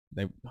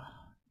 They.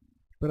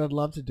 But I'd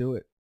love to do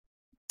it.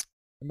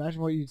 Imagine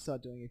what you'd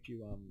start doing if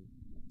you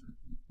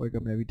woke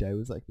up and every day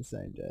was like the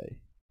same day.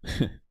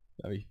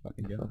 That'd be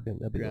fucking good. Fucking,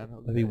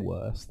 Groundhog that'd be Day.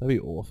 worse. That'd be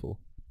awful.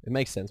 It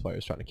makes sense why he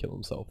was trying to kill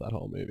himself that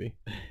whole movie.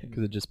 Because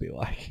it'd just be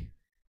like,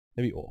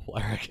 it'd be awful,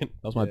 I reckon.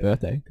 That was my Yeah.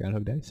 birthday,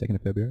 Groundhog Day, 2nd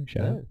of February.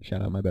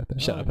 Shout out my birthday.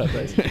 Shout out Oh.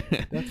 birthdays.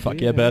 That's Fuck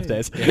weird, yeah, eh?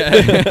 birthdays.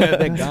 They're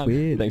That's gone.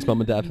 weird. Thanks,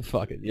 mum and dad, for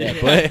fucking. Yeah,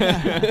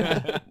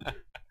 Yeah. boy.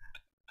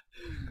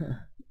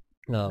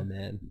 Oh,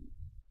 man.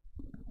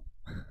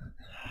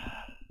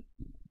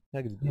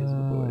 How good is the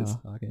boys?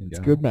 It's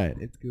good, mate.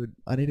 It's good.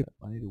 I need a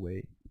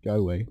wee. Go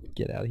away.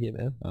 Get out of here,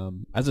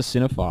 man. As a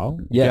cinephile,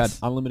 if Yes.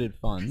 you had unlimited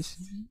funds.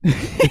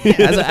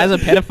 as a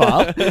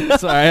pedophile.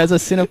 Sorry, as a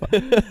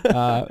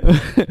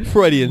cinephile.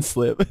 Freudian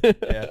slip.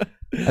 Yeah.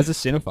 As a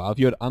cinephile, if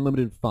you had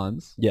unlimited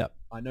funds, Yeah.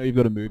 I know you've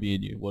got a movie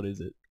in you. What is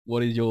it?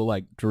 What is your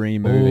like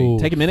dream movie? Ooh,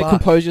 Take a minute, fuck.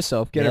 compose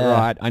yourself, get it Yeah.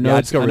 right. I know, Yeah,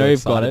 I just got I know really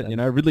you've got excited it. You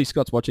know, Ridley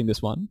Scott's watching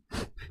this one.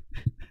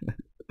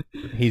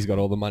 He's got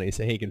all the money,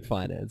 so he can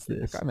finance That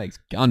this. guy makes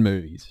gun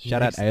movies.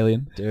 Shout out Yes.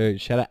 Alien. Dude,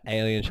 shout out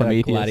Alien, shout out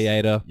Prometheus.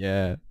 Gladiator.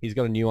 Yeah. He's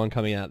got a new one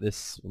coming out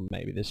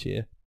maybe this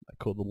year,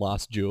 called The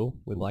Last Duel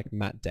with like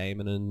Matt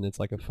Damon, and it's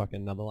like a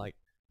fucking another like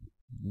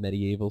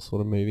medieval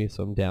sort of movie.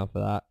 So I'm down for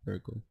that. Very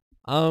cool.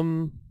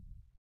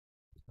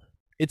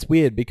 It's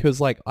weird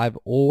because like I've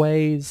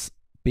always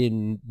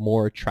been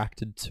more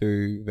attracted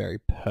to very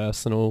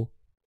personal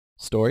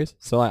stories.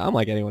 So like, I'm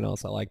like anyone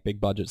else. I like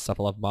big budget stuff.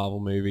 I love Marvel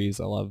movies.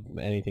 I love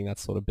anything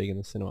that's sort of big in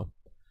the cinema.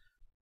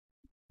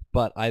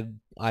 But I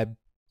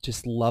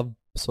just love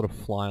sort of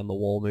fly on the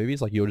wall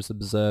movies. Like you're just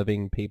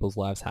observing people's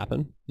lives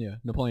happen. Yeah.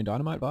 Napoleon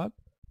Dynamite vibe?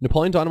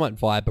 Napoleon Dynamite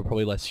vibe, but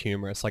probably less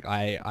humorous. Like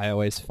I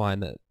always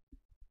find that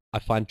I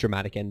find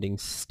dramatic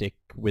endings stick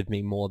with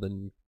me more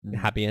than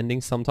happy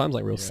endings sometimes,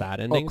 like real sad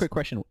Oh, endings. quick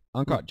question.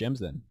 Uncut Gems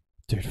then.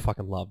 Dude,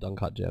 fucking loved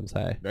Uncut Gems,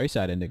 hey. Very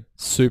sad ending.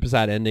 Super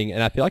sad ending,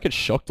 and I feel like it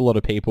shocked a lot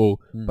of people,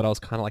 Mm. but I was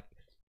kind of like,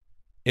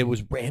 it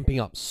was ramping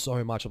up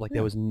so much of like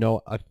there was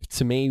no,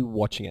 to me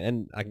watching it,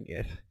 and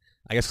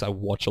I guess I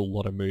watch a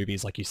lot of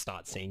movies, like you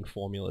start seeing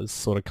formulas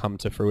sort of come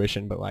to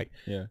fruition, but like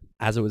Yeah.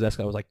 as it was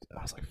escalating, I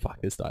was like,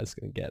 fuck, this guy's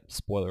gonna get,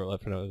 spoiler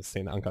alert for anyone who's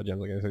seen Uncut Gems,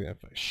 like he's gonna get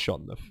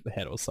shot in the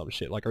head or some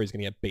shit, like, or he's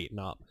gonna get beaten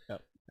up.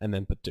 Yep. And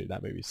then, but dude,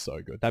 that movie's so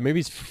good. That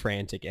movie's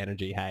frantic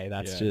energy, hey.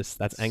 That's Yeah,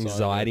 that's so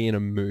anxiety in a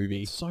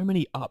movie. So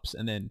many ups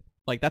and then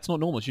like that's not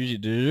normal. It's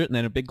usually and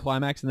then a big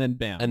climax and then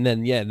bam. And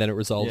then, yeah, then it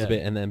resolves Yeah. a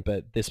bit, and then,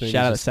 but this movie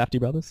Shout out just, Safdie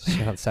Brothers.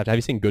 shout out Safdie. Have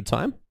you seen Good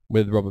Time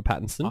with Robert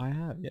Pattinson? I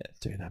have, yes.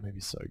 Dude, that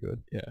movie's so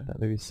good. Yeah.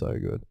 That movie's so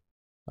good.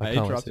 I can't wait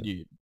to interrupted see it.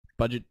 you.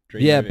 Budget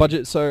dream Yeah, movie.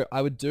 budget. So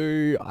I would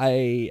do,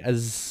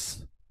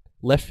 as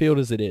left field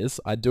as it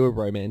is, I'd do a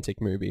romantic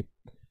movie.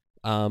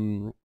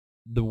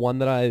 The one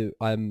that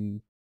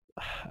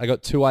I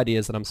got two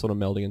ideas that I'm sort of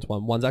melding into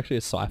one. One's actually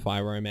a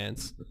sci-fi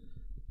romance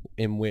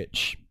in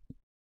which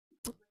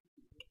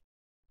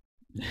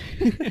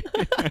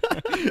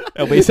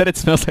LB said it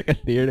smells like a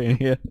theater in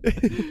here.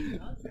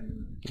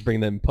 bring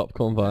them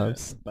popcorn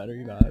vibes.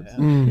 Buttery vibes.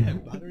 Mm. Yeah,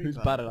 buttery Who's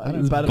vibe. buttered up? I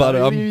don't Who's butter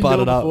buttered up. up? I'm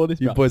buttered up. Before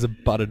this, You bro. boys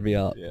have buttered me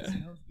up. Yeah.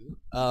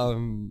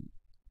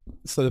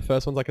 So the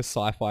first one's like a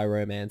sci-fi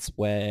romance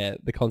where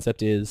the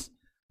concept is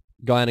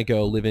guy and a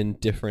girl live in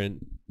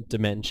different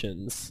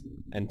dimensions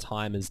and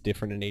time is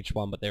different in each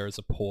one, but there is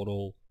a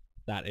portal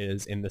that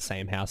is in the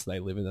same house they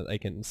live in that they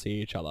can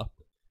see each other.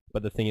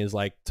 But the thing is,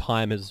 like,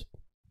 time is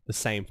the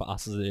same for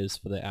us as it is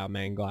for our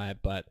main guy,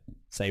 but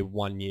say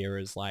 1 year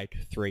is like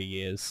 3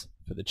 years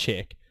for the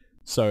chick.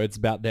 So it's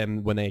about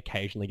them when they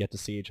occasionally get to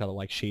see each other,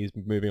 like she's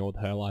moving on with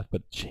her life,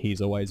 but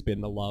he's always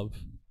been the love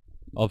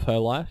of her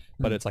life,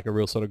 but Mm. it's like a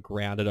real sort of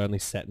grounded, only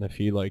set in a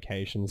few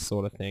locations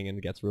sort of thing, and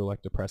it gets real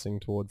like depressing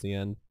towards the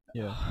end.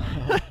 Yeah.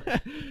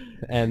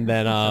 And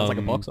then Sounds like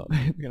a box office.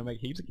 We're gonna make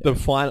heaps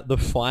of the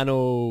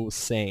final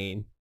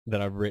scene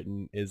that I've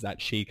written is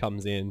that she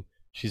comes in.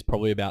 She's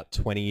probably about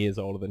 20 years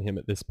older than him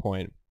at this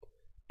point,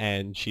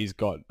 and she's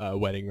got a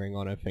wedding ring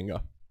on her finger.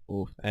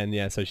 Oof. And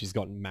yeah, so she's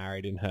gotten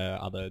married in her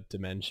other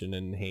dimension,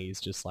 and he's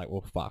just like,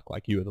 well, fuck,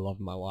 like you were the love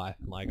of my life.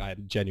 And, like I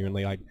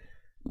genuinely like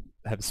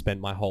have spent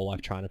my whole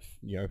life trying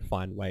to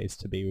find ways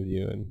to be with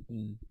you,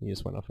 and he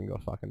just went off and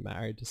got fucking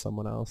married to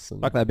someone else.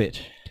 And Fuck that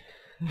bitch.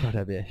 Fuck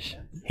that bitch.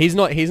 He's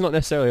not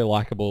necessarily a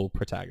likable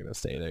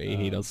protagonist either.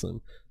 He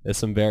doesn't. There's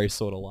some very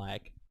sort of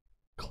like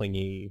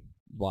clingy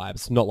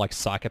vibes, not like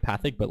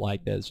psychopathic, but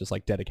like there's just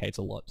like dedicates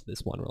a lot to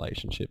this one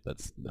relationship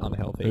that's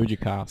unhealthy. Who would you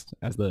cast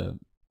as the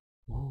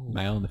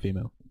male and the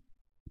female?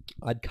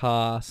 I'd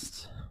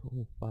cast.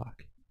 Oh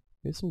fuck.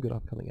 There's some good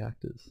upcoming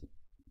actors.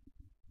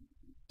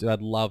 Dude,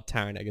 I'd love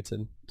Taron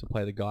Egerton to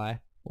play the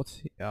guy. What's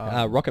he?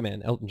 Rocket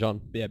Man, Elton John.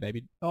 Yeah,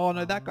 baby. Oh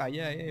no, that guy.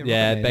 Yeah.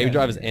 Yeah, Rocket Baby Man,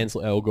 Driver's yeah.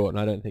 Ansel Elgort, and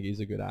I don't think he's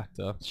a good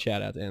actor.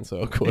 Shout out to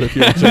Ansel Elgort if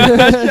you're watching.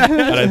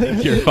 I don't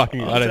think you're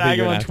fucking. I don't Tag think you're him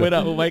an on actor.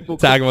 Twitter. We'll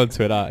Tag him on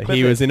Twitter. clip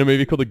He it. was in a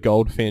movie called The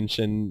Goldfinch,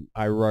 and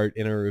I wrote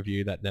in a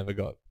review that never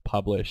got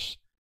published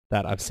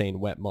that I've seen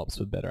wet mops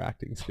with better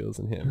acting skills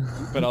than him.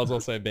 But I was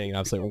also being an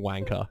absolute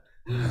wanker.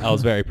 I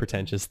was very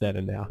pretentious then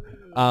and now.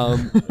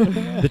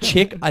 The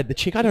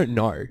chick I don't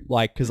know,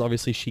 like, because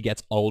obviously she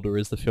gets older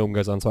as the film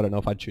goes on, so I don't know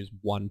if I'd choose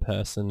one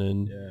person.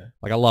 And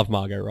like, I love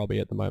Margot Robbie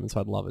at the moment, so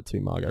I'd love it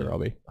too, Margot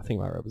Robbie. I think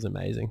Margot Robbie's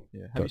amazing.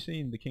 Yeah. Have you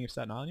seen The King of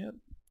Staten Island yet?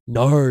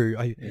 No,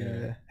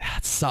 Yeah.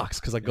 it sucks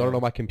because I got it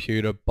on my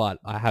computer, but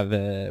I have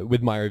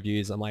with my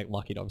reviews, I'm like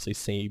lucky to obviously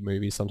see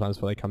movies sometimes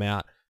before they come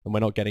out, and we're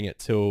not getting it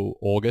till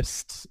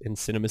August in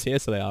cinemas here,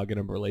 so they are going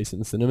to release it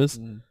in cinemas.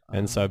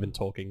 And so I've been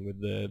talking with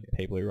the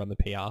people who run the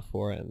PR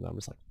for it, and I'm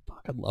just like,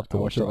 fuck, I'd love to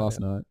watch it last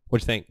night. What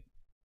do you think?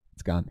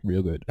 It's gone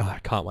real good. Oh, I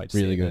can't wait to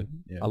Really see it, good.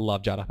 man. Yeah. I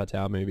love Judd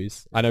Apatow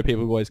movies. I know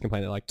people always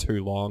complain they're like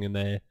too long and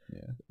they're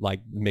like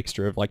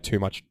mixture of like too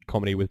much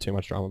comedy with too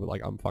much drama, but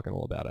like I'm fucking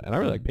all about it. And I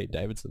really like Pete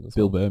Davidson as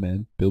Bill well. Burr,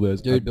 man. Bill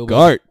Burr's Dude, Bill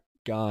goat. Burr's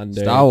Gone,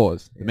 dude. Star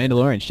Wars, The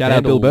Mandalorian. Shout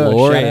out Bill Burr. Shout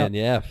Mandalorian, out.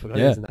 yeah. Forgot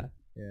Yeah. he was in that.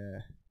 Yeah.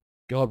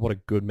 God, what a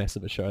good mess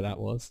of a show that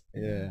was.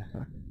 Yeah.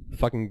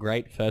 Fucking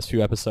great first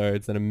few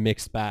episodes, then a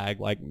mixed bag,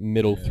 like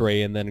middle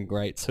three, and then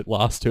great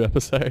last two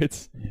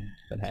episodes.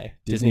 But hey,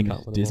 Disney can't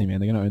win them Disney, all. man.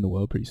 They're gonna own the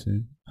world pretty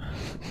soon.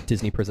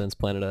 Disney presents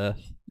Planet Earth,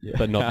 Yeah.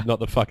 but not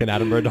the fucking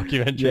Attenborough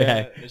documentary.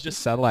 Hey, It's just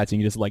satellites. You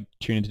can just like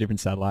tune into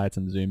different satellites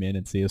and zoom in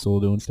and see us all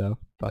doing stuff.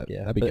 fuck yeah.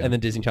 That'd be But- good. and then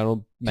Disney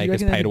Channel make us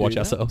reckon they pay to could watch do that?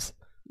 ourselves.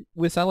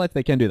 With satellites,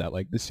 they can do that.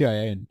 Like the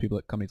CIA and people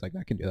at companies like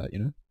that can do that. You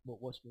know.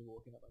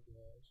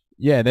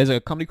 Yeah, there's a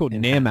company called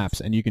Near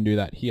Maps, and you can do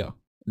that here.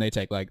 And they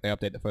take like they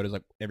update the photos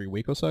like every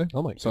week or so.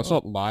 Oh my god. So it's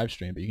not live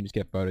stream, but you can just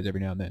get photos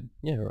every now and then.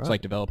 Yeah, right. It's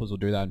like developers will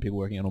do that, and people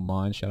working on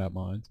mines. Shout out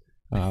mines.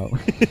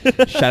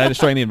 Shout out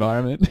destroying the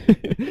environment.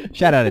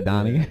 Shout out to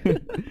Donnie.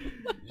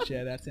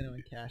 Shout out to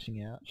anyone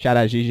cashing out. Shout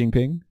out Xi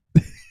Jinping.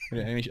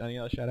 Any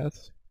other shout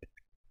outs?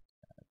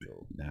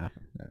 Nah.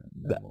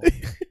 No more.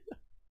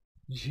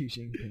 Xi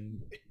Jinping.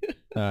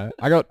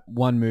 I got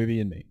one movie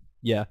in me.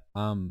 yeah.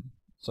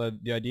 So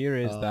the idea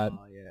is that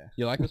yeah.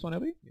 you like this one,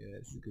 Elby? Yeah,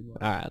 it's a good one.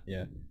 All right.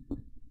 Yeah.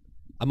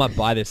 I might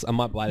buy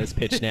this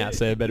pitch now,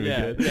 so it better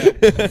Yeah, be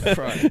good. yeah.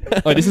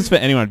 Right. Oh, this is for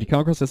anyone. If you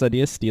come across this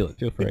idea, steal it.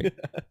 Feel free.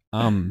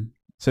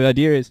 So the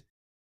idea is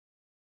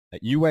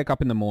that you wake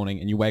up in the morning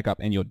and you wake up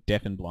and you're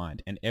deaf and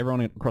blind, and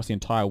everyone across the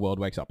entire world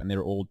wakes up and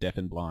they're all deaf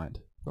and blind.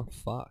 Oh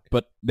fuck.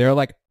 But there are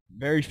like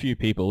very few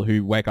people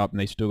who wake up and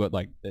they still got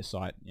like their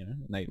sight, you know.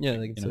 And they Yeah, like,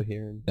 they can you still know,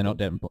 hear. And they're not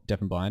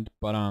deaf and blind.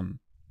 But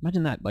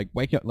imagine that, like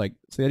wake up, like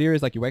so the idea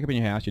is like you wake up in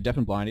your house, you're deaf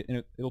and blind,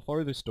 and it'll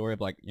follow the story of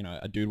like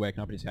a dude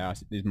waking up in his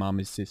house, his mum,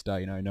 his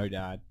sister, no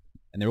dad,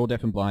 and they're all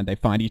deaf and blind. They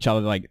find each other,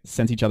 like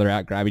sense each other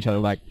out, grab each other,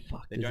 like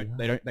Fuck.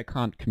 they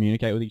can't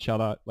communicate with each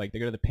other. Like they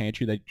go to the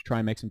pantry, they try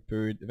and make some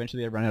food.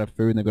 Eventually they run out of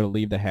food and they've got to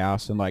leave the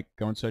house and like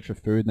go and search for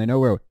food. And they know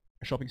where a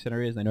shopping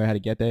center is. They know how to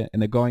get there,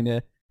 and they're going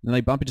there. And then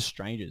they bump into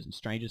strangers, and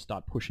strangers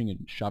start pushing and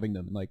shoving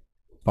them and like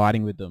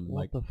fighting with them.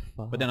 What the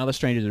fuck? But then other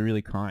strangers are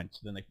really kind,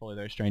 so then they follow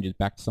those strangers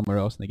back to somewhere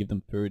else and they give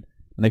them food.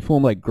 And they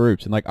form like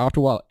groups, and like after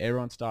a while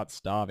everyone starts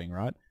starving,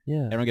 right?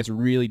 yeah. Everyone gets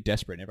really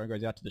desperate and everyone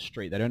goes out to the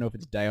street. They don't know if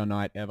it's day or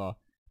night ever.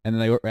 And then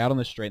they're out on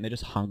the street and they're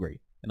just hungry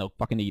and they'll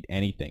fucking eat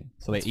anything.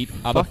 So they eat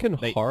other fucking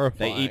they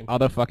horrifying. eat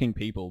other fucking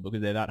people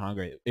because they're that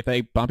hungry. If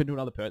they bump into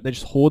another person, they're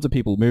just hordes of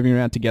people moving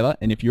around together,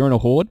 and if you're in a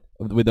horde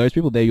with those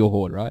people, they're your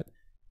horde, right?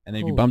 And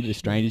then if you Holy bump into shit.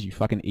 strangers, you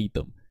fucking eat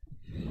them.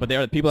 But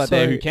there are people out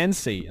there who So- can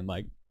see, and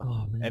like,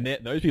 Oh man.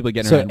 and those people are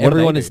getting So around. What do they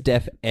everyone do? is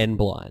deaf and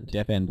blind.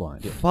 deaf and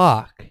blind. Yeah.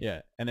 Fuck.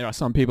 Yeah, and there are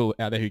some people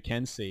out there who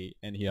can see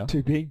and hear.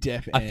 To being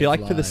deaf I feel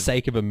like for the blind.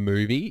 sake of a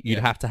movie, you'd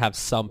Yeah. have to have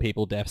some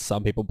people deaf,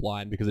 some people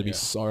blind, because it'd be Yeah.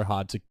 so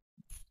hard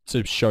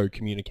to show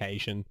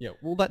communication. Yeah,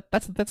 well,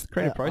 that's the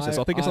creative process.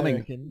 I'll think of I something.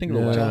 reckon Think of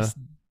a way. Yeah. just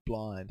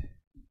blind.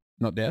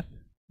 Not deaf.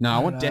 No, I I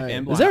want deaf know.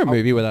 and Is blind. there a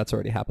movie where that's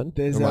already happened?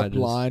 There's Or am I that just-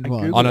 blind I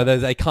one. Googled Oh no,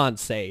 they can't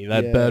see.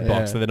 They're Yeah. bird box,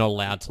 Yeah. so they're not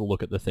allowed to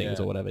look at the things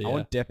Yeah. or whatever. I Yeah.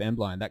 want deaf and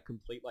blind. That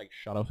complete like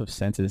shut off of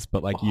senses,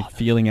 but like Oh, you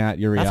feeling out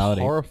your That's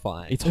reality.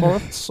 horrifying.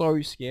 It's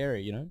so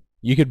scary, you know.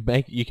 You can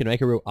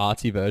make a real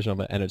artsy version of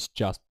it, and it's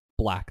just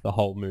black the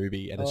whole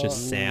movie, and it's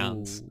just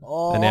sounds.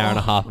 An hour and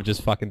a half of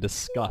just fucking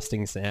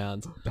disgusting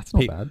sounds. That's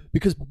not Pe- bad.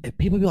 Because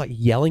people be like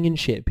yelling and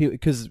shit.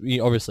 Because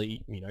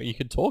obviously, you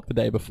could talk the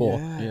day before,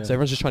 Yeah. so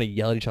everyone's just trying to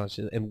yell at each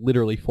other and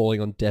literally falling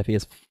on deaf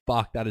ears.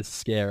 Fuck, that is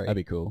scary. That'd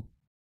be cool.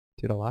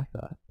 Dude, I like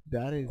that.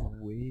 That is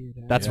weird.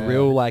 That's Yeah.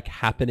 real like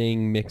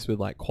happening mixed with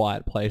like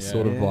Quiet Place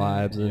sort of Yeah.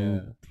 vibes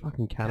and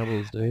fucking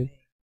cannibals, dude.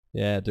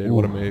 Yeah, dude,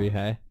 what a movie,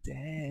 hey.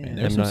 Damn. Man,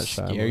 there's M. some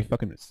Night scary Shyamalan.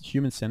 fucking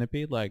human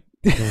centipede. Like,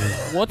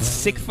 what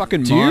sick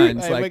fucking Do you-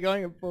 minds? Hey, we're Like,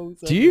 going in full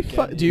Do you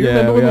Yeah,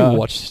 remember we when are. we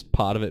watched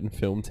part of it in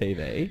film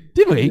TV?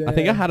 did we? I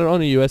think I had it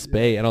on a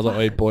USB, and I was like,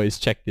 "Wait, boys,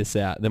 check this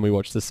out." And then we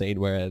watched the scene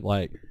where,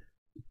 like,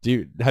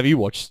 have you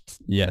watched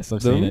Yes,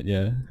 I've them? seen it.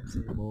 Yeah.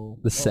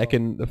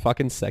 the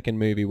fucking second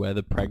movie where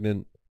the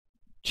pregnant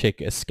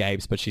chick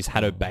escapes, but she's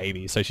had her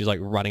baby, so she's like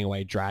running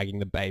away, dragging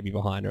the baby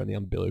behind her on the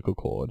umbilical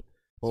cord.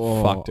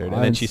 Oh, Fuck, dude. And I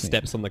then haven't she seen it.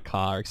 steps on the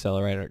car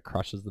accelerator and it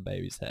crushes the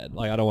baby's head.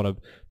 Like, I don't want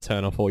to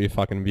turn off all your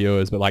fucking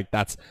viewers, but like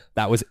that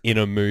was in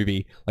a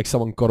movie. Like,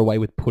 someone got away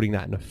with putting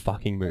that in a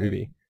fucking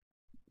movie.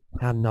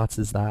 How nuts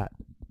is that?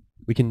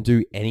 We can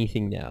do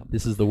anything now.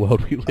 This is the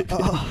world we live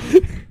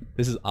in.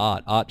 This is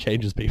art. Art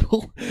changes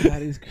people.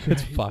 That is crazy.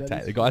 It's fucked, That hey.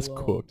 is The guy's full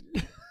on. cooked.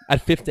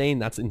 At 15,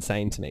 that's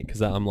insane to me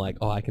because I'm like,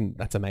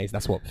 that's amazing.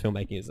 That's what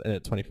filmmaking is. And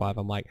at 25,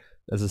 I'm like,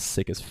 that's as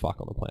sick as fuck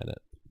on the planet.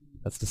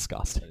 That's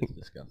disgusting.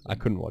 disgusting. I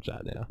couldn't watch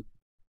that now.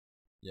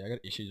 Yeah, I got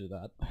issues with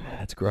that.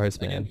 That's gross,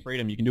 Again, man.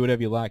 freedom. You can do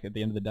whatever you like at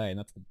the end of the day, and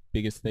that's the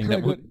biggest thing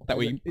I that got-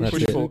 we I got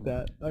push issues for. with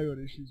that. I got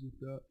issues with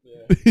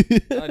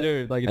that. I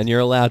do. Like, And you're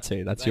allowed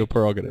to. That's your Thank you.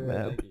 prerogative, Yeah,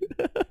 man.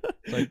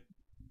 So,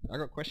 I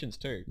got questions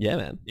too. Yeah,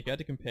 man. If you had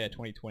to compare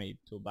 2020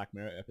 to a Black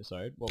Mirror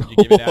episode, what would you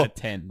give it out of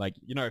 10? Like,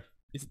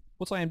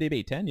 what's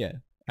IMDb? 10? Yeah.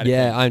 Out of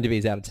Yeah, 10.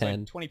 IMDb's out of So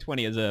 10.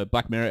 2020 is a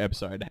Black Mirror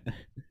episode.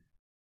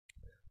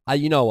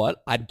 You know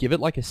what? I'd give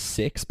it like a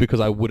 6 because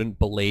I wouldn't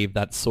believe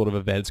that sort of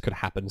events could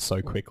happen so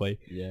quickly.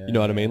 Yeah. You know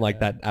what I mean? Like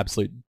that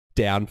absolute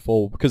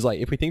downfall. Because like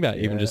if we think about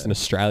it, even just in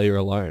Australia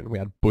alone, we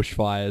had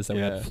bushfires, then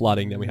we Yeah. had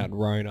flooding, then we had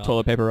Rona,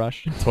 Toilet paper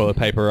rush. toilet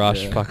paper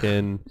rush, Yeah.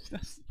 fucking...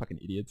 That's fucking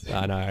idiots.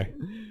 I know.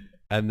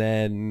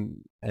 And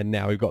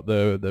now we've got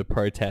the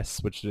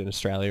protests, which in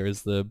Australia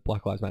is the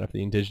Black Lives Matter for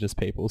the Indigenous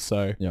people.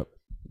 So Yep.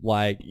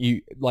 like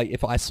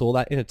if I saw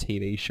that in a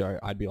TV show,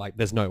 I'd be like,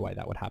 there's no way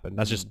that would happen.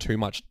 That's just too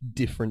much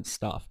different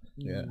stuff.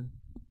 Yeah.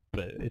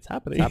 But it's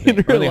happening. It's happening.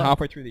 in We're real only life.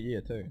 halfway through the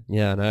year too.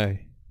 Yeah, I know.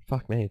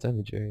 Fuck me, it's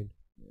only June.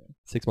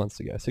 6 months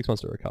to go. 6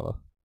 months to recover.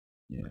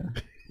 Yeah.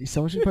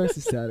 Someone should post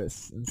a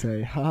status and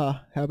say,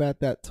 "Ha, how about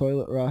that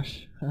toilet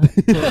rush? How about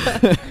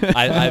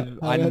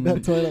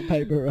that toilet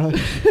paper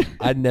rush?"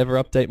 I'd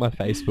never update my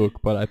Facebook,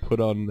 but I put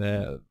on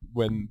there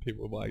when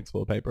people were buying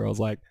toilet paper, I was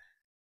like,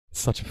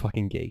 such a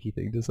fucking geeky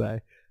thing to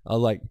say. I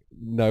was like,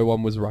 no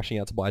one was rushing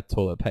out to buy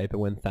toilet paper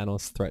when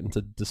Thanos threatened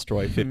to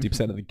destroy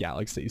 50% of the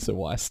galaxy, so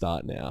why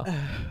start now?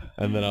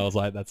 And then I was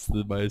like, that's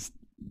the most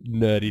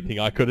nerdy thing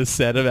I could have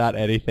said about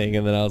anything.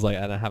 And then I was like,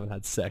 and I haven't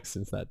had sex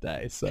since that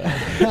day, so...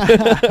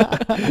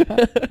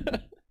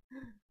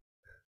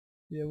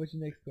 Yeah, what's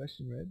your next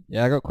question, Red?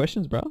 Yeah, I got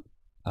questions, bro.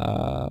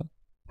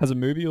 Has a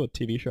movie or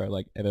TV show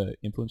like ever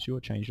influenced you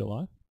or changed your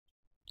life?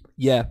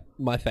 Yeah,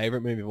 my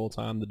favorite movie of all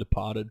time, The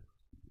Departed.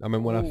 I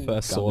remember when I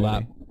first gun saw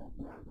that,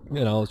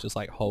 movie. and I was just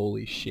like,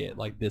 holy shit,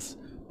 like this,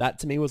 that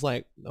to me was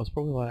like, I was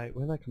probably like,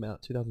 when did that come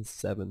out?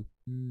 2007.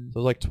 So I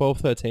was like 12,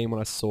 13 when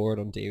I saw it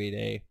on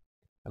DVD,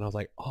 and I was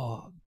like,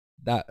 oh,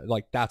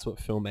 that's what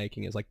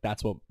filmmaking is, like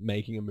that's what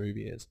making a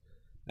movie is.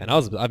 And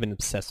I've been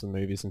obsessed with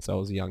movies since I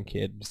was a young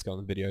kid, just going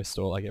to the video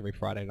store like every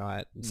Friday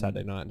night and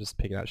Saturday night and just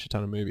picking out a shit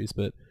ton of movies,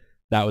 but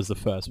that was the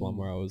first one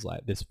where I was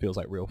like, this feels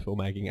like real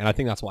filmmaking. And I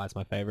think that's why it's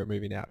my favorite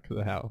movie now, because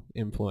of how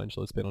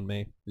influential it's been on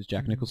me. Is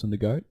Jack Nicholson the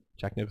GOAT?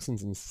 Jack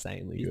Nicholson's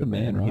insanely He's good, the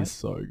man, right? He's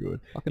so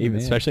good. Fucking Even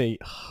the man.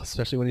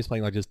 especially when he's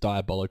playing like just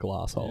diabolical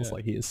assholes. Yeah.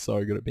 Like he is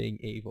so good at being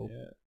evil.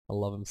 Yeah. I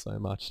love him so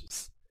much.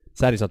 It's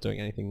sad he's not doing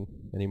anything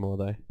anymore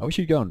though. I wish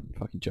you'd go on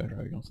fucking Joe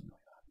Rogan or something.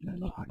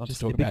 Not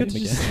Just, to talk about him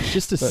again.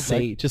 just to But,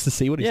 see, like, just to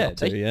see what he's Yeah, up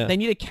to. they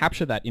need to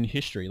capture that in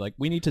history. Like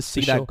we need to see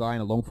For that sure. guy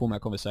in a long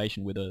format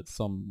conversation with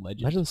some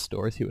legend. Imagine the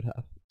stories he would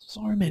have. So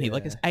many,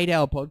 like it's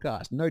 8-hour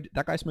podcast. No,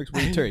 that guy smokes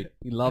weed too.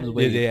 He loves Yeah,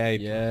 weed. yeah,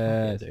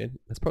 yeah. dude.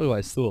 That's probably why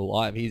he's still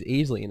alive. He's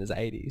easily in his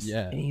 80s.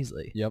 Yeah.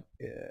 Easily. Yep.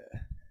 Yeah.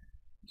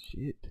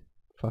 Shit.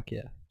 Fuck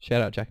yeah.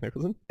 Shout out Jack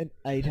Nicholson. An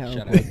 8-hour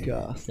Shout out.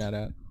 podcast. Shout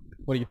out.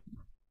 What do you?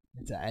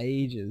 It's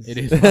ages. It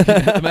is.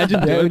 Imagine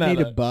They doing would that. need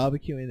a though.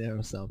 barbecue in there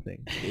or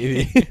something.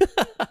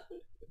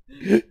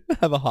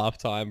 Have a half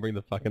time, bring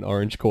the fucking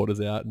orange quarters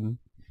out and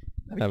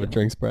have a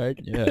drinks break.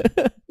 Yeah.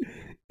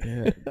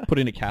 Yeah. Put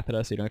in a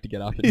catheter so you don't have to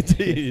get up. And He's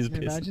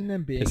pissed. Imagine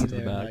them being piss in into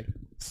the there and, bag. like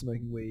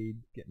smoking weed,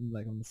 getting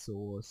like on the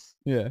sauce,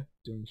 yeah.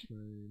 doing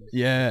shrooms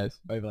Yes.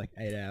 over like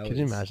 8 hours. Could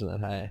you imagine that,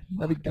 hey?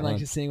 That'd be And like gone.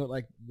 just seeing what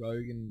like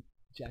Rogan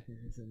Jack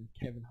Nicholson,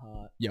 Kevin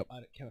Hart. Yep.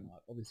 Kevin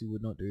Hart obviously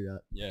would not do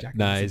that. Yeah. Jack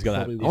Nah, Nicholson he's got that.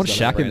 probably I would want do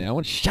Shaq that. in there. I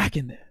want Shaq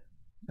in there.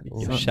 Oh,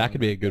 Shaq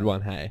could be a good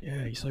one, hey.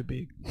 Yeah, he's so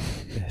big.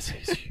 Yes,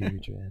 he's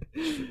huge, man.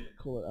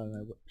 Call it, I don't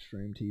know, what,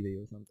 Shroom TV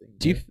or something.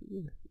 Do you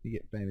You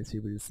get famous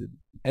people just to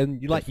And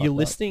you Get like you're fucked up.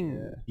 listing,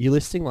 Yeah. you're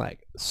listing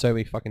like so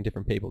many fucking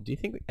different people. Do you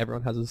think that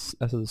everyone has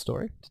a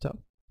story to tell?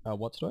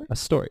 What story? A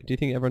story. Do you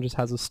think everyone just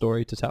has a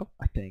story to tell?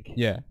 I think.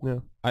 Yeah. Yeah.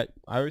 I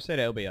always say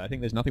to LB, I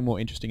think there's nothing more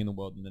interesting in the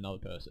world than another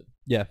person.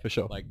 Yeah, for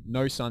sure. Like,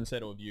 no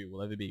sunset or view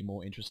will ever be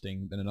more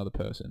interesting than another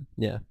person.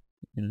 Yeah.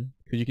 You know?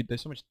 Because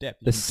there's so much depth.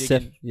 You There's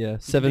can dig in.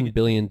 7 dig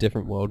billion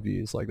different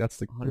worldviews. Like that's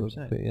the 100%.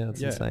 Yeah,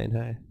 it's Yeah. insane.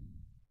 Hey,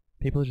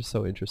 people are just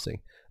so interesting,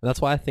 and that's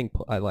why I think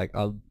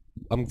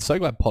I'm so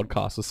glad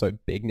podcasts are so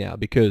big now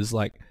because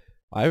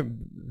I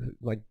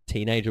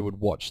teenager would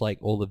watch like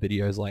all the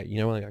videos like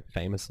like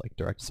famous like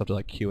directors stuff to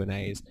like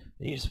Q&As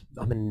and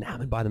I'm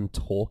enamored by them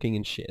talking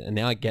and shit, and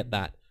now I get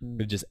that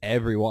with just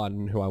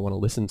everyone who I want to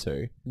listen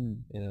to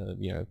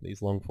in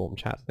these long form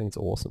chats. I think it's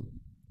awesome.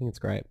 I think it's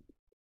great.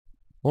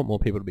 I want more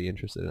people to be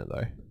interested in it though.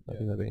 I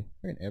think that'd be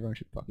I reckon everyone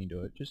should fucking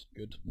do it. Just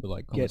good for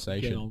like Get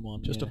conversation. on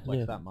one. Just to flex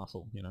Yeah. that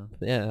muscle, you know?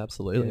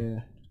 absolutely.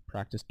 Yeah.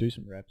 Practice, do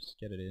some reps,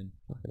 get it in.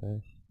 Fucking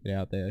oath. Get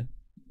out there.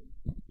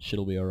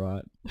 Shit'll be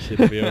alright.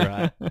 Shit'll be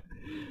alright. If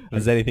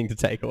there's anything to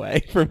take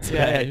away from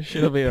today, Yeah,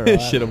 shit'll be alright.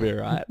 Shit'll be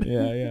alright.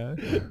 Yeah.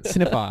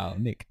 Cinephile,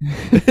 Nick.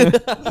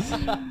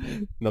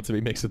 Not to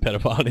be mixed with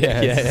pedophile.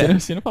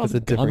 Cinephile's It's a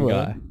different word.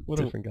 guy. What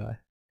a- Different guy.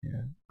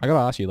 Yeah. I gotta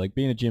ask you, like,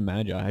 being a gym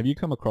manager, have you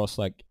come across,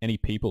 like, any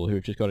people who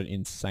have just got an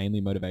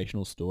insanely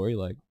motivational story?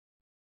 Like,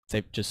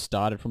 they've just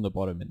started from the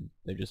bottom and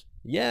they've just...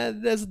 Yeah,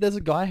 there's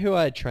a guy who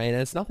I train.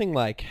 And it's nothing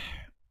like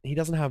he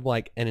doesn't have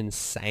like an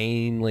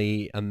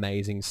insanely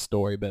amazing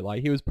story, but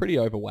like he was pretty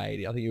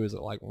overweight. I think he was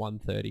at like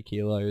 130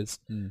 kilos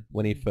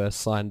when he first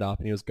signed up,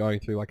 and he was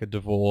going through like a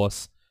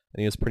divorce,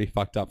 and he was pretty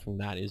fucked up from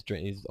that. He's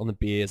on the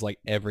beers like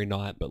every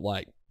night, but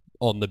like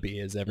on the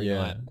beers every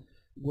night.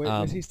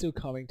 Is he still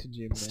coming to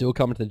gym? Still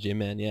coming to the gym,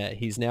 man. Yeah,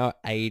 he's now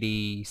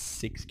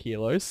 86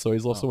 kilos, so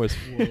he's lost almost.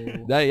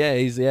 Whoa. No, yeah,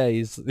 he's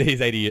 86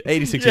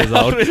 years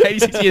old.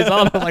 86 years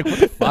old. I was like, what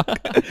the fuck?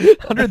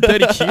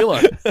 130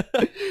 kilos.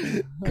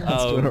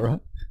 That's doing alright.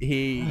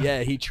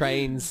 He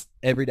trains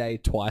every day,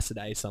 twice a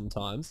day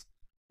sometimes,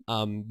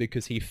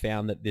 because he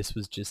found that this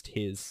was just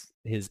his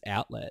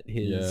outlet.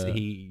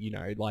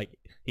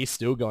 He's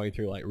still going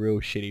through like real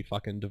shitty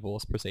fucking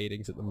divorce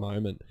proceedings at the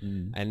moment,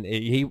 and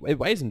it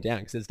weighs him down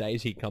because there's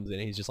days he comes in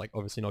and he's just like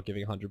obviously not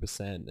giving 100%,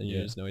 and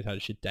you just know he's had a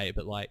shit day,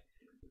 but like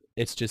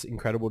it's just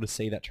incredible to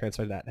see that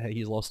transfer. That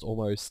he's lost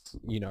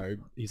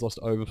he's lost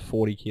over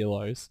 40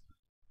 kilos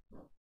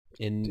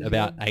in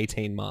about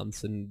 18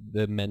 months, and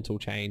the mental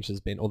change has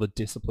been, or the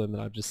discipline that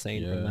I've just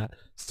seen from that.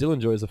 Still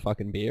enjoys a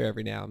fucking beer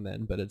every now and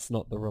then, but it's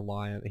not the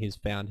reliant. He's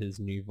found his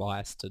new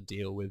vice to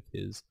deal with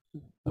his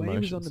When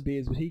emotions. he was on the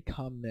beers, would he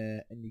come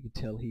there and you could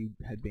tell he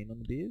had been on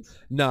the beers?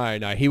 No,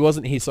 he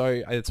wasn't.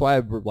 So that's why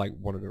I like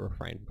wanted to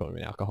refrain from calling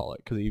him an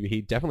alcoholic, because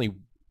he definitely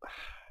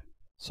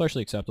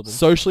Socially acceptable.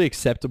 socially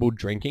acceptable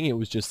drinking. It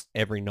was just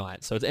every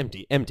night, so it's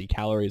empty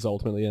calories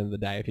ultimately at the end of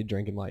the day if you're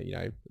drinking like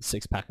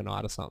 6-pack a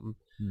night or something.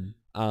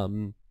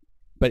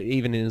 But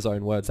even in his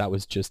own words, that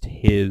was just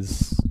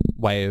his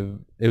way of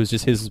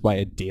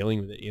dealing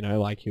with it,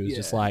 like he was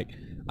just like,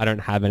 I don't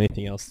have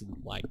anything else to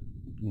like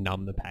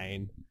numb the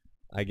pain,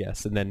 I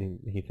guess. And then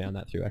he found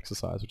that through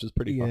exercise, which is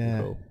pretty fucking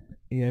cool.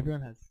 Yeah,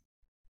 everyone has.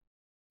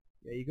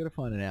 Yeah, you got to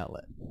find an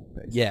outlet.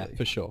 Basically. Yeah,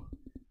 for sure.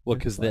 Well,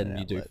 because find then an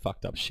you do outlet.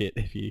 fucked up shit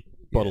if you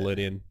bottle it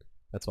in.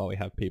 That's why we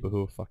have people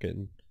who are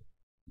fucking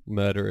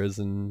murderers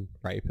and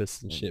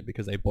rapists and shit,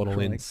 because they bottle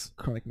in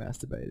Chronic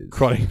masturbators.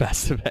 chronic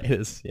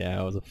masturbators. Yeah,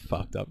 I was a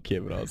fucked up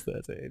kid when I was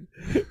 13.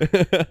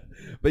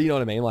 But you know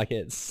what I mean? Like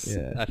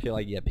I feel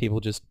like, people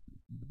just,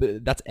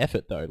 that's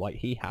effort though. Like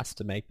he has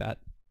to make that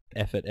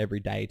effort every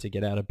day to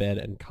get out of bed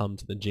and come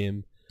to the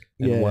gym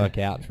and work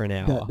out for an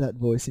hour. That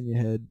voice in your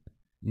head.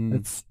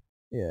 That's,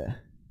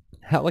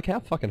 How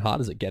fucking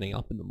hard is it getting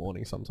up in the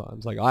morning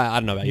sometimes? Like I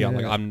don't know about you. I'm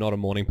like, I'm not a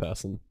morning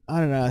person. I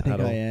don't know. I think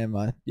At all. I am.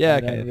 I Okay,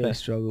 don't really fair.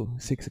 struggle.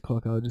 6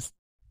 o'clock, I'll just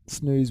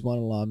snooze one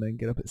alarm and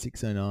get up at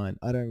 6:09.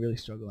 I don't really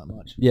struggle that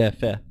much. Yeah,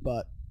 fair.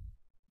 But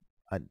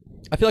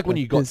I feel like when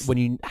there's- when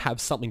you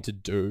have something to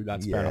do,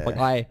 that's fair enough. Yeah.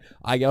 Like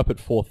I get up at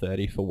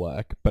 4:30 for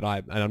work, but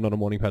I'm not a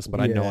morning person, but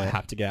I know I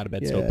have to get out of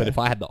bed still. Yeah. But if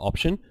I had the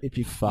option, if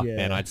you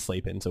man, I'd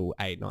sleep until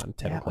 8, 9,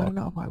 10 I o'clock. don't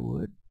know if I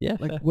would. Yeah,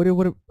 Like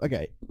fair.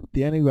 okay,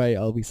 the only way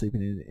I'll be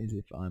sleeping in is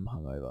if I'm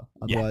hungover.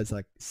 Otherwise,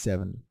 like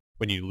 7.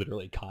 When you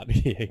literally can't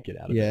get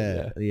out of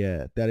bed.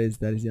 Yeah. That is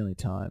the only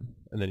time.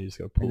 And then you just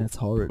go And pull. that's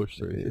horrid. push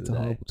through It's the a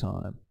day. horrible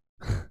time.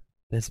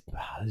 There's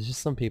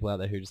just some people out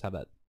there who just have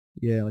that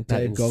Yeah, like that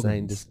Dave insane.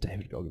 Goggins. Just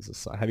David Goggins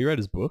is have you read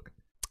his book?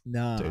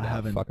 Nah, Dude, I that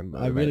haven't. fucking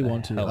I really motivated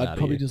want the to. hell I'd out of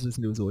probably you. just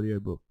listen to his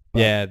audiobook.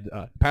 Yeah,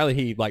 apparently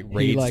he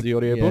reads the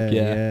audiobook.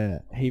 Yeah.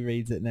 He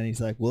reads it and then he's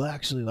like, well,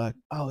 actually, like,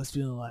 I was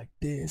feeling like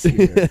this.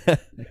 Here.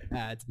 Like,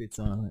 adds bits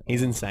on. I'm like,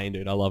 He's oh. insane,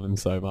 dude. I love him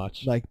so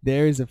much. Like,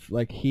 there is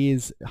he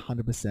is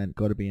 100%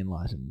 got to be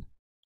enlightened.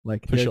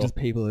 Like For there sure. are just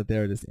people that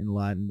there are just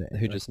enlightened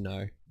Who just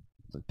know.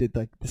 did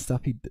like the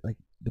stuff he like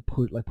the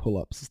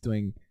pull-ups, just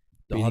doing.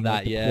 Oh, beating, that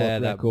like, the yeah,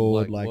 pull-up that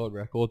record, like world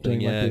record thing.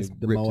 doing Yeah, like this,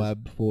 the ripped his-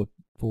 Moab for.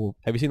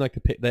 Have you seen like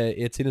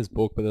it's in his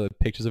book, but the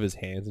pictures of his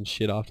hands and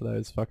shit after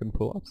those fucking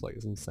pull-ups, like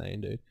it's insane,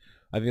 dude.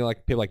 I think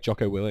like people like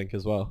Jocko Willink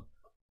as well.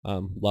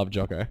 Love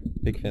Jocko,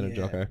 big fan of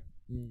Jocko.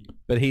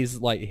 But he's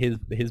like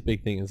his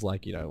big thing is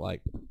like, you know,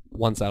 like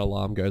once that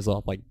alarm goes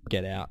off, like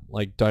get out,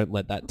 like don't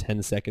let that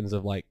 10 seconds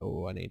of like,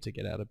 oh, I need to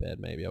get out of bed,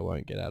 maybe I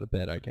won't get out of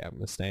bed, okay, I'm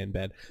gonna stay in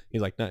bed.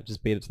 He's like, no,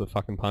 just beat it to the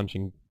fucking punch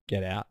and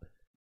get out.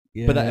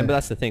 Yeah. But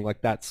that's the thing,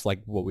 like that's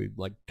like what we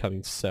like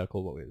coming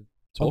circle what we're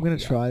I'm talking gonna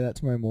about. try that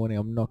tomorrow morning.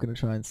 I'm not gonna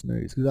try and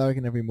snooze because I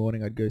reckon every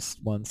morning I'd go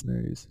one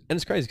snooze. And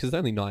it's crazy because it's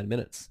only 9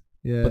 minutes.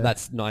 Yeah. But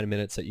that's 9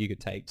 minutes that you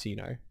could take to, you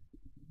know,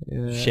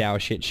 yeah. shower,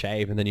 shit,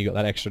 shave, and then you got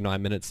that extra 9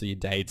 minutes so your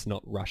day to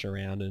not rush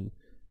around and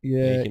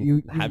Yeah,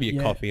 you can have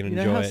your coffee and you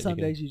know enjoy how it. Some You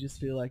can- days you just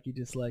feel like you're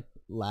just like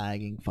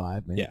lagging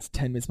 5 minutes,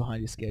 10 minutes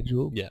behind your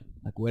schedule. Yeah.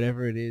 Like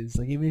whatever it is,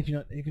 like even if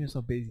it's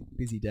not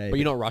busy day, But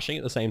you're not rushing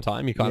at the same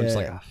time. You're kind of just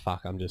like, Yeah. ah,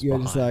 fuck, I'm just you're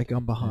behind. just like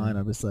I'm behind.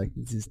 I'm just like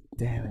this is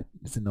damn it,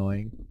 it's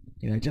annoying.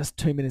 You know, just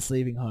 2 minutes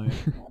leaving home.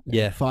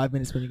 Yeah. 5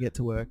 minutes when you get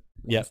to work.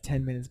 Yep. It's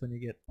 10 minutes when you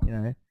get. You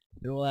know,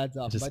 it all adds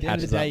up. Just By the end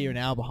of the catches day, up. you're an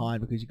hour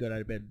behind because you got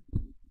out of bed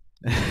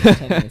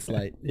 10 minutes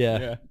late. Yeah.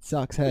 It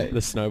sucks. Hey.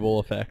 The snowball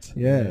effect.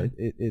 Yeah,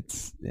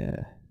 it's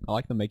yeah. I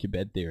like the make your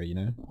bed theory, you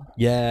know?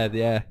 Yeah,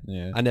 yeah.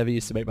 Yeah. I never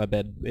used to make my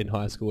bed in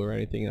high school or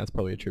anything. That's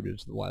probably attributed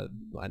to why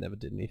I never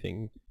did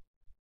anything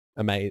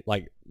amazing.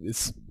 Like,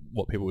 it's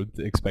what people would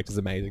expect is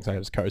amazing, so I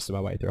just coasted my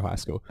way through high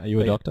school. Are you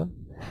a But yeah. doctor?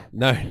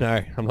 No,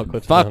 I'm not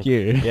Cliff. Fuck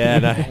you.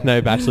 Yeah, no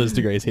bachelor's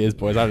degrees here,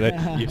 boys. I don't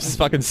know. You've just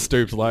fucking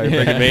stooped low,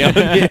 bringing me on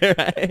here,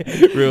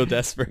 eh? Real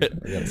desperate.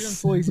 You're in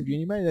 4 years of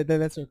uni, mate.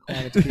 That's a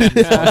requirement to be in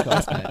this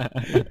podcast,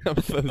 mate. I'm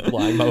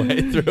flying my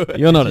way through it.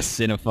 You're not a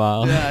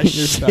cinephile. Yeah,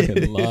 You're a shit.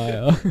 fucking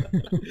liar.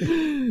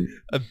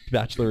 A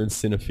bachelor in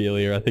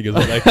cinephilia, I think is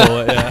what they call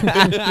it.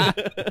 Yeah.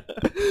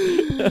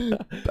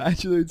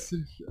 Bachelor in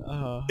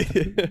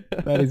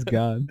that is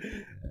gone.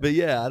 But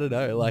yeah, I don't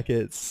know. Like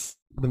it's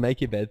the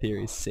make your bed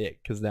theory is sick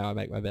because now I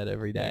make my bed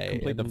every day.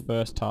 Complete the and,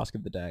 first task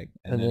of the day.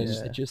 and then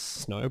yeah. it just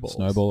snowballs.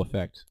 Snowball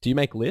effect. Do you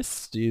make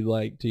lists? Do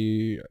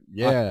you?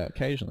 Yeah,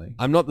 occasionally.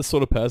 I'm not the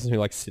sort of person who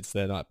like sits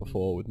there the night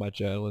before with my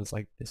journal and is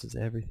like, this is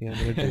everything I'm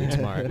gonna do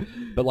tomorrow.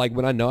 But like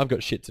when I know I've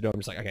got shit to do, I'm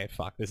just like, okay,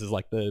 fuck, this is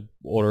like the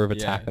order of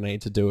attack Yeah. I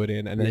need to do it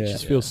in, and then it Yeah.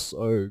 just feels so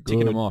good.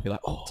 Ticking them off. You're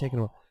like, oh. Taking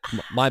them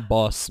off. My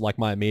boss, like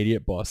my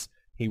immediate boss,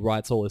 he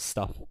writes all his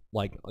stuff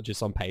like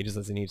just on pages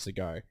as he needs to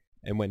go.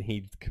 And when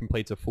he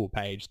completes a full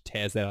page,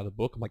 tears that out of the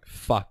book, I'm like,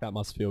 fuck, that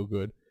must feel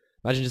good.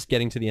 Imagine just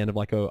getting to the end of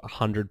like a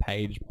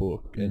 100-page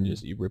book and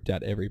just you ripped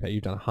out every page.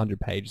 You've done 100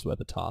 pages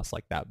worth of tasks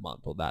like that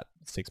month or that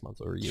 6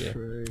 months or a year.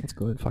 True. That's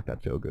good. Fuck,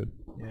 that'd feel good.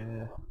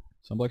 Yeah.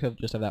 Some blokes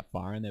just have that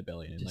fire in their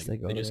belly and Just like,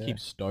 they they got just it. keep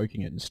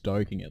stoking it and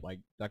stoking it. Like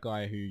that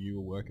guy who you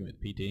were working with,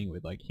 PTing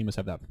with, like he must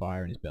have that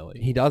fire in his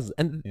belly. He does.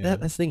 And Yeah.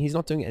 that's the thing. He's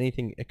not doing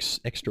anything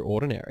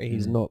extraordinary.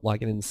 He's not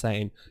like an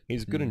insane...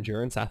 He's a good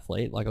endurance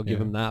athlete. Like, I'll give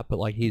Yeah. him that. But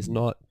like, he's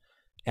not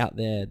out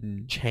there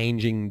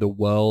changing the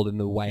world in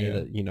the way Yeah.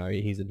 that, you know,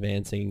 he's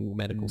advancing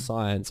medical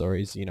science or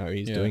he's, you know,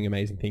 he's Yeah. doing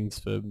amazing things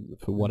for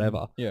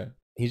whatever. Yeah.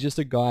 He's just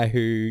a guy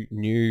who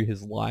knew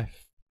his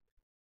life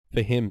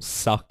for him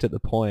sucked at the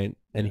point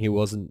and he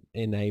wasn't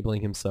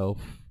enabling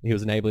himself. He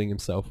was enabling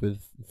himself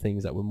with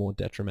things that were more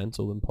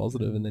detrimental than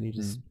positive, and then he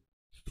just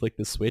flicked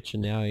the switch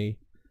and now he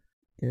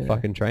Yeah.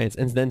 fucking trains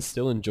and then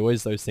still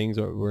enjoys those things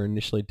that were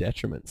initially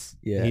detriments.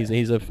 Yeah.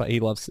 He's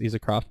a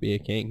craft beer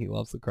king. He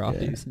loves the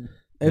crafties.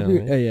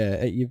 Every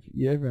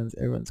Yeah.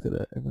 everyone's got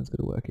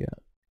to work out.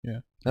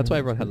 That's why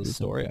everyone Everyone's has gotta a do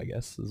story, I something.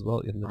 guess, as well.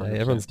 At the end of the day,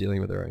 100%. everyone's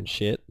dealing with their own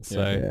shit. So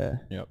Yeah.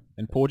 Yep.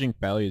 And forging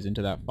failures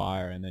into that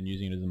fire and then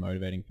using it as a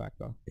motivating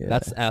factor. Yeah.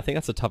 I think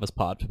that's the toughest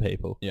part for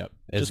people. Yep.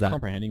 Is Just that-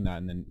 comprehending that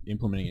and then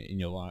implementing it in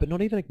your life. But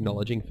not even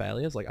acknowledging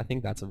failures. Like I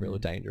think that's a really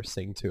dangerous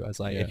thing too. As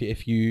like Yeah.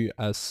 if you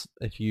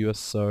are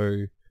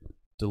so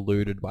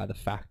deluded by the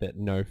fact that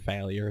no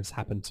failure has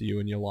happened to you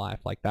in your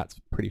life, like that's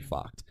pretty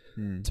fucked,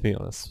 to be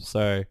honest.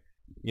 So,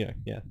 yeah,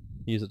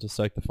 use it to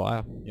stoke the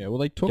fire. Yeah, well,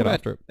 they talk Get about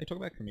after it. they talk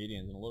about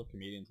comedians, and a lot of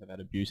comedians have had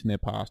abuse in their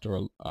past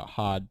or a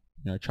hard,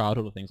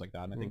 childhood or things like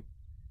that. And I think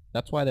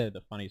that's why they're the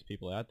funniest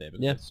people out there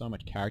because Yeah. there's so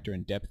much character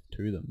and depth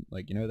to them.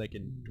 Like, they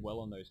can dwell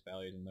on those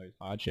failures and those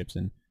hardships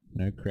and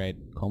create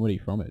comedy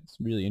from it. It's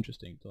really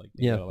interesting to think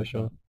Yeah, about it for like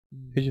sure.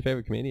 Who's your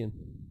favorite comedian?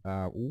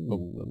 that.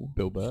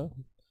 Bill Burr.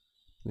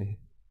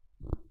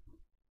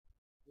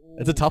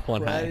 It's a tough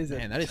one, That hey. is a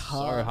Man, that is so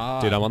tough-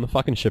 hard. Dude, I'm on the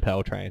fucking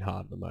Chappelle train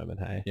hard at the moment,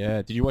 hey.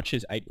 Yeah, did you watch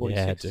his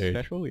 846 Yeah, dude.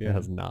 special? It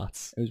was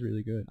nuts. It was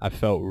really good. I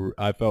felt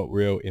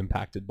real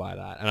impacted by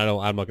that, and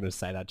I'm not going to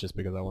say that just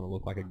because I want to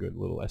look like a good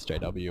little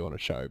SJW on a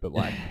show, but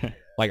like,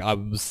 I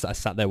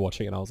sat there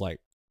watching and I was like,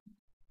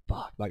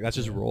 fuck, like that's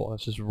just raw.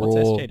 That's just raw. What's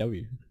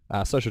SJW?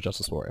 Social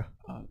justice warrior.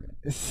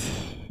 Do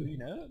you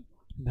know?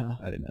 No.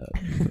 I didn't know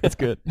that. That's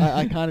good.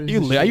 I kind of.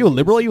 Are you a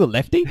liberal? Are you a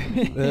lefty?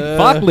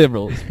 Fuck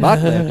liberals. Fuck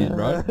lefties,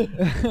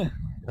 bro.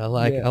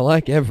 I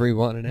like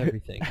everyone and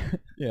everything.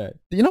 Yeah.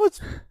 You know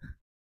what's...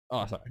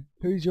 Oh, sorry.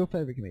 Who's your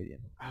favorite comedian?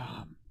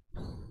 I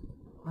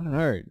don't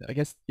know. I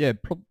guess, yeah,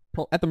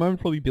 at the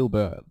moment, probably Bill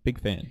Burr. Big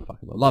fan.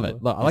 Fucking love it.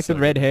 I like the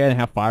red hair and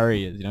how fiery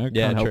he is, you know?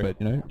 Yeah, Can't help true. it,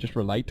 you know? Just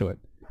relate to it.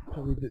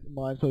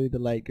 Mine's probably the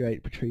late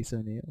great Patrice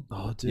O'Neill.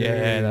 Oh, dude.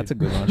 Yeah, that's a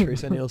good one.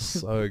 Patrice O'Neill's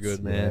so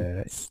good,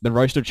 man. Yeah. The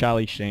roast of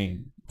Charlie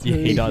Sheen.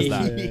 He does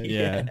that.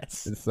 Yeah.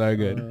 Yes. It's so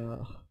good.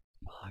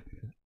 Fuck,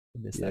 I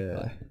miss that Yeah.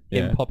 guy. Yeah.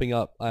 Him popping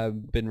up.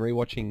 I've been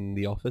rewatching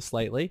The Office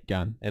lately,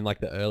 Gun. and like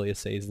the earlier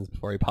seasons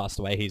before he passed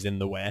away, he's in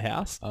the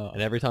warehouse,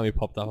 and every time he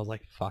popped up, I was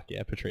like, "Fuck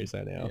yeah, Patrice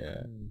O'Neill."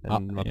 Yeah.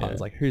 And my yeah. partner's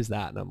like, "Who's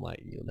that?" And I'm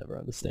like, "You'll never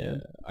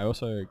understand." I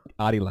also...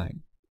 Artie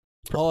Lang.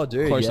 Oh,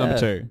 dude, Close yeah. number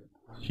 2.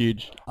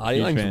 Huge. Artie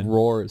huge Lang's fan.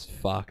 raw as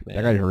fuck, man.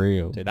 That guy's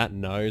real. Dude, that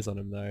nose on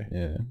him though.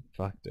 Yeah.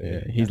 Fuck, dude. Yeah,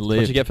 he's What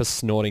lived. you get for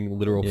snorting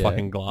literal Yeah.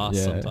 fucking glass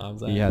Yeah.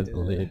 sometimes. He eh? has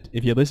lived.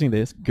 If you're listening to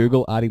this,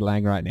 Google Artie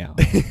Lang right now.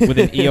 With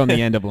an E on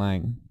the end of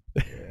Lang.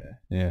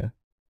 Yeah.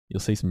 You'll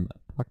see some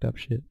fucked up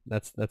shit.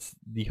 That's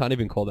you can't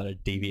even call that a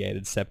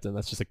deviated septum.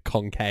 That's just a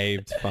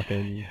concaved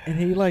fucking. And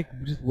he like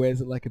just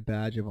wears it like a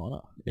badge of honor.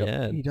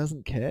 Yeah, He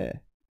doesn't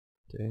care.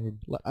 dude.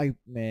 Like,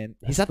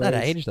 He's at that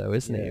suppose age though,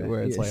 isn't he? yeah,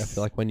 Where it's like I yes.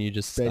 feel like when you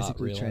just start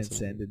basically realizing-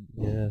 transcended.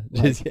 Yeah,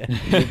 Like- just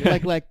yeah.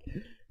 like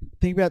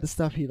think about the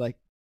stuff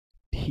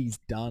he's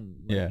done.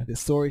 Like, Yeah. the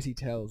stories he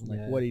tells, and like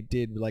Yeah. what he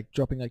did, like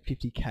dropping like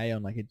 50k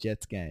on like a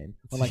Jets game,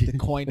 on like the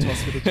coin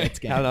toss for the Jets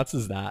game. How nuts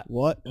is that?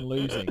 What? And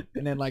losing,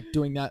 and then like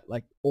doing that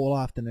like all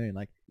afternoon.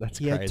 Like That's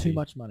he crazy. had too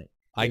much money.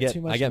 I He had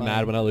too much get money.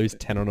 mad when I lose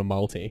 10 on a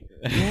multi,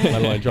 Yeah,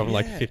 let alone dropping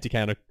like yeah.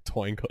 50k on a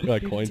coin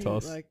 50,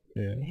 toss. Like,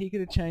 Yeah. he could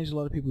have changed a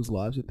lot of people's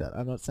lives with that.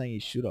 I'm not saying he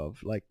should have.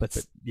 Like, but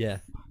yeah,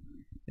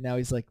 and now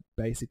he's like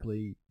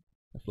basically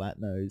a flat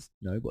nosed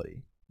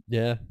nobody.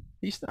 yeah.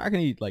 I reckon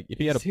he, like, if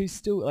he had a... Who's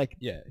still like,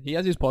 Yeah, he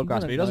has his podcast, not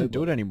a but he doesn't do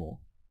it nobody. anymore.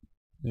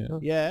 Yeah.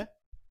 yeah.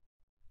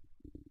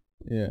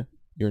 Yeah.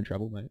 You're in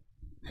trouble, mate.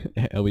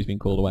 Elby's been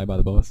called away by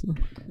the boss.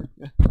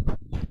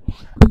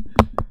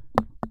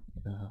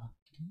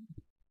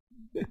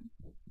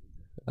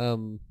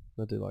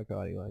 I do like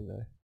Artie Lang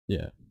though.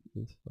 Yeah.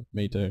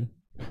 Me too.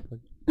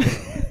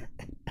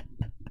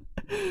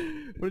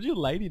 What did your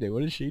lady do?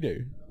 What did she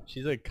do?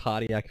 She's a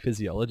cardiac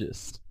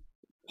physiologist.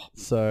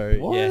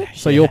 So yeah,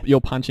 So yeah. you're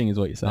punching is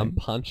what you're saying? I'm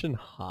punching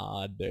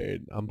hard,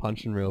 dude. I'm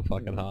punching real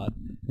fucking hard.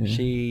 Yeah.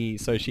 She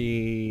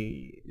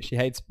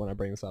hates when I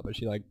bring this up, but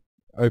she like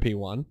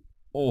OP1.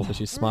 Oh, so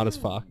she's smart as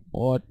fuck.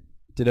 What?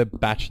 Did a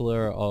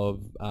bachelor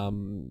of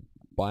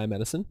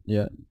biomedicine,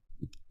 Yeah.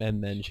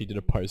 and then she did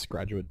a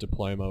postgraduate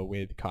diploma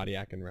with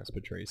cardiac and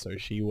respiratory. So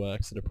she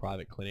works at a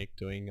private clinic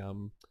doing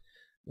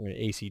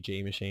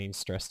ECG machines,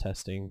 stress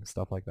testing,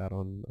 stuff like that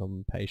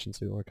on patients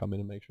who want to come in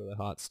and make sure their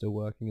heart's still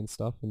working and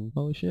stuff. And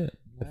Holy shit.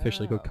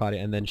 officially called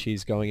cardiac. And then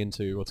she's going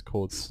into what's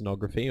called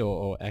sonography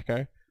or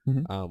echo,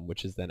 Mhm.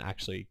 which is then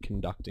actually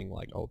conducting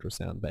like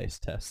ultrasound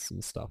based tests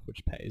and stuff,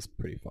 which pays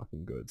pretty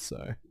fucking good.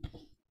 So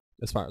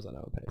as far as I know,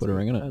 it pays. Put a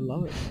ring on it. I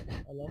love it.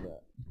 I love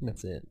that.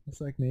 That's it.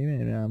 It's like me,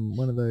 man.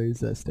 One of those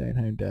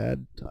stay-at-home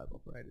dad type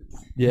operators.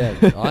 Yeah,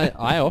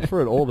 I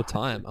offer it all the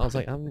time. I was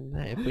like,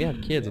 hey, if we have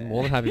kids, I'm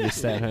more than happy to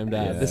stay at home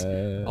dad.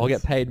 I'll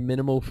get paid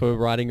minimal for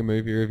writing a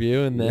movie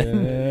review, and then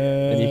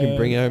and you can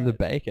bring home the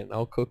bacon.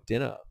 I'll cook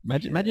dinner.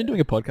 Imagine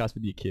doing a podcast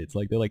with your kids.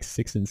 Like, they're like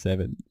 6 and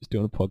 7. Just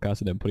doing a podcast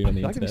and then putting it on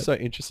the That could be internet.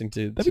 so interesting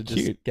to That'd be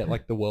just cute. get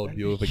like the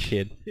worldview of a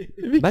kid. It'd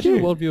be Imagine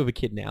cute. the worldview of a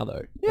kid now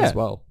though, Yeah. as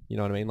well. You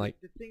know what I mean? Like,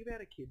 The thing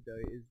about a kid though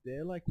is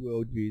their like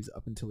worldviews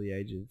up until the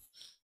age of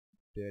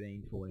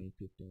 13, 14,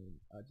 15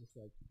 are just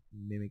like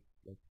mimic,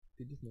 like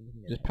they're just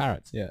mimicking. Just it.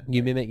 parrots, yeah.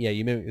 you mimic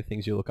the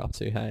things you look up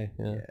to. Hey,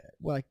 yeah. Yeah,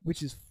 well, like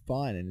which is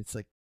fine and it's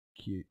like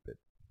cute, but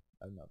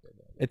I'm not there.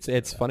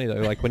 It's funny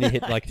though. Like when you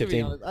hit like To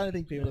be 15, honest, I don't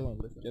think people want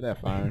to listen. Get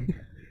that phone.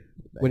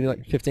 when you're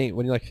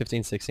like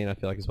 15, 16, I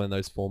feel like is when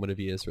those formative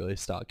years really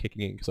start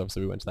kicking in, because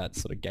obviously we went to that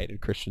sort of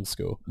gated Christian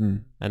school,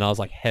 Mm. and I was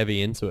like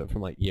heavy into it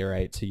from like year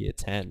 8 to year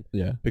 10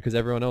 Yeah. because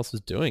everyone else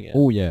was doing it.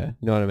 Oh, yeah.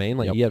 You know what I mean?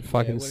 Like Yep. you get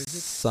fucking what is it?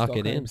 suck it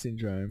Stockholm in.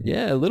 syndrome.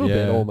 Yeah, a little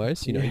bit Yeah.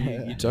 almost. You know,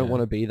 Yeah. you don't Yeah.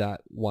 want to be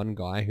that one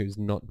guy who's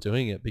not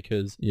doing it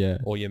because Yeah.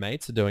 all your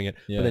mates are doing it,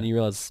 Yeah. but then you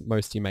realize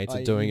most of your mates Oh, are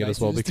your doing it mates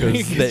as well are just doing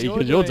because it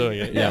 'cause you're doing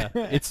it. Yeah.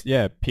 It's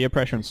peer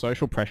pressure and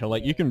social pressure.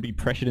 Like, you can be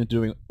pressured into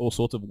doing all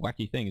sorts of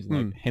wacky things.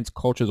 Like, Hmm. hence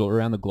cultures all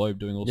around the globe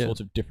doing all Yeah. sorts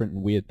of different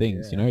and weird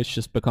things. You Yeah. know, it's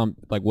just become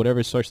like whatever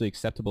is socially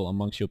acceptable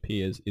amongst your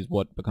peers is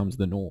what becomes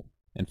the norm.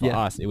 And for Yeah.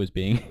 us, it was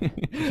being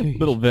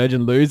little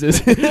virgin losers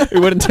who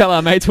wouldn't tell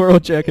our mates we're all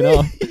jerking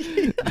off.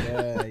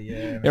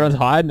 yeah. Everyone's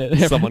hiding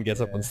it. Someone gets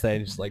up on stage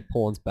and just like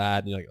porn's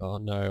bad, and you're like, oh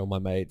no, all my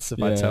mates.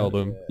 If I Yeah. tell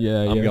them,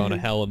 Yeah, I'm yeah. going to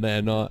hell and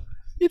they're not.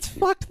 It's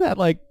fucked that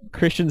like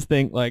Christians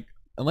think like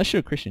unless you're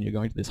a Christian you're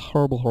going to this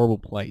horrible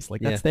place.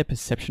 Like that's Yeah. their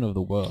perception of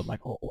the world.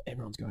 Like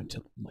everyone's going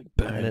to like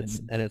burn.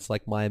 And it's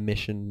like my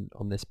mission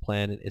on this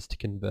planet is to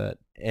convert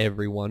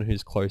everyone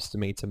who's close to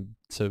me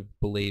to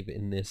believe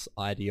in this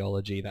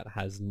ideology that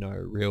has no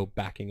real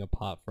backing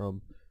apart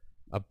from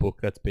a book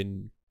that's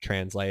been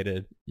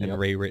translated and Yep.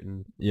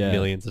 rewritten Yeah.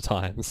 millions of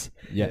times.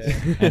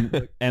 Yes,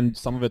 Yeah. and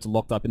some of it's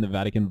locked up in the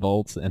Vatican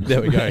vaults. And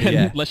There we go, and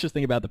yeah. let's just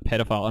think about the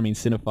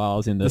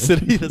cinephiles in the The in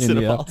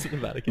cinephiles in the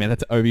Vatican. Man,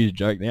 that's an overused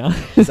joke now.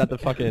 Is that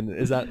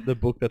the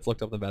book that's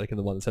locked up in the Vatican,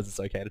 the one that says it's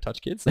okay to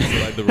touch kids?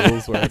 That's like the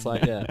rules where it's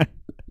like, yeah,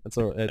 it's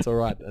all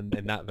right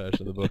in that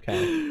version of the book.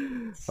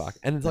 Hey, fuck.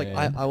 And it's like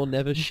Man. I will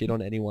never shit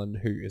on anyone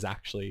who is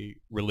actually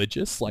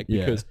religious, like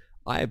Yeah. because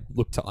I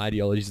look to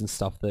ideologies and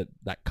stuff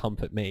that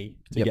comfort me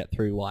to Yep. get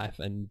through life,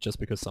 and just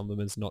because some of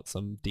them is not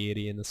some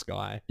deity in the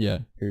sky Yeah.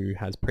 who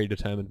has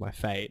predetermined my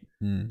fate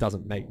Mm.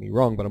 doesn't make me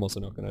wrong, but I'm also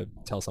not going to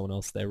tell someone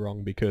else they're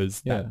wrong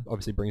because Yeah. that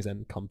obviously brings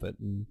them comfort,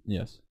 and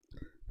Yes.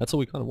 that's all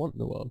we kind of want in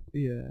the world.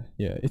 Yeah.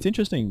 Yeah. It's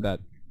interesting that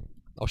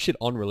I'll shit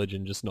on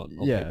religion, just not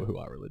on Yeah. people who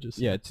are religious.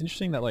 yeah, it's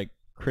interesting that like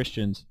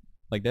Christians,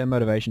 like their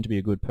motivation to be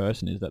a good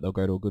person is that they'll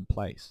go to a good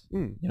place.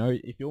 Mm. You know,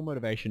 if your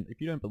motivation, if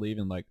you don't believe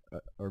in like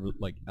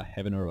like a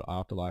heaven or an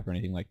afterlife or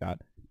anything like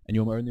that, and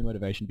your only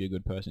motivation to be a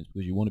good person is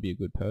because you want to be a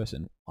good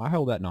person, I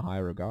hold that in a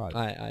higher regard.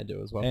 I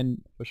do as well,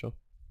 And for sure.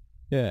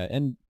 yeah,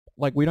 and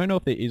like we don't know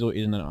if there is or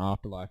isn't an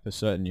afterlife for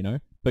certain, you know.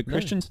 But No.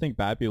 Christians think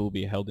bad people will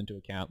be held into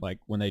account like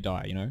when they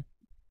die, you know,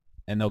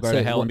 and they'll go So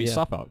to hell what- and be yeah.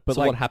 suffer. But But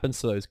like, what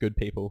happens to those good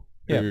people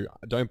Yeah. who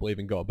don't believe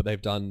in God, but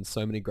they've done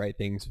so many great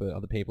things for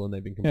other people and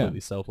they've been completely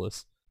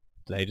selfless?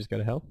 Do they just go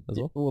to hell as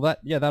well? well, that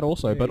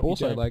also, Yeah, but if you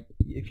also don't- like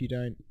if you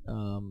don't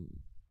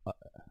how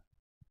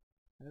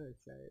do I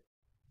say it?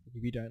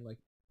 If you don't like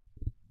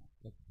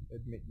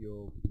admit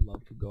your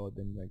love for God,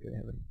 then you don't go to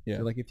heaven. Yeah.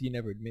 So like if you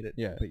never admit it,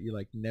 Yeah. but you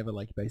like never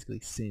like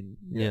basically sin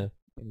Yeah.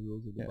 in the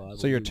rules of the yeah. Bible.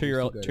 So you're a you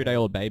will still go to 2-day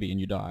hell. old baby and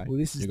you die. Well,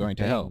 this is You're the going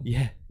to thing. hell.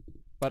 Yeah.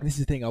 But this is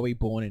the thing: are we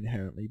born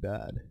inherently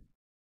bad?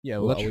 Yeah,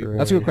 Well, well, that's that's, true.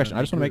 that's a Really good question.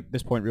 I just want to good. make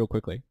this point real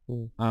quickly.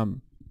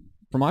 Mm.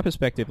 From my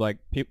perspective, like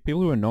people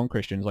who are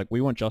non-Christians, like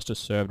we want justice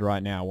served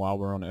right now while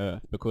we're on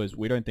Earth because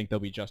we don't think there'll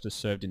be justice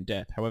served in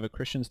death. However,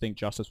 Christians think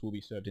justice will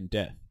be served in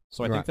death.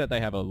 So I Right. think that they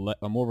have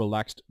a more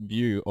relaxed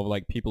view of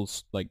like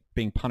people's like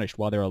being punished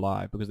while they're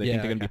alive because they think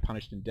Yeah, they're going to okay. be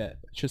punished in death.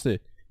 It's just a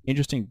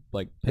interesting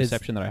like There's-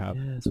 perception that I have.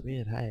 Yeah, it's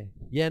weird. Hey.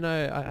 Yeah, no, I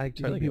Do you totally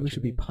think get people what should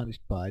you be mean.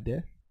 punished by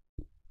death?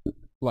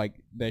 Like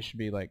there should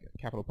be like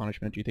capital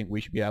punishment. Do you think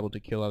we should be able to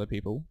kill other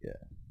people? Yeah.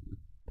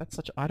 That's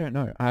such. I don't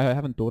know. I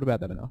haven't thought about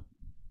that enough.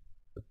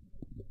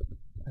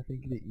 I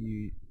think that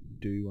you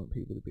do want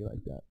people to be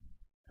like that.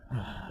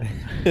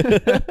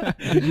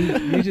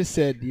 you just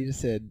said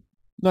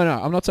No,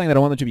 I'm not saying that I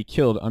want them to be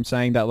killed. I'm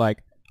saying that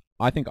like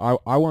I think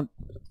I want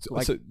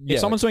like So, if yeah,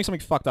 someone's doing something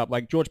fucked up,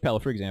 like George Pell,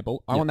 for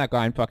example, I Yeah. want that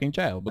guy in fucking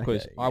jail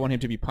because Okay, I want him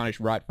to be punished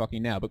right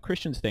fucking now. But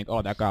Christians think,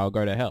 oh, that guy will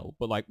go to hell.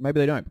 But like maybe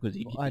they don't because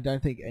he. I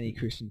don't think any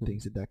Christian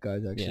thinks that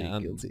guy's actually Yeah,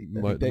 guilty.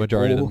 the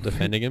majority of them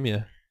defending him,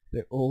 yeah.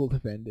 They all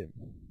defend him.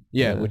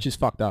 yeah, Yeah. which is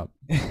fucked up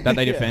that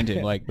they defend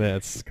him. Like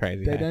That's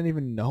crazy. They hey. don't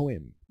even know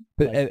him.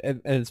 But like-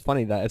 and it's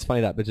funny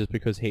that, but just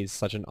because he's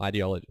such an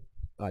ideologue,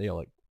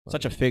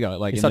 such a figure,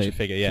 like he's in such the a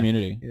figure, yeah.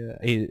 community.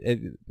 Yeah.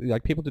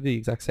 Like people do the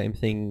exact same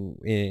thing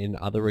in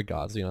other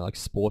regards, you know, like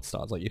sports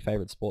stars. Like your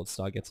favorite sports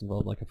star gets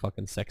involved in like a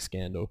fucking sex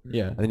scandal,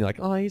 Yeah, and then you're like,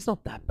 oh, he's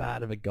not that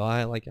bad of a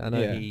guy. Like I know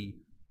Yeah. he,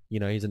 you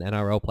know, he's an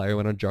NRL player,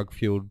 went on a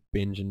drug-fueled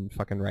binge and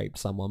fucking raped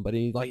someone, but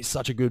he's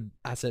such a good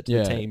asset to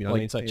yeah. the team. You know what I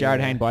mean? It's like, Jared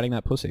yeah. Hayne biting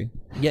that pussy.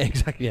 yeah,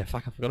 exactly. Yeah,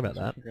 fuck, I forgot about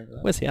that.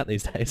 Where's he at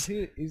these days?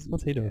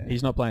 What's he doing? Yeah.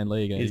 He's not playing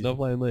league. and He's not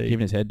playing league.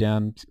 keeping his head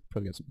down. He's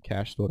probably got some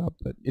cash stored up.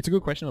 But it's a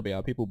good question about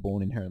are people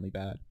born inherently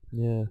bad?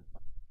 Yeah.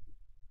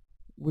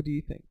 What do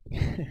you think?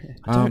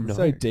 I don't know.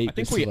 So deep. I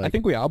think this we is I like-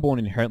 think we are born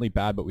inherently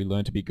bad, but we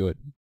learn to be good.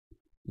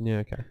 Yeah.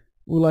 Okay.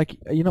 Well, like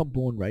you're not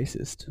born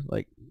racist.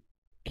 Like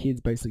kids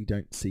basically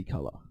don't see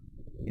color.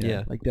 You know?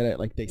 Yeah. Like they don't.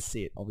 Like they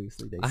see it.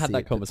 Obviously, they. I had see that it, but,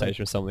 like,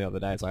 conversation with someone the other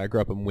day. It's like I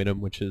grew up in Wynnum,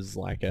 which is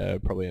like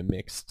probably a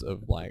mixed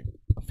of like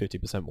a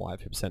 50% white,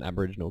 50%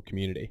 Aboriginal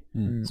community.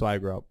 Mm. So I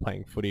grew up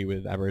playing footy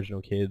with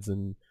Aboriginal kids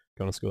and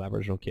going to school with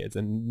Aboriginal kids,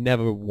 and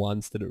never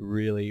once did it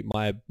really.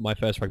 My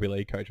first rugby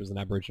league coach was an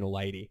Aboriginal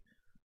lady.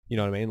 You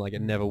know what I mean? Like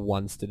it never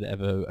once did it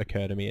ever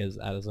occur to me as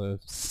a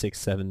 6,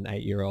 7,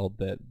 8-year-old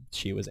that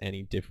she was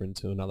any different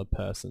to another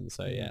person.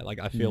 So yeah, like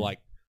I feel Mm. like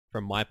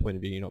from my point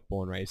of view, you're not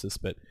born racist,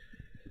 but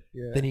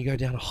Yeah. then you go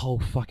down a whole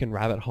fucking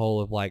rabbit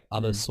hole of like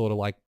other Mm. sort of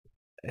like,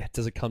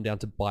 does it come down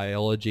to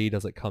biology?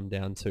 Does it come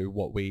down to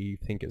what we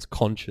think is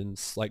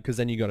conscience? Like, because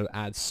then you got to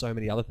add so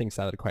many other things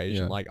to that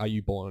equation. Yeah. Like, are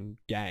you born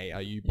gay?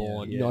 Are you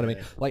born? Yeah, You know what I mean?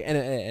 yeah. Like, and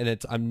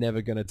it's I'm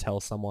never gonna tell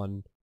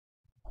someone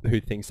who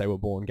thinks they were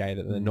born gay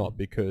that they're not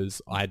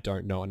because I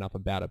don't know enough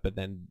about it. But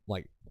then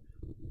like,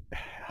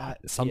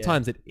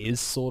 sometimes it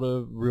is sort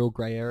of real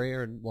gray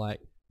area and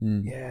like.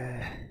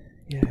 Yeah.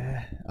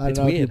 Yeah. I don't It's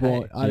know if weird, you're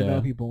born. hey? I don't know Yeah.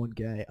 if you're born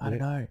gay. I don't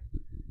Yeah. know.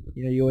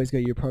 You know, you always go,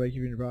 you're a product of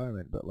your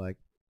environment, but like,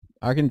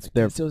 I reckon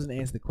they're. it still doesn't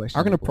answer the question.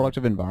 I reckon you're a born. product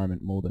of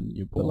environment more than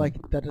you're born. But like,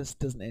 that just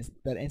doesn't answer.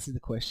 That answers the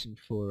question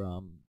for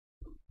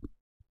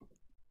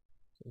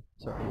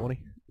Sorry, Warnie.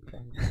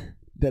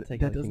 That Take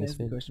that everything doesn't as answer the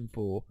spin. question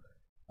for,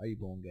 are you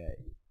born gay?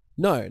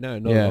 No,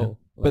 not Yeah. at all.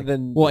 Like- But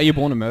then, well, are you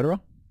born a murderer?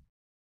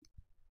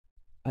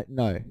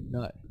 No.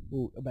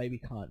 Well, a baby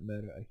can't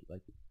murder.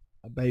 Like,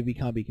 a baby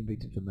can't be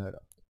convicted for murder.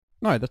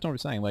 No, that's not what I'm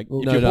saying. Like,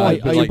 Well, if no, you're no, born, are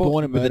but you like,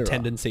 born a with the murderer?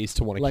 tendencies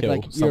to want to Like- kill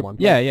like you're- someone.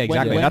 yeah,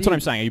 exactly. when That's what you- I'm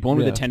saying. Are you born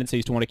with Yeah. the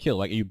tendencies to want to kill?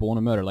 Like, are you born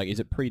a murderer? Like, is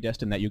it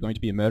predestined that you're going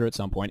to be a murderer at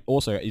some point?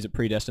 Also, is it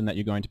predestined that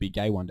you're going to be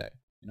gay one day?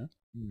 You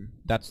know,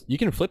 that's You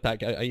can flip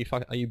that.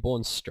 Are you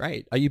born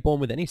straight? Are you born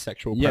with any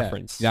sexual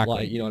preference? exactly.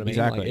 Like, you know what I mean?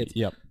 Exactly. Like, it's,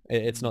 Yep.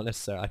 it's not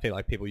necessary. I feel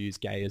like people use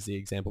gay as the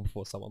example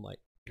before someone like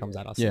comes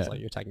at us and Yeah. is like,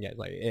 you're attacking gay.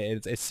 Like,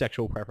 it's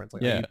sexual preference.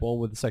 Like, Yeah. are you born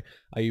with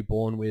are you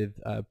born with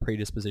a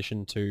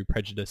predisposition to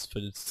prejudice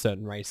for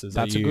certain races?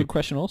 That's Are a you, good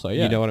question. Also,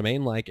 yeah. You know what I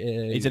mean? Like,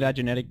 Is it our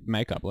genetic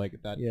makeup like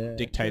that Yeah,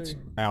 dictates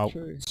true, our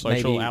true.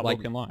 social maybe, outlook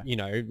like, in life? You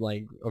know,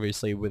 like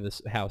obviously with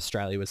this, how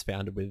Australia was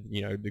founded with,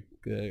 you know,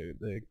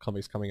 the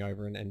convicts coming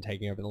over and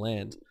taking over the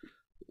land.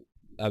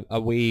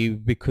 Are we,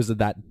 because of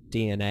that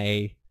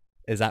DNA,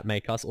 does that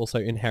make us also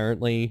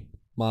inherently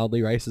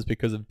mildly racist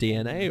because of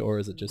DNA, or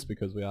is it just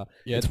because we are?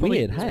 Yeah, it's probably,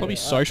 weird. It's Hey? probably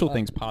social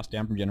things passed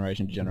down from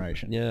generation to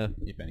generation. Yeah,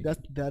 If any.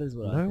 That is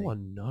what I no think.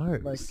 one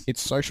knows. Like,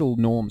 It's social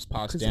norms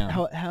passed 'cause down.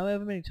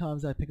 however many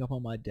times I pick up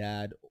on my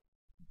dad,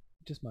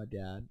 just my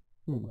dad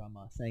or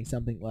grandma saying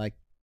something like,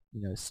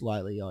 you know,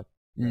 slightly like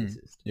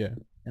racist. Yeah.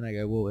 And I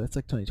go, well, that's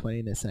like 2020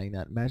 and they're saying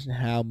that. Imagine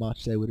how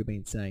much they would have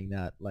been saying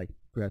that like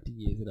throughout the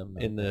years that I've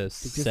known In the them.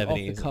 It's just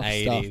 70s, off-the-cuff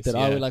 80s, stuff that I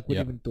yeah. would like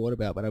wouldn't Yeah. even thought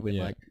about, but I've been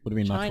Yeah. like, Would have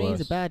been much Chinese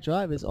worse. are bad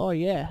drivers. Oh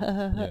yeah.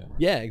 Yeah.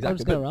 Yeah, I'm exactly.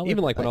 just gonna But run with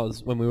even it.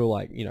 like when we were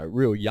like, you know,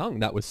 real young,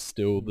 that was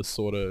still the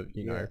sort of,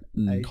 you know,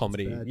 Asians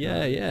comedy. bad Yeah,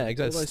 drivers, yeah, all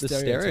exactly. those The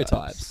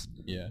stereotypes.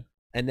 Yeah.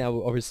 And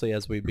now, obviously,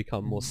 as we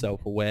become more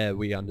self-aware,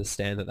 we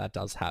understand that that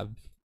does have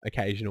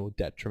occasional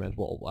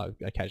detrimental,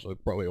 occasionally,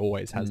 probably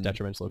always has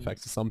detrimental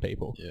effects to some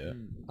people. Yeah.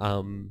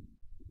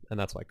 And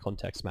that's why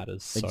context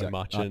matters so Exact-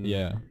 much,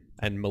 yeah.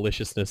 and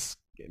maliciousness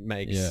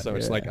makes Yeah. so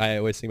much. Yeah. Like, I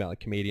always think about like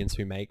comedians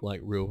who make like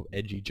real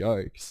edgy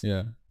jokes,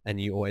 Yeah. and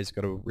you always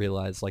got to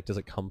realize, like, does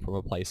it come from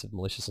a place of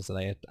maliciousness?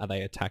 Are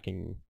they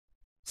attacking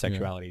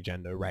sexuality,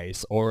 gender,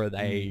 race, or are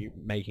they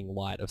making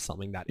light of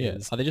something that Yeah.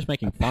 is Are they just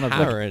making fun of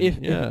apparent? If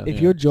yeah,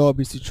 your job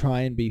is to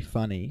try and be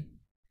funny,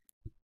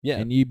 yeah,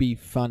 and you be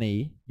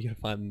funny, you gotta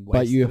find ways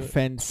but you to do it.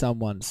 offend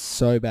someone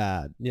so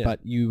bad, Yeah. but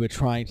you were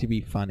trying to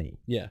be funny.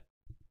 Yeah,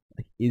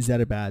 Like, is that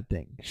a bad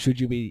thing? Should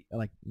you be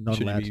like not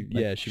should allowed you to? be,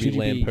 Like, yeah, should be you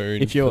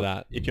lampooned if you're for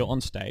that. if you're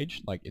on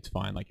stage, like it's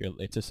fine. Like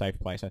it's a safe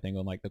place. I think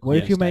on like the. What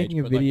if queer you're stage, making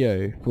a but, like,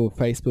 video for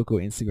Facebook or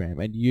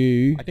Instagram and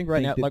you I think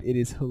right now, that like- it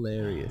is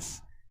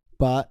hilarious,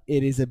 but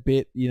it is a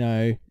bit, you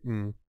know,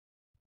 Mm.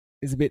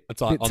 it's a bit,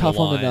 It's like bit on the tough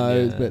on the line,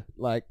 nose, yeah. but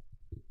like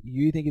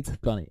you think it's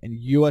funny and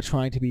you are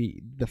trying to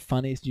be the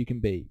funniest you can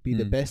be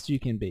the best you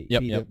can be, Yep,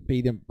 be, yep.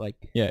 be the like.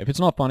 Yeah, if it's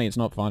not funny, it's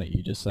not funny.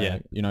 You just say, Yeah.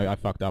 you know, I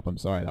fucked up. I'm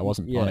sorry. That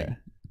wasn't Yeah. funny.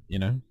 You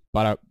know,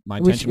 but my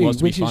intention was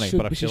to be funny.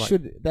 but I feel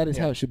like- that is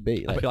how it should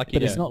be. I Like, feel like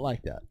but yeah. it's not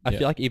like that. I Yeah.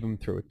 feel like even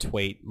through a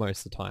tweet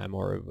most of the time,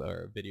 or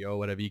a video or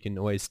whatever, you can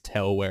always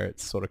tell where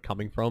it's sort of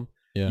coming from.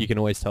 Yeah. You can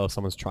always tell if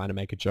someone's trying to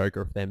make a joke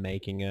or if they're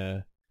making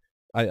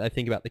I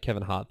think about the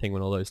Kevin Hart thing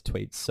when all those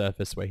tweets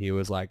surfaced where he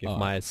was like,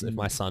 if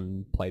my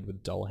son played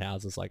with doll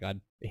houses, like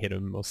I'd hit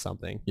him or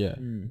something. Yeah.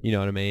 You know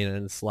what I mean?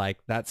 And it's like,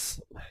 that's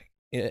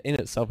in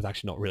itself is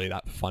actually not really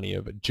that funny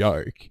of a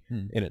joke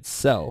in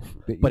itself.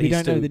 But But we he's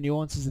don't know still- the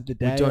nuances of the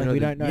day. don't like, know we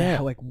the- don't know yeah.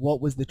 how, like, what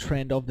was the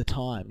trend of the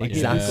time. Like,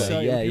 Exactly, it was so-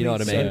 yeah, you know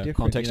what I it was mean? so different,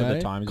 Context you of know?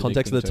 the time. Is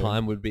Context of the addicting too.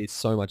 time would be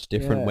so much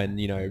different Yeah. when,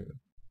 you know,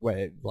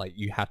 where like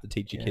you have to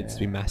teach your kids to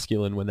be Yeah.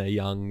 masculine when they're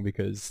young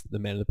because the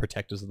men are the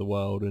protectors of the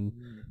world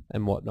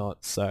and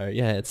whatnot. So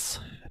yeah, it's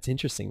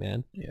interesting,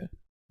 man. Yeah.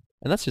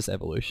 And that's just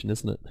evolution,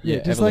 isn't it? Yeah,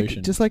 just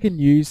evolution. like a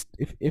news.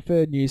 If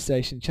a news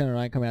station, Channel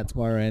 9, come out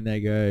tomorrow and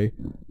they go,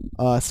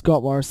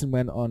 Scott Morrison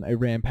went on a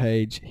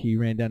rampage. He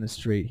ran down the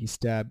street. He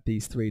stabbed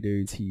these 3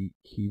 dudes. He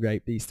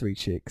raped these 3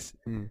 chicks.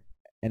 Mm.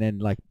 And then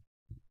like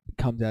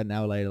comes out an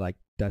hour later, like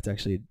that's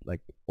actually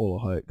like all a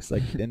hoax.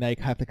 Like then they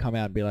have to come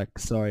out and be like,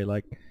 sorry,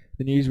 like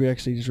the news we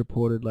actually just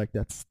reported, like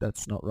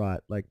that's not right.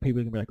 Like people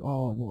are gonna be like,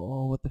 oh,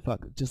 what the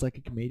fuck? Just like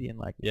a comedian,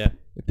 like Yeah.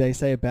 if they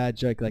say a bad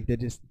joke, like they're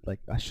just like,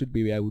 I should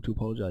be able to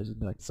apologize and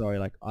be like, sorry,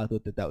 like I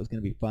thought that was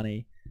gonna be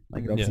funny,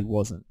 like it obviously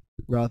wasn't.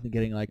 Rather than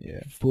getting like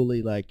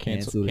fully like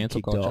cancelled and cancel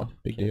kicked culture. off.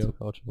 Big Cancel deal.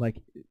 culture. Like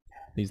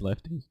These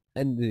lefties.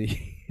 And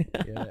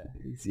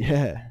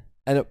yeah.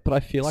 but I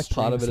feel like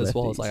part of it Extremist as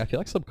well is lefties. like I feel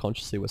like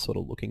subconsciously we're sort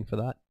of looking for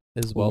that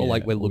as well. yeah.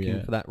 Like we're Oh, looking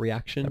yeah. for that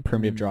reaction. A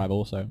primitive drive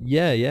also.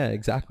 Yeah,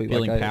 exactly.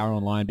 Feeling like power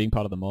online, being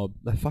part of the mob.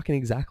 fucking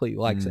exactly.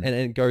 Like, Mm. and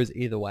it goes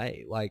either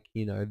way. Like,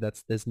 you know,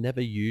 there's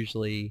never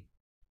usually.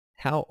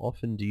 How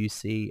often do you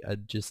see a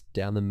just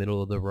down the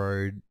middle of the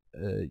road,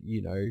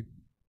 you know,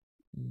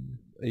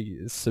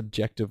 a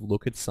subjective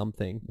look at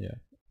something? Yeah.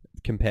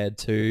 Compared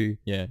to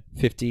Yeah.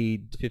 50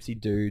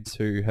 dudes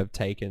who have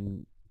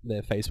taken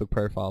their Facebook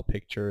profile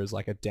picture as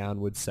like a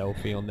downward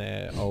selfie on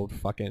their old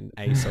fucking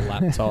Acer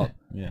laptop.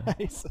 Yeah.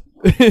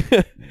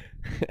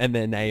 And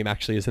their name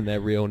actually isn't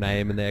their real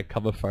name, and their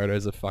cover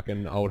photos of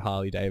fucking old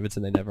Harley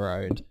Davidson they never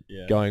owned,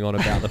 Yeah. going on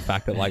about the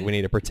fact that like we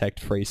need to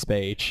protect free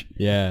speech,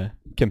 Yeah.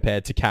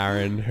 compared to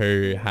Karen,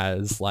 who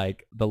has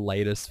like the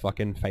latest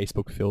fucking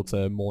Facebook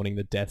filter mourning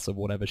the deaths of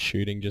whatever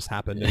shooting just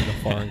happened in a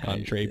foreign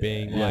country,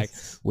 being like,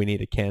 we need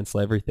to cancel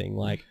everything.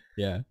 Like,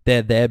 Yeah.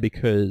 They're there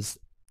because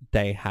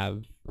they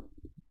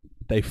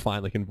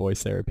finally can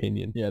voice their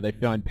opinion. Yeah, they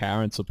find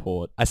power and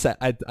support.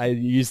 I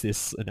use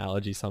this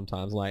analogy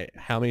sometimes. Like,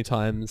 how many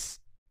times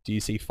do you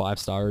see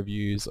 5-star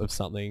reviews of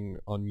something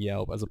on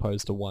Yelp as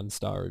opposed to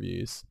 1-star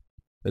reviews?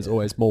 There's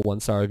always more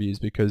 1-star reviews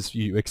because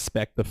you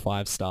expect the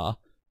 5-star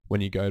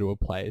when you go to a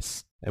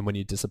place, and when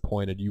you're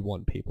disappointed, you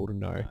want people to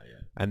know.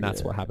 And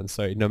that's what happens.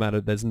 So no matter,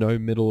 there's no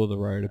middle of the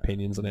road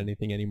opinions on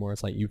anything anymore.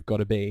 It's like, you've got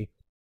to be.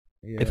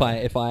 Yeah.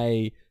 If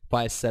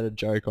I said a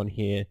joke on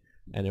here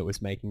and it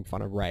was making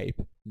fun of rape,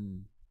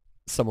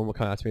 someone would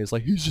come out to me, it's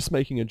like, he's just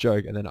making a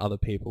joke, and then other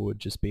people would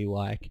just be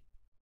like,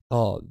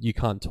 oh, you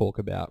can't talk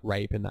about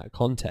rape in that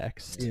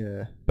context.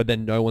 Yeah. But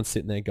then no one's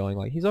sitting there going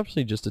like, he's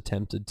obviously just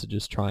attempted to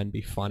just try and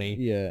be funny.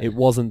 Yeah. It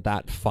wasn't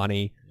that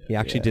funny. He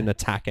actually Yeah. didn't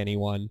attack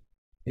anyone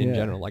in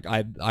general. Like,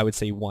 I would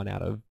see one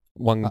of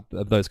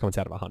those comments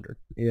out of 100.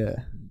 Yeah.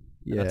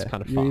 And that's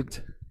kind of You're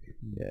fucked.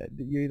 Yeah.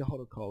 You're either hot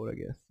or cold, I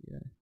guess. Yeah.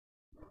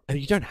 And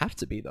you don't have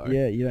to be though.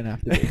 Yeah, you don't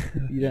have to be.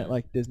 You don't,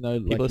 like, there's no,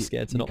 People like, are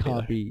scared to you not be can't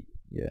though. be,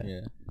 yeah. Yeah.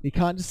 You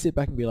can't just sit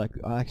back and be like,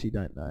 I actually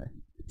don't know.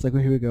 It's like,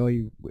 well, here we go, are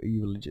you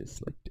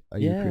religious? Like, are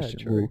you a Yeah, Christian?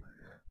 true.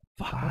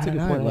 Well, fuck, That's I a don't good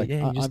know. point. Like, Yeah,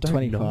 you I'm just don't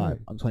 25. know.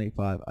 I'm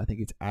 25. I think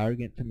it's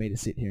arrogant for me to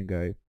sit here and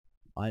go,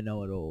 I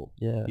know it all.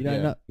 Yeah. You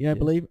don't know, you don't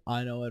believe?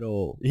 I know it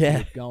all. Yeah.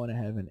 You're going to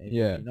heaven. If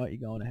Yeah. you're not,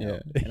 you're going to hell.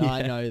 Yeah. And I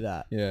Yeah. know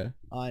that. Yeah.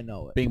 I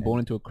know it. Being And, born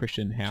into a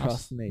Christian house.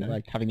 trust me, you know,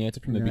 like, having the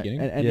answer from the you know,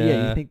 beginning. And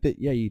Yeah. you think that,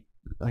 you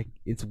like,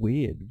 it's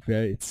weird.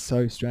 It's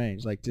so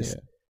strange. Like, just,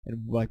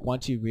 and like,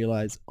 once you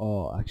realize,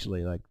 oh,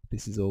 actually, like,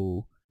 this is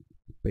all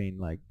been,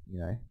 like,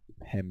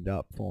 hemmed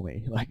up for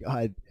me. Like,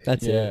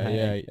 That's Yeah, it.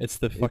 yeah. It's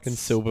the fucking It's-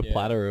 silver yeah.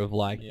 platter of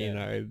like,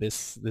 Yeah.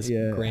 this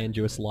Yeah.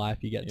 grandiose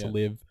life you get to Yeah.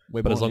 live.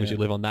 We're But as born- long as yeah. you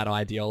live on that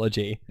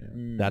ideology,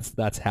 Mm.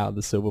 that's how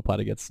the silver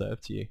platter gets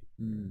served to you.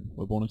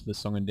 We're born into the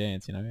song and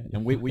dance,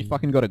 and we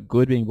fucking got it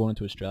good being born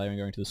into Australia and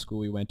going to the school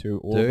we went to,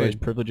 all those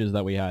Dude. privileges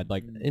that we had.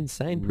 Like,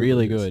 Insane.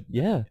 Really privileges. good.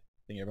 Yeah.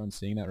 I think everyone's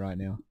seeing that right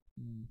now.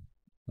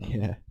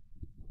 Yeah.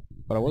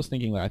 But I was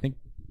thinking, like, I think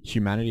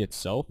humanity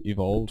itself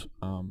evolved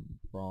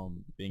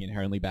from being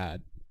inherently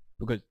bad,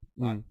 because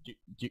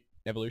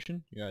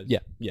evolution. You guys,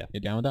 Yeah.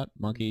 you're down with that?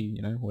 Monkey,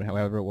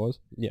 however it was.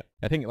 Yeah.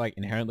 I think like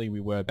inherently we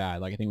were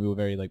bad. Like I think we were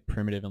very like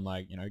primitive and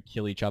like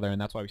kill each other, and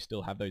that's why we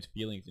still have those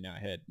feelings in our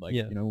head. Like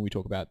Yeah. when we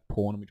talk about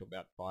porn and we talk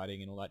about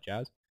fighting and all that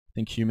jazz. I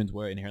think humans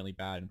were inherently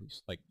bad, and we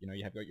just, like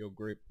you have got your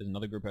group. There's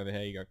another group over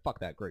here. You go fuck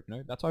that group.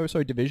 That's why we're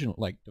so divisional,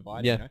 like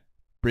divided. Yeah.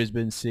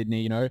 Brisbane,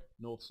 Sydney, north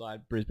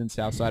side, Brisbane,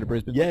 south side of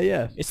Brisbane. Yeah,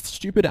 yeah. It's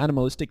stupid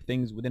animalistic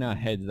things within our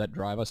heads that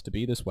drive us to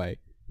be this way.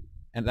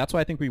 And that's why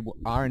I think we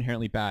are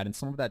inherently bad, and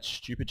some of that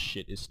stupid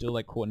shit is still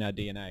like caught in our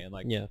DNA. And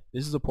like, Yeah.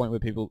 this is a point where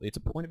it's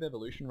a point of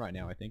evolution right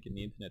now, I think, and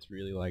the internet's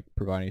really like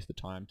providing us the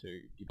time to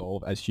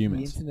evolve as The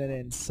humans. internet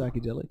and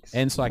psychedelics.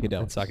 And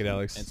psychedelics. And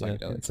psychedelics.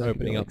 And yeah. psychedelics.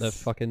 Opening up the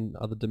Psychedelics. fucking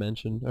other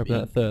dimension. Opening Being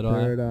that third eye.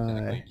 Third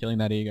Exactly. eye. Killing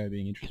that ego,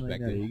 being Killing that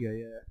introspective. ego,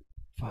 yeah.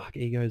 Fuck,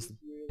 ego's the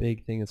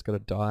big thing that's got to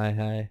die,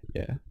 hey?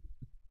 Yeah.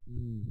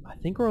 I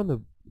think we're on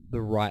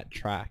the right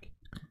track.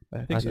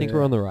 I think think so.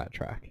 we're on the right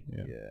track.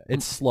 Yeah.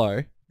 It's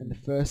slow. And the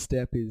first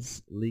step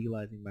is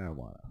legalizing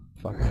marijuana.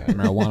 Fuck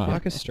Marijuana.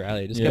 Fuck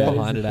Australia. Just Yeah. get That is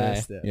behind the it, eh?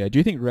 first step. Yeah. Do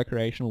you think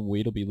recreational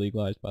weed will be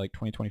legalized by like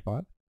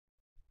 2025?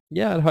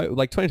 Yeah, I'd hope,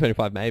 like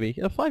 2025 maybe.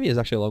 5 years is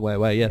actually a long way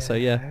away, yeah, so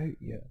yeah.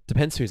 Yeah.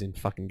 Depends who's in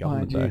fucking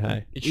government Mind though, you,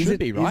 hey? It Is should it-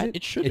 be, is right? it-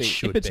 It should It be.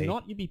 should If it's be.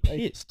 not, you'd be Like,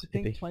 pissed.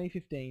 think be.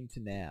 2015 to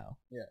now.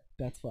 Yeah.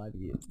 That's 5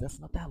 years. That's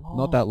not that long.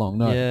 Not that long,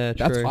 no. Yeah,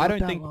 That's, true. I Not don't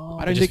that think. long.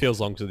 I It don't just think. feels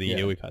long to the Yeah.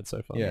 year we've had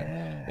so far.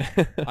 Yeah.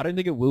 Yeah. I don't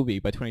think it will be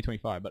by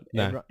 2025, but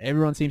No.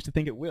 everyone seems to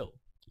think it will.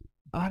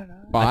 I don't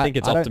know. But I think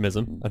it's I don't-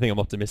 optimism. I think I'm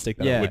optimistic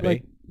that Yeah. it would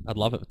Like- be. I'd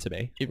love it to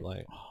be. If-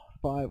 like,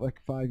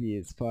 5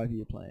 years,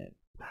 5-year plan.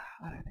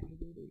 I don't think it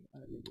will be.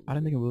 I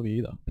don't think it will be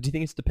either. but do you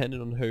think it's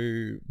dependent on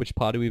which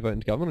party we vote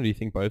into government, or do you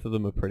think both of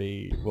them are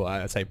pretty? Well,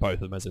 I'd say both of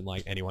them, as in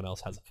like anyone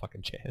else has a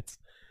fucking chance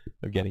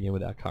of getting in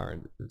with our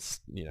current,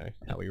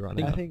 how we run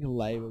it. I think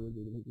Labor would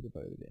be the people to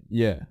vote it in.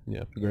 Yeah.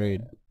 Yeah.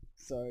 Agreed.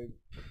 So,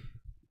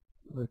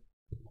 look,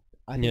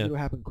 I think Yeah. it'll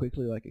happen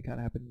quickly, like it kind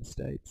of happened in the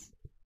States.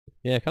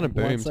 Yeah, kind of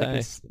boomed,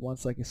 hey?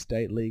 Once like a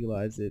state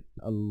legalized it,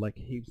 like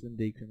heaps of them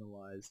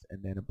decriminalized,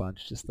 and then a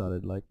bunch just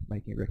started like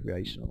making it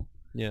recreational.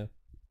 Yeah.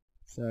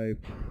 So,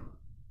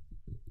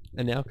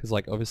 And now, because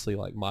like obviously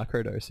like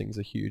microdosing is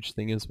a huge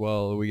thing as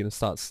well. Are we going to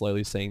start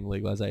slowly seeing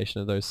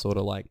legalization of those sort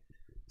of like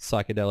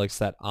psychedelics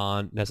that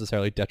aren't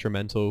necessarily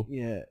detrimental,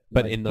 yeah.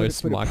 but like, in for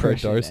those micro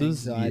depression,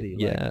 doses? anxiety,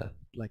 Yeah.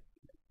 like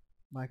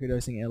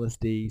microdosing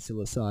LSD,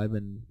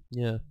 psilocybin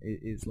Yeah.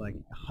 is like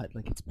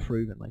it's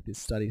proven. Like there's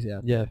studies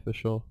out Yeah, for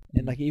sure.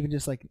 and like even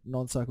just like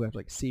non-psychoactive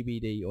like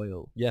CBD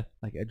oil. Yeah.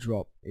 Like a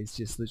drop is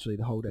just literally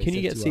the whole day. Can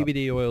you get sets up.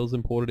 CBD oils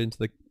imported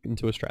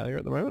into Australia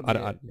at the moment? I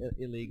don't. Yeah,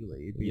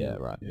 illegally. It'd be Yeah,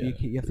 right.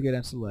 You have to go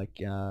down to like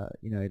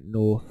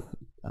north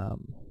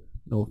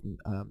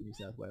New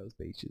South Wales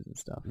beaches and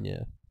stuff,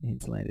 Yeah.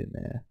 hinterland in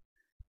there,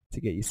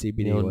 to get your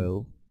CBD You're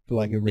oil for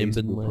like a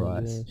reasonable Nimbin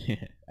land, price.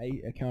 Yeah.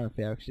 I can't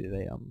remember actually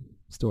the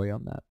story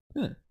on that.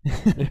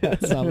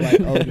 Some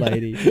like old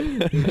lady who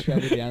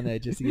traveled down there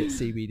just to get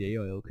CBD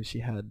oil because she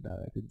had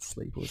couldn't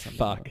sleep or something.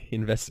 Fuck,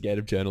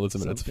 investigative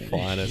journalism at its Something.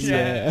 finest.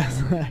 Yeah.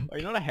 Oh,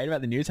 you know what I hate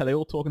about the news? How they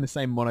all talk in the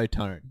same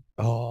monotone.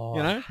 Oh,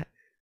 You know?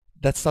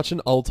 that's such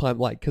an old time,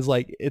 like, because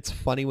like it's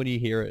funny when you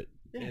hear it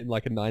in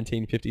like a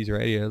 1950s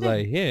radio. It's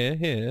like, here.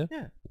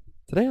 Yeah.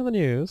 Today on the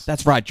news.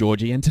 That's right,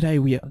 Georgie. And today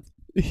we are...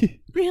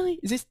 Really?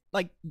 Is this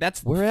like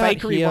that's We're out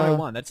fakery here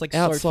 101? That's like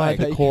outside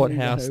so the fake.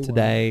 courthouse Fakery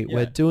today. 101.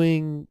 We're Yeah.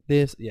 doing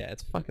this. Yeah,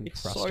 it's fucking It's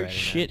so frustrating. man.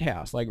 shit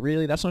house. Like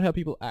really, that's not how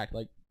people act.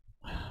 Like,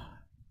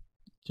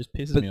 just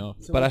pisses But- me off.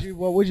 So But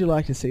what would you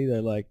like to see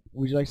though? Like,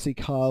 would you like to see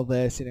Kyle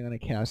there sitting on a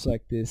couch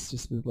like this,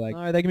 just with like?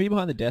 No, they can be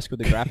behind the desk with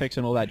the graphics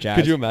and all that jazz.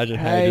 Could you imagine?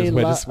 Hey, Hey,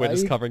 we're la-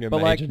 just covering a but,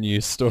 major like-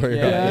 news story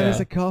Yeah, right Yeah, now. there's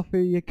a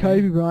coffee. Yeah,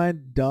 Kobe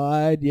Bryant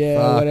died. Yeah,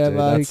 Fuck, whatever. dude,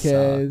 Who that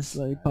cares? sucks.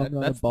 Like pumping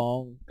on a that's-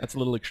 bong. That's a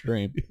little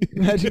extreme.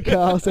 Imagine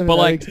Kyle But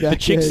like back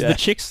the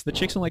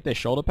chicks on like their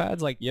shoulder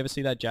pads. Like you ever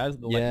see that jazz?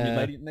 The, like, Yeah.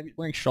 lady maybe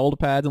wearing shoulder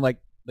pads and like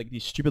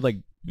these stupid like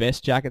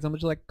vest jackets. I'm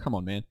just like, come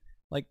on, man.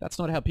 Like that's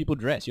not how people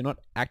dress. You're not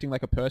acting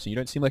like a person. You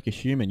don't seem like a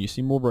human. You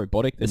seem more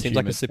robotic than It seems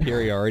like a human.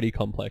 superiority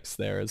complex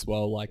there as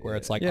well, like where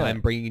it's like, Yeah. I'm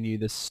bringing you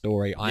this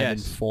story, I'm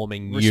Yes.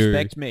 informing you.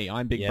 Respect me.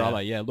 I'm Big Yeah.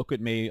 Brother. Yeah, look at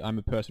me. I'm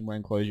a person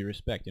wearing clothes you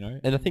respect. You know.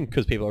 And I think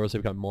because people are also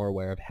become more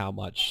aware of how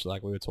much,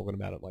 like we were talking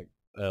about it like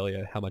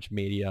earlier, how much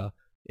media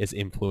is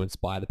influenced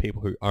by the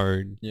people who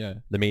own Yeah.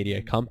 the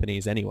media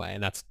companies anyway,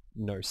 and that's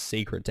no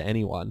secret to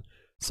anyone.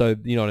 So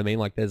you know what I mean?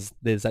 Like there's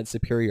that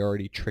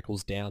superiority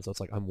trickles down. So it's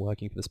like I'm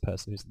working for this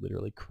person who's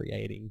literally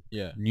creating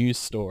Yeah. news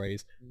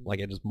stories. Like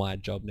it is my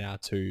job now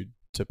to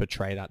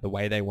portray that the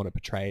way they want to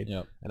portray it,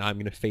 Yep. and I'm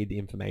going to feed the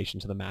information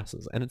to the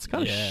masses. And it's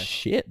kind of Yeah.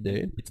 shit,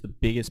 dude. It's the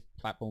biggest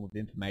platform of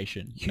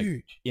information like,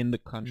 Huge. in the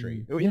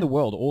country, or Yeah. in the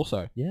world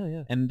also. Yeah,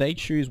 yeah. And they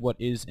choose what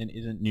is and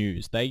isn't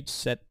news. They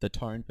set the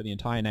tone for the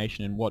entire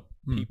nation and what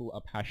Hmm. people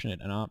are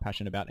passionate and aren't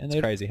passionate about. And It's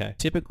they crazy, hey?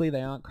 typically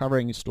they aren't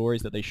covering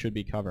stories that they should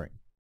be covering.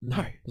 No.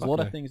 There's a fuck lot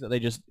no. of things that they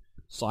just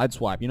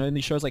sideswipe. You know, in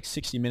these shows like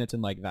 60 Minutes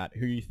and like that,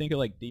 who you think are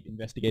like deep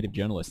investigative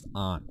journalists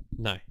aren't.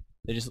 No.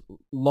 They're just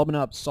lobbing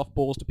up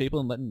softballs to people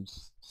and letting them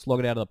slog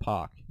it out of the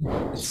park.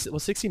 Well,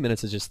 60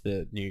 Minutes is just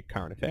the new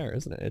current affair,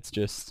 isn't it? It's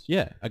just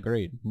Yeah,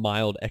 agreed.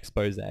 mild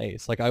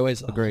exposés. Like I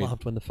always Agreed.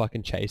 loved when the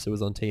fucking Chaser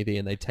was on TV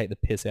and they'd take the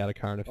piss out of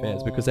current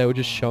affairs because they were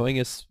just showing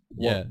us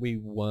what Yeah. we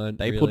weren't.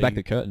 They really... pulled back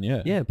the curtain,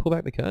 yeah. Yeah, pull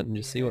back the curtain and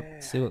just see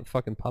what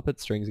fucking puppet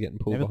strings getting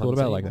pulled. Never behind thought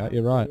the about it like scenes. that.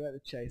 You're right. The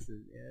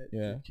Chasers,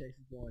 Yeah. The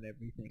Chasers want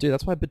everything. Dude,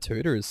 that's why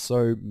Batuta is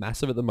so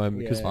massive at the moment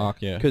because Yeah.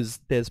 Fuck yeah. because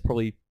there's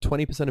probably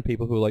 20% of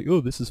people who are like,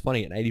 oh, this is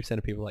funny, and 80%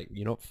 of people are like,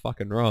 you're not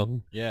fucking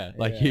wrong. Yeah.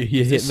 Like Yeah.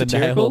 you're Is this hitting the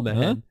nail satirical? on the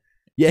Huh? head.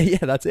 Yeah,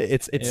 that's it.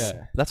 It's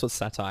Yeah. that's what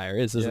satire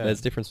is. Isn't Yeah. there? There's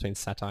a difference between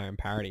satire and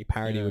parody.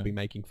 Parody Yeah. would be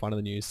making fun of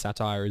the news.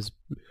 Satire is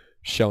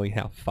showing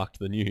how fucked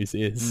the news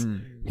is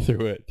Mm.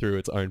 through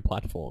its own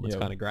platform. It's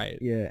Yeah. kind of great.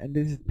 Yeah, and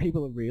this is,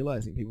 people are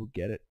realizing, people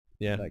get it.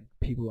 Yeah, Like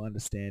people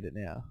understand it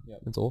now.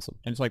 it's awesome.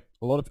 And it's like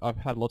I've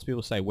had lots of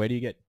people say, where do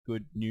you get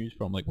good news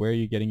from? Like, where are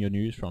you getting your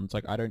news from? It's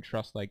like, I don't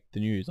trust like the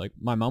news. Like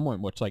my mum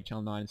won't watch like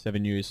Channel 9 and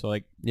 7 News. So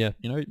like, Yeah.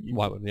 you know, you,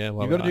 Why would you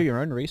why got would to I? do your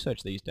own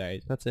research these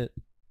days. That's it.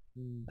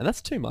 And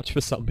that's too much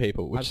for some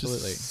people, which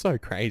Absolutely. is so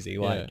crazy.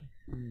 Like,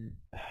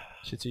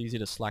 It's easy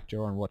to slack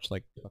jaw and watch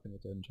like fucking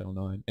what's on Channel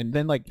 9. And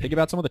then like think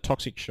about some of the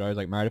toxic shows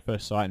like Married at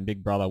First Sight and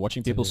Big Brother,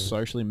 watching people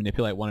socially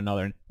manipulate one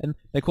another, and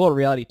they call it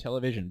reality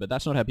television, but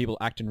that's not how people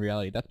act in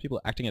reality. That's people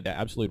acting at their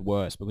absolute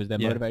worst because their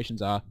Yeah.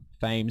 motivations are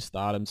fame,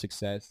 stardom,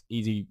 success,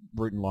 easy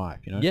route in life,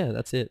 you know? yeah,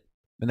 that's it.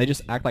 And they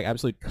just act like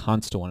absolute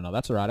cunts to one another.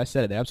 That's alright, I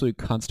said it. They're absolute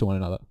cunts to one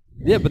another.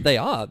 Yeah, but they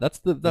are.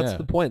 That's Yeah.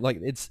 the point. Like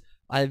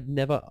I've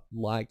never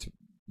liked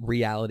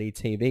reality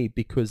TV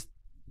because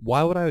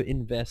why would I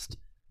invest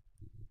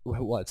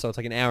what? So it's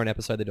like an hour an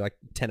episode. They do like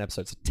 10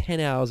 episodes.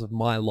 10 hours of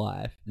my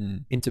life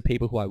into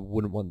people who I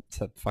wouldn't want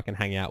to fucking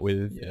hang out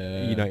with,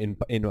 Yeah. you know,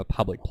 in a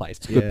public place.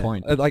 Good Yeah.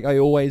 point. Like I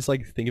always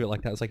like think of it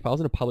like that. It's like if I was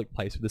in a public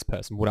place with this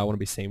person, would I want to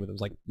be seen with them?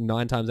 It's like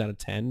 9 times out of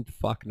 10,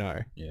 fuck no.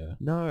 Yeah.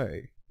 No.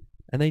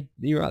 And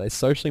you're right, they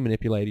socially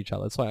manipulate each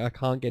other. It's like I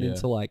can't get Yeah.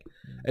 into like,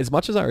 as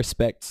much as I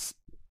respect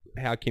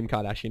how Kim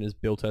Kardashian has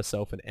built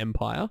herself an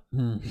empire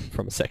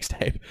from a sex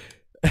tape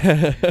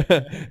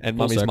and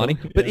mummy's circle. money,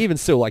 but Yeah. even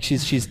still, like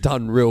she's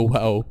done real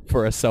well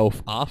for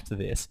herself after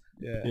this.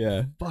 Yeah.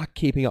 Yeah. Fuck,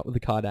 Keeping Up with the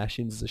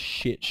Kardashians is a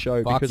shit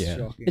show Fuck because yeah.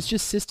 Shocking. it's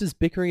just sisters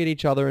bickering at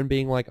each other and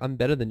being like, "I'm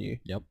better than you."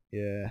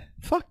 Yeah.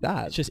 Fuck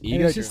that. It's just And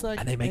ego. it's just like,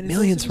 And they make and it's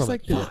millions also from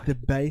just it. like Fuck. the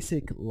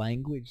basic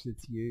language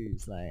that's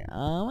used. Like,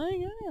 oh my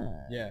god,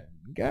 Yeah.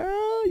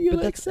 girl, you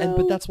look so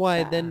but that's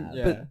why then fab.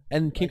 Yeah.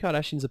 and Kim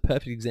Kardashian's a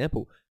perfect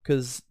example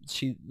because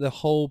the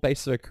whole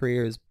base of her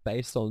career is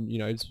based on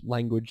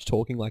language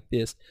talking like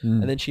this,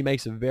 and then she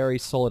makes a very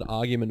solid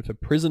argument for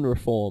prison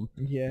reform,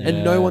 Yeah.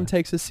 and no Yeah. one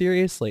takes her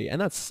seriously, and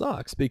that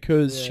sucks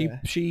because Yeah.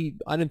 she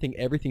I don't think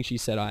everything she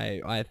said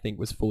I think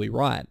was fully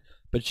right,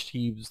 but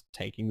she was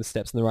taking the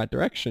steps in the right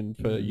direction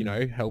for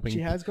helping. She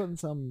has gotten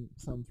some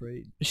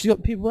freed, She's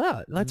got people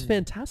out. That's Mm.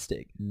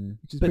 fantastic.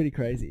 which is But pretty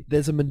crazy.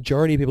 There's a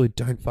majority of people who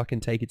don't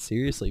fucking take it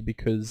seriously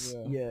because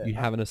Yeah, you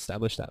haven't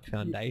established that Yeah,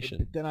 foundation.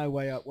 but then I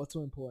weigh up what's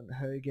more important: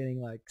 her getting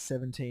like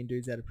 17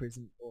 dudes out of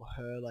prison, or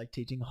her like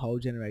teaching a whole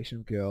generation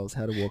of girls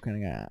how to walk on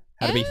a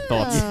How to be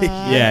thoughts.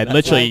 Ah. Yeah,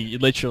 That's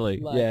literally.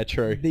 like, Yeah,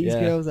 true. These Yeah.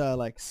 girls are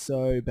like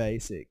so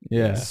basic.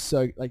 Yeah. They're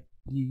so like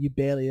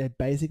they're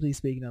basically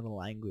speaking another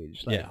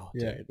language. Like,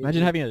 Yeah. it-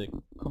 Imagine it- having a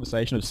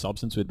conversation of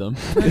substance with them.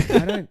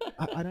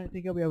 I don't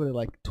think I'll be able to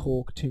like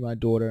talk to my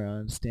daughter and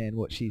understand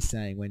what she's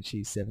saying when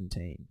she's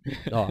 17.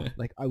 Oh,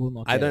 Like I will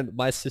not. I get it. don't.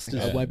 My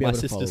sister's I won't be my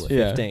able to sister's follow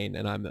it. 15,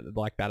 and I'm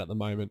like that at the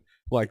moment.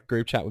 Like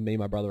group chat with me,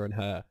 my brother, and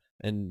her,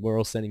 and we're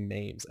all sending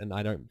memes, and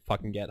I don't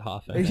fucking get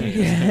half of it.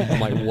 Yeah. I'm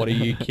like, what are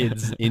you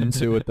kids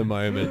into at the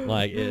moment?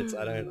 Like, I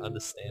don't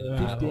understand it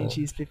at 15. all.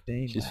 She's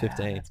 15. She's Wow,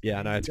 15. that's Yeah,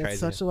 I know, it's That's crazy.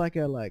 such a like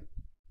a like.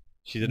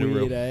 She's in a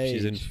real. weird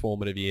She's in age.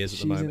 formative years at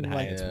the She's in, moment. Hey,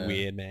 like- it's Yeah.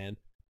 weird, man.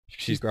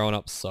 She's growing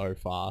up so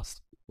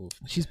fast.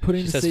 She's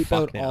putting She the says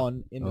fuck seatbelt now.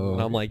 on in the Oh.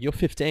 And I'm like, you're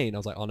 15. I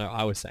was like, oh no,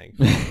 I was saying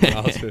fuck when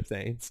I was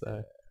 15.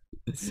 So,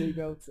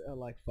 seatbelts are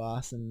like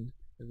fastened.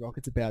 The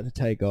rocket's about to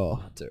take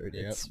off. dude,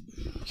 Yep. it's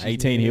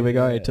 18, here we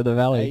go, Yeah. to the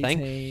valley.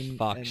 thank 18,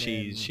 fuck and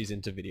she's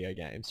into video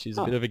games. She's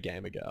a Oh. bit of a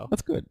gamer girl,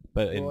 That's good.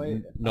 but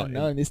Boy, not.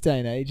 no, in this day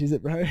and age, is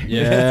it, bro?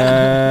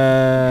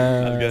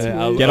 Yeah. I was gonna-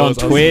 I was- Get I on was-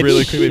 I was Twitch.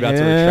 really quickly about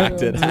to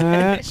retract it.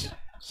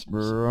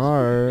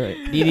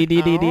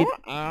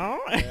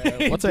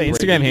 What's her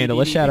Instagram handle?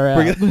 Let's shout her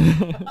out.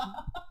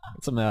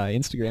 Got some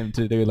Instagram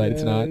to do later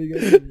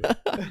tonight.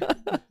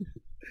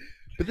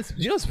 But this,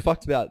 you know what's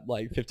fucked about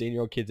like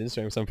 15-year-old kids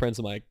Instagram? Some friends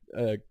of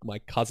my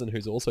cousin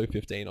who's also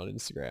 15 on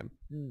Instagram.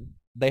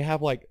 They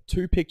have like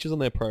 2 pictures on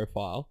their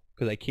profile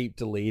because they keep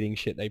deleting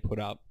shit they put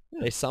up.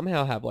 They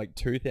somehow have like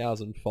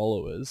 2,000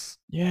 followers.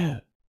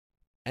 Yeah.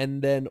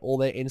 And then all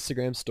their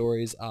Instagram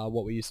stories are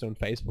what we used to on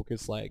Facebook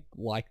is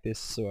like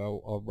this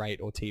or rate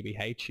or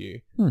TBH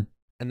you.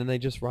 And then they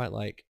just write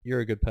like, you're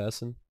a good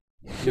person.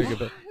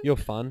 You're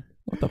fun.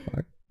 What the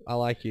fuck? I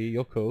like you.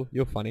 You're cool.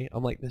 You're funny.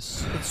 I'm like,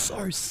 this. It's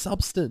so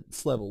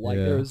substance level. Like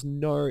Yeah. there is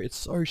no. It's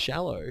so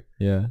shallow.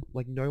 Yeah.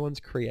 Like no one's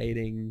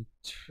creating.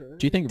 Do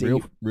you think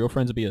Deep. real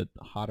friends would be a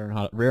harder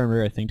and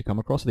rarer thing to come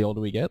across the older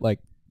we get? Like,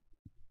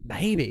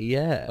 Maybe,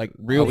 yeah. Like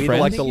real Are we friends?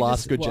 like I the think you last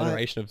just- good well, I-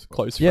 generation of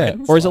close yeah.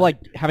 friends. Or is it like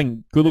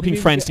having good-looking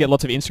People friends to get- get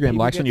lots of Instagram People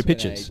likes get on your to an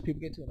pictures? age-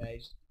 people get to an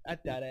age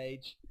at that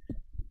age.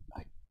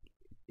 Like,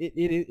 it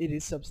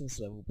is substance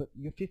level, but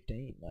you're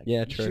 15. Like, Yeah,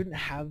 you true. shouldn't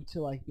have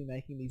to like be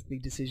making these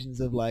big decisions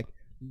of like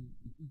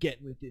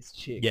getting with this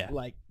chick. Yeah.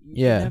 Like, you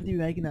Yeah. shouldn't have to be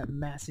making that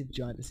massive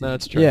giant decision. No,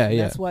 that's true. Yeah, And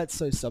yeah. That's why it's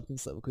so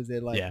substance level because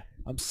they're like, Yeah.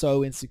 I'm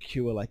so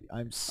insecure. Like,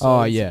 I'm so.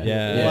 Oh, yeah. insecure.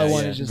 Yeah, All I yeah,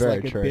 want yeah. is just Very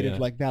like a true, bit yeah. of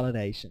like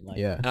validation. Like,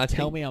 Yeah. And I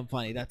tell think, me I'm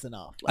funny. That's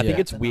enough. I think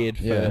Yeah. it's weird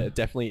for Yeah.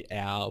 definitely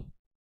our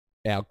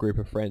group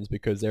of friends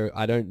because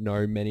I don't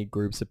know many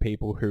groups of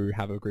people who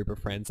have a group of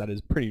friends that is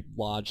pretty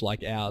large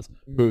like ours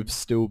who have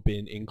still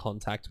been in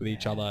contact with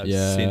each other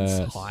since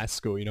Yes. high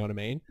school. You know what I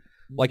mean?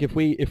 Like if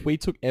we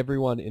took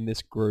everyone in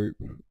this group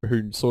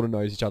who sort of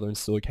knows each other and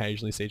still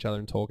occasionally see each other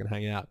and talk and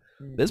hang out,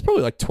 there's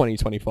probably like 20,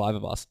 25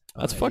 of us.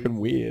 That's fucking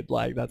weird.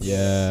 Like that's,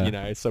 Yeah. you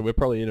know, so we're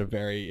probably in a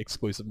very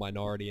exclusive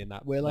minority in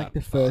that. We're like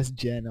that the part. first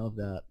gen of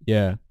that.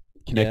 Yeah.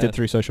 Connected Yeah.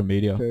 through social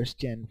media. First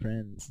gen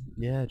friends.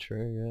 Yeah,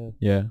 true.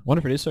 Yeah. Wonder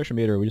if it is social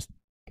media or we just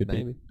good Maybe.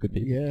 people. Good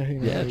people. Yeah.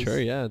 Who Yeah, knows? true.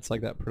 Yeah, it's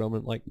like that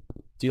predominant. Like,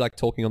 do you like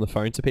talking on the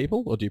phone to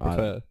people or do you I-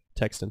 prefer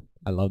texting?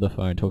 I love the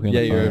phone. Talking on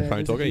Yeah, the you're phone. a phone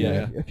there's talker, few-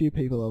 yeah. A few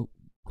people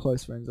are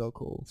close friends I'll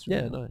call. straight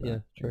Yeah, up, no, but, yeah,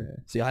 true.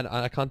 yeah. See,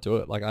 I can't do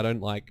it. Like, I don't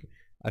like.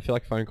 I feel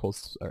like phone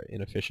calls are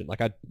inefficient.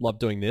 Like, I love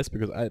doing this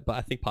but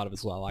I think part of it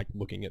is I like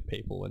looking at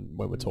people and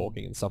when we're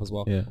talking and stuff as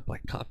well. Yeah.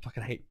 Like, I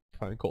fucking hate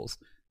phone calls.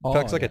 Oh, I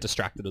feel like I yeah. get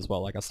distracted as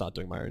well. Like, I start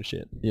doing my own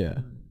shit. Yeah.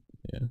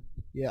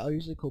 Yeah, I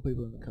usually call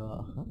people in the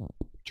car.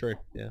 True.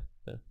 Yeah.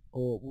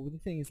 Or well, the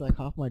thing is, like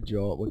half my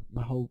job,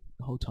 my whole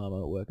time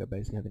I'm at work, I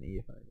basically have an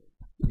earphone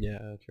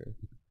Yeah. True.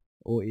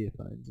 or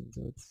earphones, and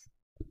so it's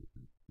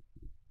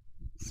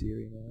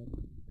Siri,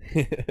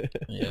 man.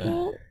 Yeah.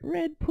 Oh,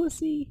 red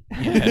pussy.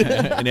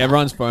 And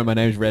everyone's phone, my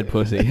name's Red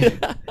Pussy.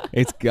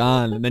 It's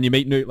gone. And then you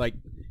meet new, like,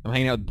 I'm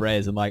hanging out with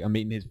Brez and like I'm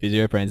meeting his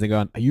physio friends. They're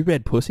going, "Are you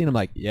Red Pussy?" And I'm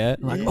like, "Yeah."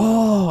 I'm like,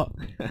 "Oh."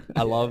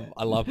 I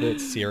love that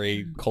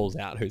Siri calls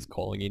out who's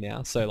calling you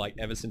now. So like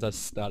ever since I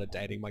started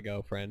dating my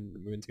girlfriend,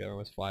 we've been together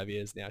almost 5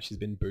 years now. She's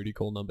been booty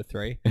call number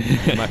 3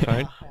 on my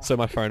phone. So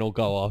my phone will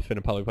go off in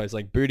a public place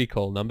like booty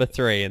call number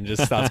 3 and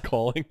just starts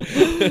calling.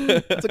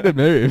 That's a good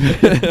move.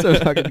 That's a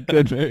fucking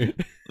good move.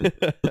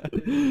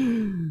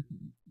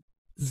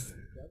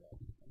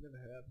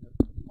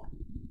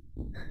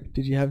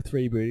 Did you have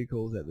 3 booty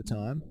calls at the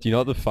time? Do you know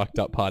what the fucked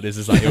up part is?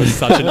 Is like it was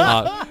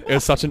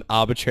such an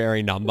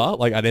arbitrary number.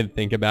 Like I didn't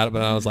think about it,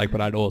 but I was like,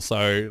 but I'd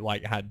also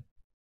like had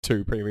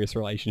 2 previous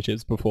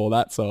relationships before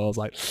that, so I was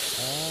like,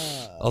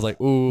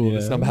 ooh,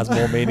 this Yeah. number has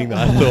more meaning than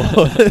I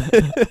thought.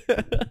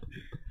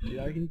 Do you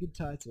reckon you could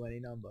tie it to any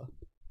number?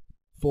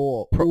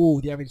 4. Ooh,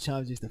 the average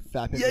time is just a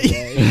fap every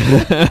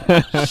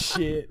day.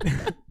 Shit.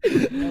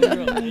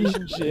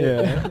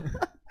 Yeah.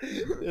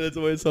 There's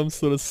always some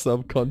sort of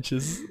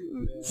subconscious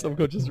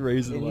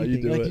reason why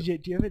you do Like,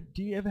 it.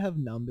 do you ever have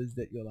numbers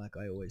that you're like,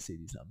 I always see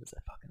these numbers, I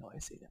fucking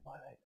always see them.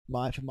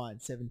 For mine,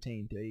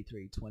 17,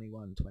 33,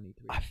 21,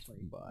 23,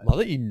 25. Love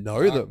that you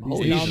know them. These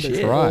Holy numbers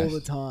shit. all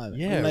the time.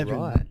 Yeah, 11,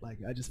 right. Like,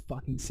 I just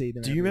fucking see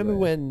them Do you remember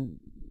everywhere.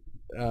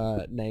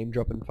 when name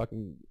dropping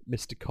fucking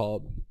Mr.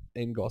 Cobb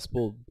in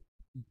Gospel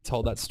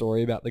told that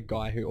story about the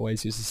guy who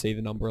always used to see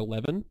the number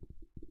 11?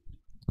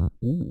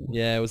 Ooh.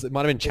 Yeah, it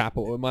might have been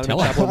Chapel. It might have Tell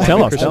been us. Chapel. it might Tell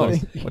have been us. Tell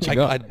Christian. us. What you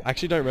got? I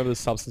actually don't remember the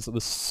substance of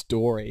the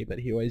story, but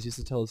he always used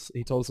to tell us.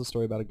 He told us a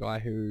story about a guy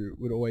who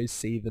would always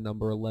see the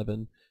number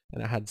 11,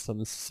 and it had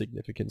some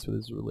significance with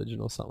his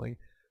religion or something.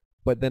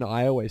 But then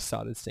I always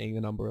started seeing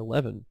the number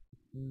 11,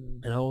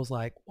 and I was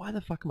like, "Why the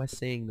fuck am I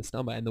seeing this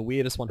number?" And the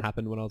weirdest one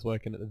happened when I was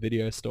working at the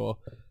video store,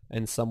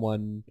 and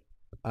someone,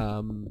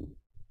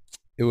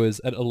 it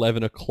was at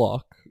 11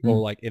 o'clock or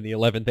like in the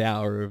 11th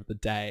hour of the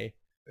day.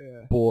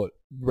 Bought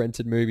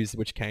rented movies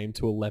which came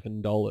to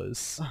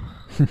 $11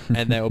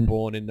 and they were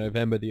born in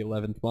November the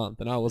 11th month,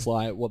 and I was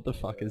like, what the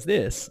fuck is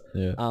this?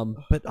 Yeah.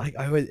 But I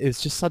always,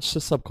 it's just such a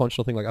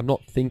subconscious thing, like I'm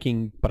not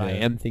thinking, but I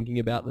am thinking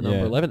about the number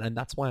Yeah. 11, and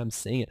that's why I'm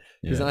seeing it,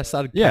 because then I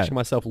started Yeah. catching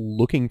myself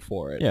looking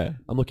for it. Yeah.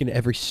 I'm looking at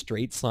every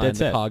street sign, That's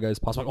the it. car goes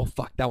past, like, oh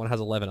fuck, that one has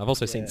 11. I've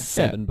also seen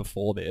 7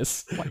 before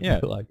this.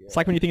 Yeah. Like, It's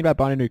like when you think about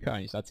buying a new car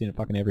and you start seeing it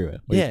fucking everywhere.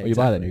 Or you, Yeah, or you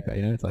buy that exactly. new car,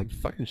 you know? It's like, like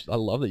fucking I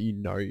love that you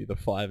know the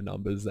 5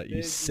 numbers that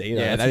you see.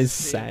 Yeah, That's that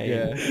is insane. Yeah.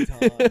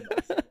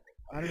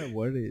 I don't know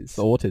what it is. it's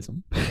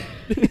autism.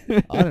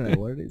 I don't know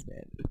what it is,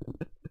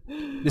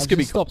 man. This could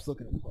be stops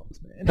looking at clocks,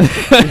 man.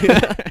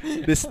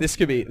 this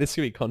could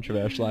be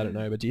controversial. I don't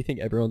know, but do you think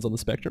everyone's on the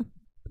spectrum?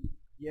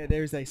 Yeah,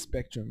 there is a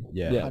spectrum.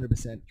 Yeah. 100%.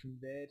 From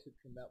there to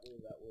from that wall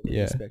to that wall. There's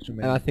Yeah. a spectrum.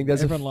 And I think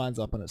there's a everyone lines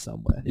up on it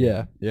somewhere.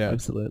 Yeah,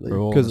 Absolutely. We're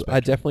all on the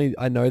because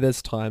I know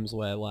there's times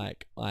where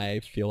like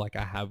I feel like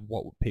I have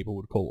what people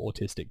would call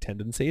autistic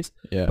tendencies,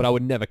 Yeah. but I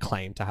would never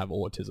claim to have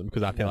autism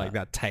because I feel like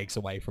that takes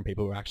away from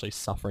people who are actually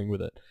suffering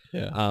with it.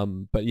 Yeah.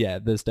 But yeah,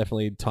 there's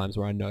definitely times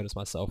where I notice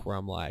myself where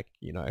I'm like,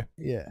 you know,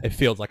 Yeah. it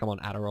feels like I'm on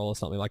Adderall or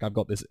something. Like I've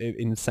got this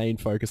insane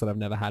focus that I've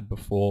never had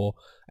before,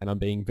 and I'm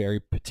being very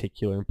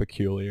particular and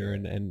peculiar,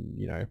 and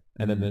you know,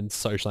 and then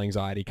social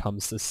anxiety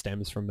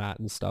stems from that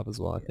and stuff as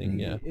well. I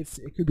think, yeah.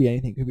 It could be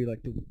anything. It could be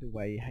like the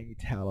way you hang your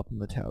towel up on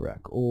the towel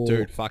rack, or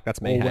Dude, fuck,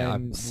 that's me. or Hey, when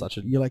I'm such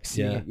a you're like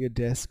sitting yeah. at your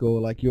desk, or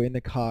like you're in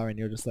the car and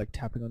you're just like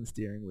tapping on the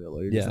steering wheel,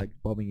 or you're just Yeah. like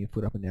bobbing your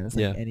foot up and down. It's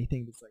like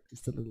anything that's like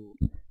just a little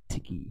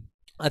ticky.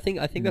 I think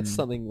that's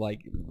something like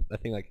I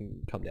think that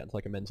can come down to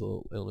like a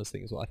mental illness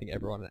thing as well. I think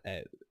everyone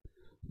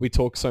we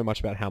talk so much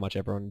about how much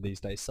everyone these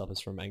days suffers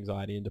from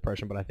anxiety and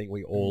depression, but I think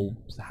we all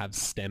have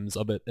stems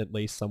of it at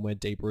least somewhere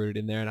deep rooted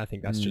in there, and I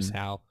think that's just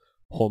how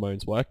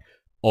hormones work.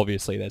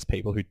 Obviously, there's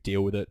people who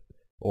deal with it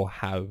or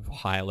have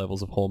higher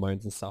levels of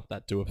hormones and stuff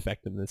that do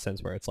affect them in the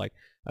sense where it's like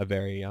a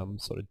very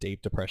sort of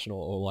deep depression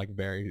or like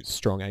very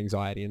strong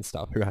anxiety and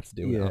stuff who have to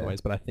deal with it other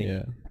ways. But I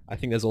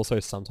think there's also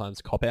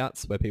sometimes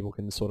cop-outs where people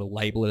can sort of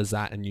label it as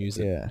that and use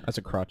it as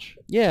a crutch.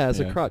 as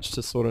a crutch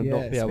to sort of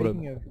not be able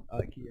Speaking to...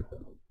 of IKEA,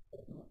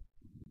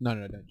 No,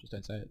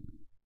 don't say it.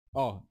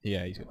 Oh,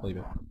 yeah, he's got to leave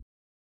it.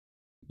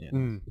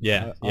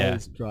 I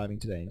was driving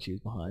today and she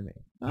was behind me.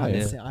 Oh,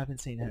 I haven't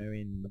seen her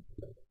in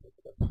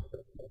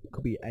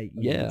could be 8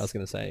 years. Yeah, I was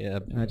going to say, yeah.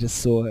 And I just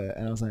saw her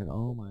and I was like,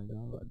 oh my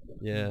god.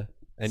 Yeah.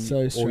 And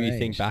So all strange. you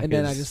think back and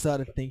then is... I just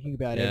started thinking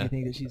about Yeah.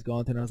 everything that she's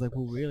gone through, and I was like,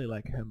 well, really,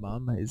 like her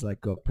mum is like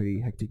got pretty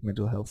hectic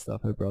mental health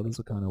stuff. Her brothers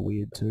are kind of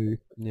weird too.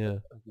 Yeah.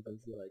 Because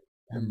like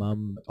her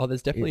mum. Oh,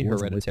 there's definitely a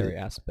wasn't with hereditary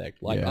it. aspect.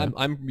 Like Yeah.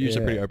 I'm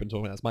usually pretty Yeah. open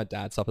talking about this. My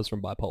dad suffers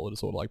from bipolar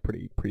disorder like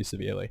pretty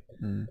severely.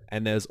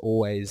 And there's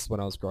always,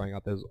 when I was growing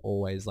up, there's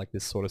always like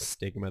this sort of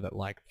stigma that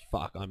like,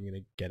 fuck, I'm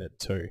gonna get it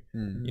too.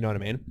 You know what I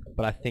mean?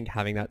 But I think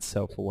having that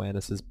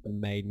self-awareness has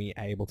made me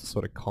able to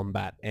sort of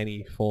combat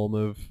any form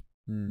of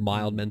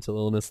mild mental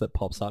illness that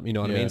pops up. You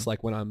know what I mean? It's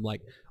like when I'm like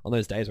on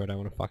those days where I don't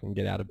want to fucking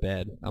get out of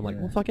bed, I'm like,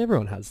 well, fuck,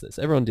 everyone has this.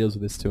 Everyone deals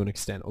with this to an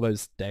extent. All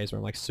those days where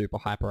I'm like super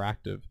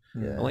hyperactive,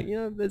 I'm like, you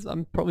know,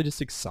 I'm probably just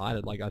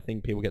excited. Like I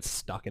think people get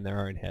stuck in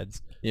their own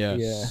heads. Yeah.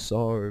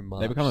 So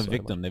much. They become a so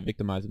victim. much. They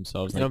victimize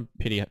themselves. And And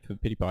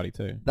pity party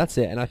too. That's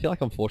it. And I feel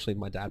like unfortunately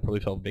my dad probably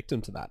fell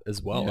victim to that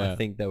as well. Yeah. I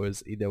think there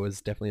was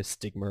definitely a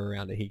stigma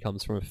around it. He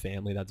comes from a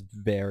family that's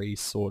very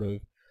sort of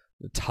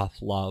tough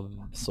love,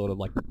 sort of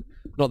like,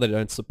 not that they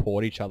don't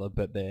support each other,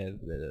 but they're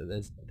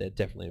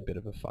definitely a bit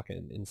of a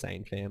fucking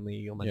insane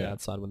family on my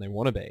dad's side when they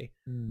want to be.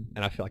 And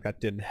I feel like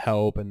that didn't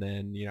help. And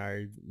then, you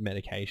know,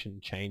 medication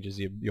changes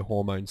your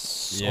hormones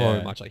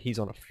so much. Like he's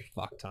on a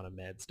fuck ton of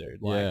meds,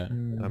 dude. Like,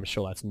 and I'm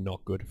sure that's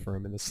not good for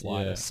him in the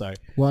slightest. So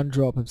One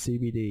drop of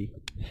CBD.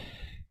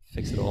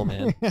 fix it all,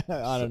 man.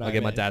 I don't know. I'll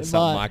get my man. dad It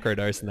some might-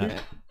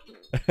 microdosing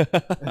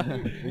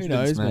that. Who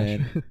knows,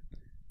 man?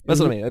 That's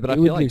what I mean. But I It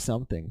feel would do like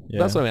something.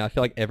 that's what I mean. I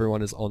feel like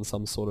everyone is on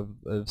some sort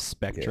of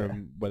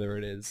spectrum, whether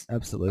it is.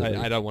 Absolutely.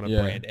 I don't want to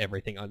brand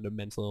everything under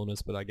mental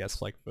illness, but I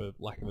guess like for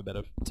lack of a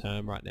better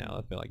term right now,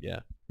 I feel like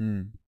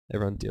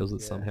Everyone deals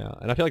with Yeah. somehow,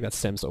 and I feel like that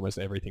stems to almost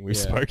everything we've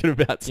Yeah. spoken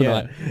about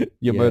tonight.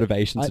 Your Yeah.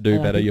 motivation to do and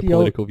I better, think your the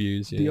political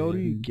views. The older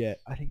you Mm. get,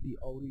 I think the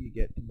older you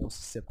get, the more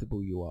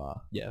susceptible you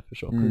are. Yeah, for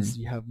sure. Because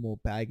you have more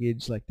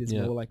baggage, like there's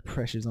Yeah. more like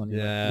pressures on you.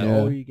 Like, Yeah. the Yeah.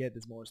 older you get,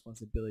 there's more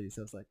responsibility.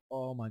 So it's like,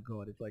 oh my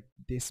god, if like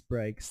this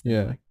breaks, then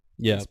Yeah. like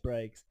Yeah. this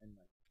breaks, and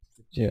like it's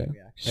a Yeah. chain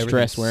reaction.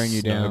 Stress Everything wearing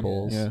you down.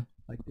 snowballs. Yeah.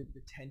 Like the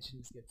tension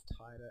just gets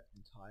tighter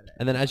and tighter.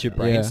 And then as your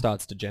brain Yeah.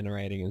 starts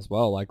degenerating as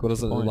well, like what is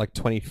it, Good point. like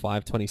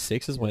 25,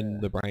 26 is when Yeah.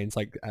 the brain's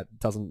like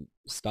doesn't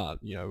start,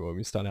 when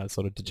we start our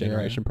sort of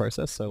degeneration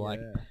process. So like,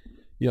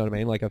 you know what I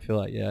mean? Like I feel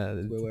like,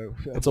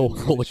 it's all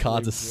the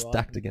cards are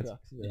stacked against.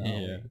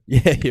 Yeah.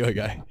 Yeah, here we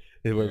go.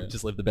 We've Yeah.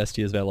 just lived the best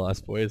years of our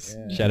lives, boys.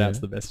 Yeah. Shout out Yeah.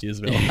 to the best years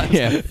of our lives.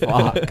 Yeah,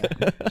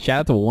 fuck. Shout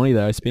out to Warnie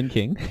though, Spin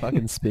King.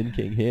 Fucking Spin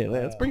King here.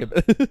 Let's bring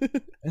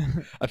it.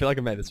 I feel like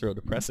I made this real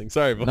depressing.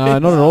 Sorry, boys. No,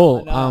 not at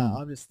all.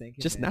 I'm just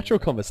thinking. Just man, natural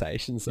like,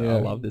 conversations. So Yeah. I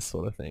love this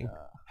sort of thing.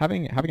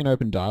 Having an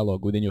open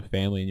dialogue within your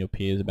family and your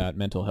peers about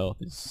mental health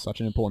is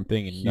such an important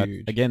thing. And that,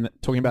 Huge. again,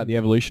 talking about the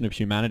evolution of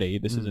humanity,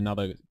 this is Mm.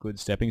 another good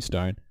stepping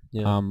stone.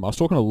 Yeah. I was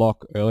talking to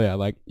Locke earlier.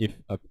 Like, if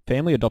a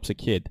family adopts a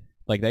kid,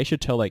 like they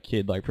should tell that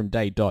kid, like from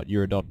day dot,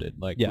 you're adopted.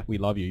 Like, Yeah. we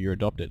love you, you're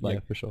adopted. Like, yeah,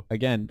 for sure.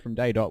 again, from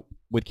day dot,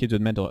 with kids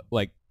with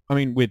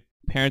with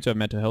parents who have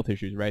mental health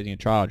issues raising a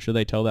child, should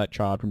they tell that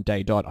child from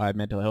day dot, I have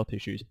mental health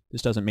issues?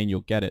 This doesn't mean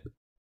you'll get it.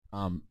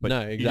 But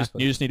No, you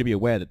exactly. just need to be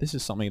aware that this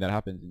is something that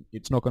happens.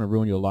 It's not going to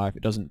ruin your life.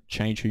 It doesn't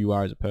change who you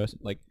are as a person.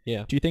 Like,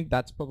 Yeah. do you think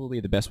that's probably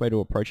the best way to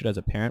approach it as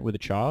a parent with a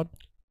child?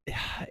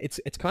 It's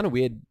kind of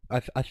weird.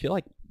 I feel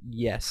like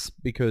yes,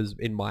 because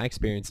in my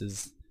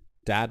experiences,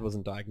 Dad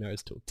wasn't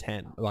diagnosed till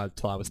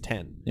till I was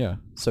 10. Yeah.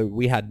 So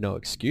we had no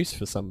excuse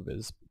for some of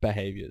his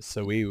behaviors.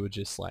 So we were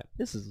just like,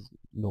 this is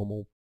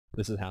normal.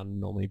 This is how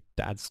normally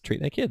dads treat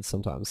their kids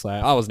sometimes. So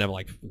I was never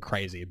like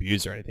crazy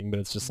abused or anything, but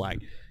it's just like,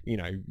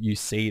 you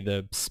see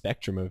the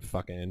spectrum of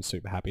fucking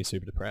super happy,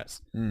 super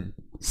depressed.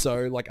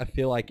 So like, I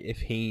feel like if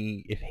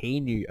he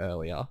knew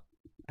earlier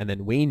and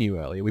then we knew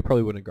earlier, we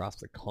probably wouldn't have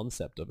grasped the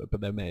concept of it, but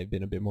there may have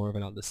been a bit more of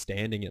an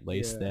understanding at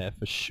least Yeah. there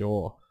for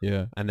sure.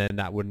 Yeah. And then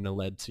that wouldn't have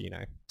led to,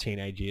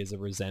 teenage years of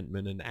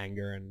resentment and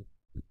anger and,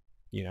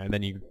 and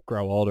then you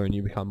grow older and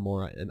you become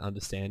more an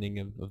understanding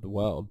of the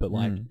world. But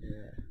like,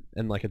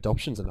 and like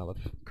adoption's another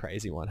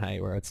crazy one, hey,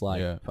 where it's like,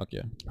 yeah. Fuck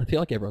yeah. I feel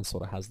like everyone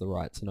sort of has the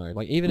right to know.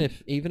 Like even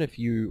if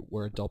you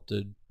were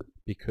adopted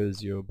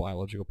because your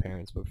biological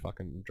parents were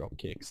fucking drop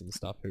kicks and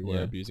stuff who were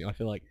Yeah. abusing, I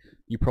feel like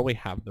you probably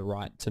have the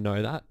right to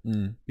know that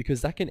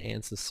because that can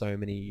answer so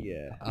many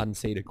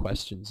unseated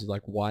questions.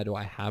 Like, why do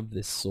I have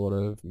this sort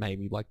of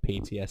maybe like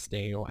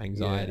PTSD or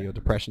anxiety or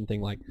depression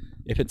thing? Like,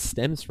 if it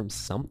stems from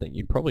something,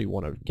 you'd probably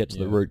want to get to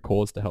the Yeah. root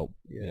cause to help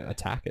Yeah.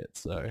 attack it.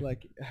 So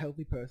Like a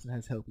healthy person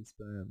has healthy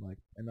sperm, like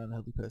an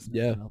unhealthy person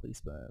Yeah. has unhealthy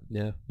sperm.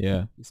 yeah,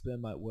 Yeah. Your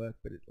sperm might work,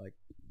 but it like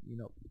you're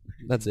not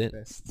producing That's the it.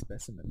 best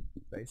specimen,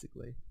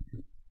 basically.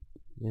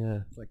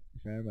 yeah, It's like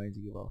the pheromones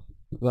you give off.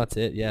 well, that's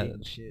it. Yeah,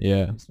 Eating shit.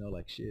 Yeah. You smell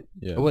like shit.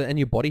 Yeah. Well, and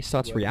your body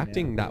starts Working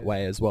reacting out, that yeah.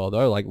 way as well,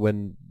 though. Like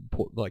when,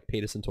 like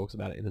Peterson talks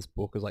about it in his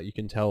book, is like you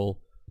can tell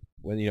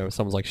when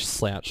someone's like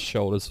slouched,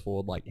 shoulders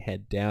forward, like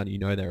head down.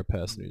 They're a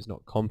person who's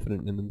not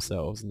confident in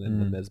themselves, and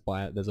then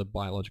there's a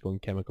biological and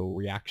chemical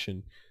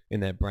reaction in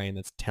their brain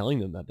that's telling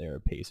them that they're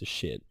a piece of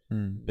shit.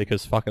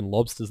 Because fucking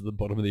lobsters at the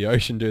bottom of the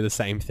ocean do the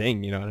same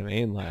thing. You know what I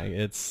mean? Like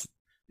his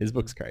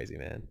book's crazy,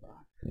 man.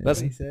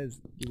 That's what he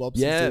says.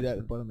 Lobsters Yeah. do that at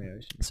the bottom of the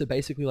ocean. So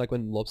basically, like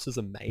when lobsters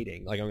are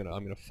mating, like I'm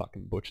gonna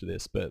fucking butcher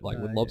this, but like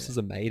when Yeah. lobsters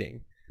are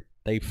mating,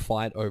 they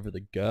fight over the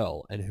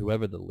girl, and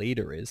whoever the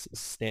leader is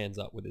stands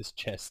up with his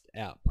chest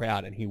out,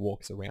 proud, and he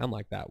walks around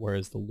like that.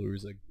 Whereas the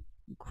loser,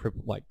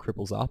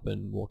 cripples up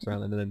and walks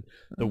around, and then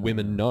the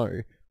women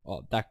know,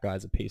 oh, that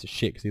guy's a piece of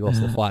shit because he lost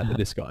the fight, but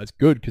this guy's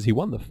good because he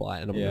won the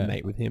fight, and I'm Yeah. gonna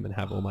mate with him and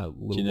have all my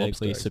little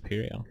Genetically lobsters.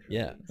 superior.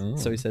 Yeah. Oh.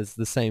 So he says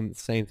the same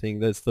thing.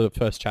 That's the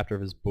first chapter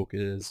of his book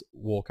is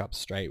walk up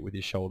straight with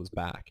your shoulders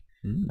back.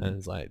 And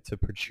it's like to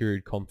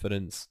protrude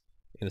confidence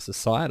in a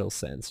societal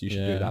sense, you should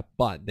do Yeah. that.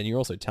 But then you're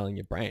also telling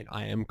your brain,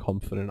 I am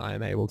confident, I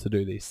am able to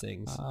do these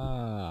things.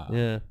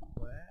 Yeah.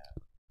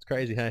 It's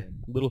crazy, hey?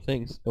 Little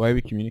things. The way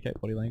we communicate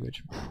body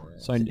language.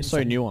 So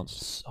nuanced.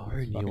 So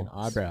Fucking nuanced.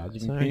 eyebrows. You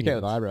can So communicate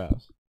with nuanced.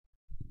 eyebrows.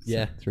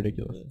 Yeah. It's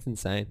ridiculous. It's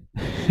insane.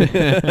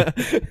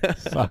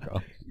 Fuck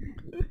off.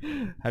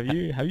 Have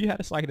you had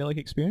a psychedelic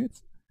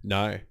experience?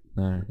 No.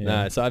 No.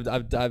 No. So I've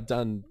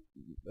done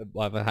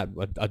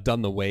I've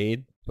done the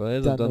weed,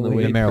 boys. I've done the the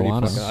weed. weed. pretty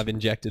Marijuana. fucking- I've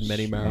injected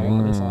many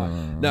marijuanas.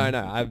 No.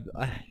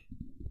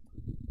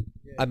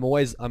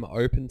 I'm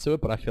open to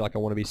it, but I feel like I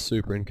want to be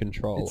super in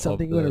control. It's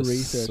something of you want the to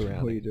research before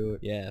surrounding. you do it.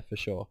 Yeah, for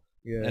sure.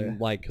 Yeah. And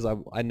like, because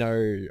I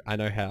know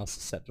how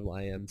susceptible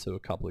I am to a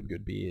couple of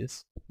good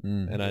beers,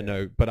 and I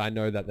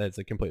know that there's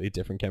a completely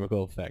different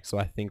chemical effect. So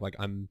I think like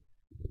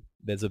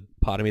there's a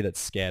part of me that's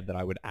scared that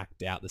I would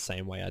act out the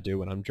same way I do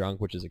when I'm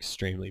drunk, which is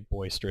extremely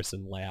boisterous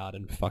and loud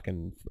and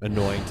fucking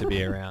annoying to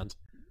be around.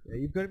 Yeah,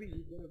 you've got to be.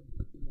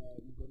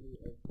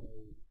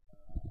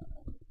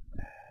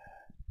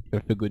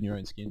 Gotta feel good in your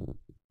own skin.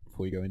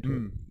 before you go into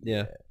it.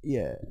 Yeah,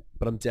 Yeah.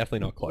 but I'm definitely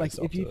not close.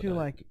 Like if you to it, feel no.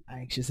 like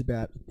anxious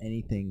about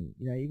anything,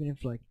 you know, even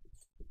if like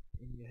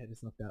in your head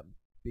it's not that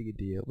big a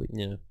deal, but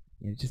Yeah,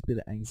 you know, just a bit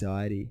of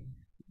anxiety.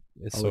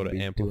 it I sort would of be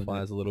doing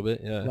amplifies a little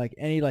bit. Yeah, Like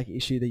any like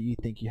issue that you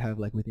think you have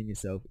like within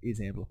yourself is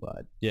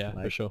amplified. yeah,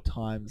 Like for sure.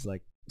 times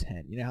like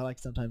 10. You know how like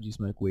sometimes you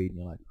smoke weed and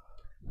you're like,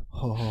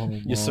 oh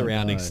my Your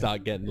surroundings God.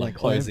 start getting like Like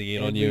closing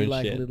in on you every, and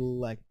like shit. little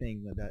like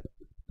thing like that.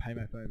 Pay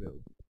my phone bill.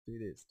 Do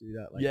this. Do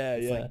that. Like, Yeah,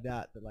 it's yeah. like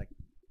that, but like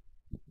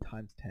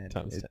times 10.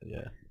 Times It- 10,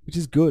 yeah. Which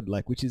is good.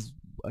 Like, which is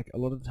like a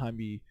lot of the time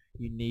you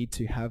need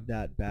to have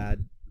that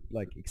bad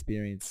like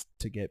experience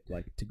to get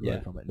like to grow Yeah,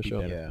 from it. And for be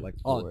sure. better, Yeah. Like,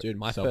 Oh, for it. dude,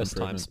 my first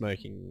time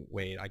smoking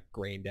weed, I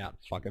greened out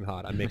fucking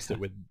hard. I mixed it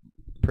with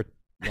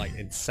like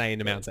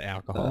insane amounts of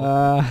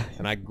alcohol,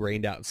 and I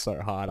greened out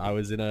so hard.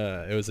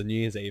 It was a New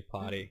Year's Eve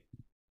party,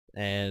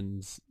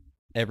 and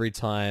every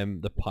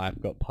time the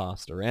pipe got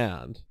passed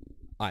around,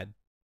 I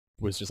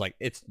was just like,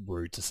 it's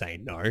rude to say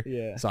no.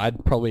 Yeah. So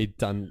I'd probably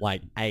done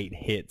like 8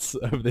 hits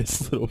of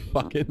this little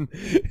fucking,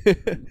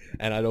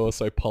 and I'd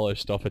also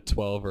polished off a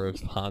 12er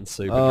of Hans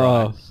Super Dry.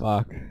 Oh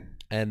fuck.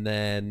 And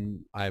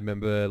then I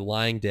remember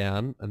lying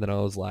down, and then I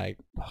was like,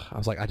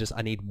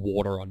 I need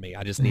water on me.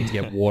 I just need to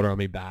get water on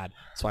me bad.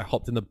 So I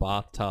hopped in the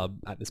bathtub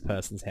at this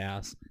person's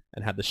house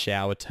and had the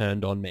shower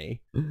turned on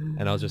me,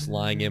 and I was just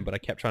lying in, but I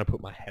kept trying to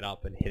put my head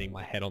up and hitting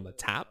my head on the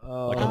tap,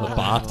 like on the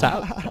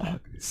bathtub.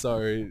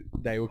 So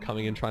they were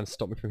coming in trying to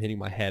stop me from hitting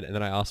my head, and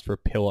then I asked for a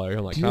pillow. I'm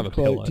like, can I have a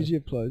pillow? Did you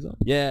have clothes on?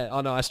 Yeah.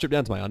 Oh no, I stripped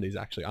down to my undies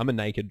actually. I'm a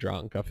naked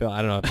drunk. I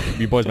don't know if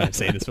you boys might have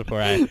seen this before.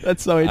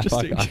 That's so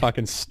interesting. I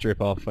fucking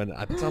strip off, and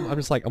I'm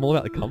just like, I'm all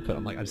about the comfort.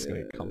 I'm like, I just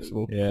gotta get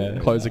comfortable. Yeah.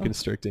 Clothes are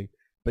constricting.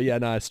 But yeah,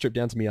 no, I stripped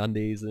down to my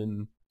undies,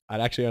 and I'd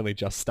actually only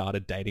just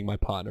started dating my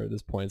partner at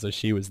this point, so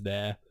she was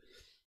there.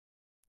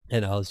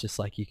 And I was just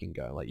like, you can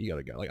go, like, you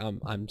gotta go. Like,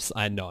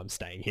 I know I'm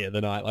staying here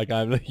the night. Like,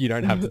 you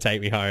don't have to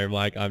take me home.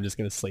 Like, I'm just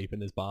gonna sleep in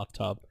this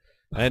bathtub.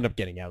 I ended up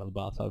getting out of the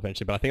bathtub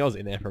eventually, but I think I was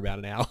in there for about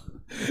an hour.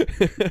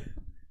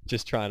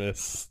 Just trying to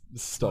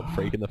stop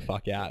freaking the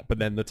fuck out. But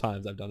then the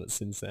times I've done it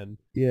since then,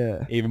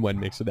 Yeah. even when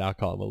mixed with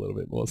alcohol, I'm a little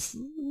bit more,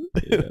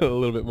 a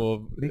little bit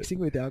more. Mixing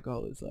with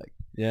alcohol is like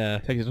Yeah,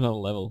 Takes it to another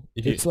level.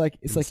 it's like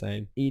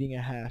insane. eating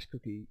a hash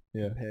cookie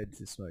Yeah. compared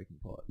to smoking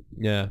pot.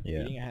 Yeah,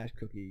 Yeah. Eating a hash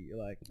cookie, you're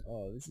like,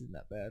 oh, this isn't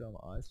that bad. Oh,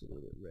 my eyes feel a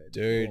little bit red.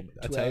 Dude, Boom.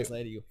 I 2 tell hours you-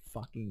 later, you're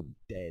fucking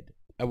dead.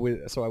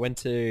 So I went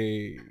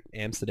to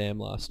Amsterdam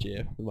last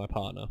year with my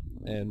partner,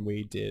 and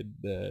we did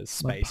the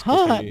space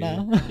cookie.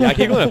 partner. Yeah, I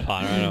keep calling her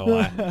partner. I don't know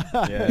why.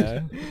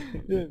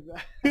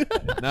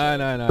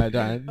 No,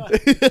 don't.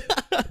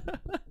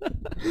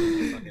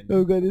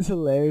 We've got this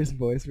hilarious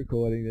voice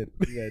recording that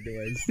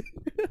always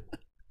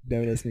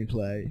never lets me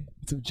play.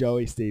 It's of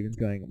Joey Stevens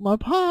going, my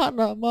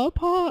partner, my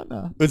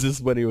partner. Was this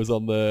when he was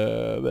on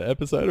the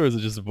episode, or is it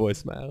just a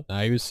voicemail? No,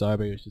 he was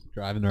sober. He was just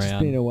driving Just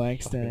around. being a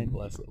wank Fucking stain.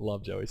 bless it.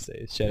 Love Joey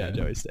Steves. Shout out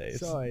Yeah. Joey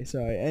Steves.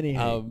 Sorry.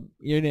 Anyhow,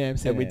 you're in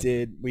Amsterdam.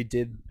 And we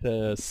did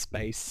the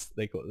space.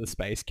 They call it the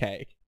space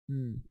cake.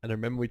 Mm. And I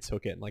remember we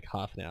took it, and like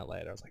half an hour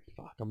later, I was like,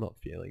 "Fuck, I'm not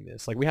feeling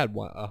this." Like we had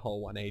a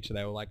whole one each, and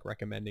they were like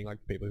recommending like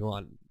people who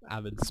aren't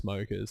avid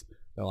smokers,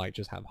 they're like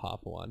just have half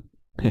of one.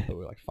 But we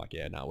were like, "Fuck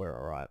yeah, no, we're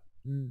all right."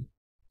 Mm.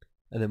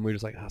 And then we were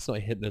just like, "That's not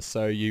hitting us."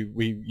 So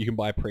you can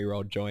buy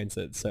pre-rolled joints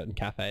at certain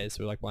cafes.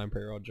 So we're like buying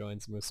pre-rolled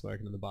joints, and we were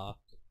smoking in the bar.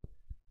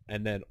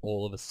 And then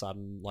all of a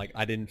sudden, like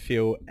I didn't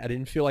feel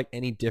like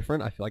any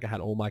different. I feel like I had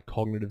all my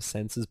cognitive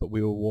senses, but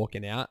we were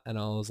walking out, and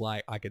I was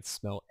like, I could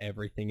smell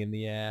everything in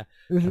the air,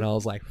 and I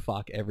was like,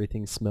 fuck,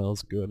 everything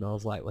smells good. And I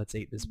was like, let's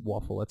eat this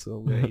waffle.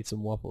 I'm gonna eat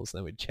some waffles. And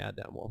then we'd chow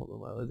down waffles.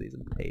 I'm like, let's eat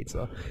some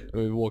pizza.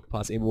 And we walk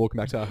past, and we're walking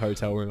back to our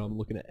hotel room. I'm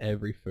looking at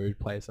every food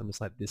place. I'm just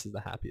like, this is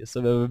the happiest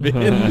I've ever been.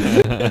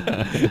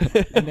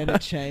 And then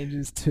it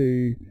changes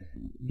to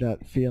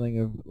that feeling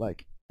of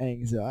like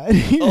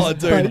anxiety. Oh, Just,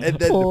 dude, like, and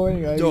then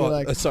pouring over you,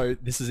 like so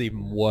this is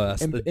even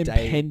worse. The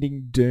day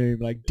impending doom,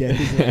 like death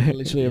is like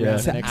literally around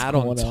the to next add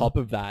corner. on top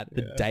of that,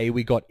 the day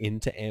we got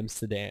into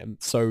Amsterdam,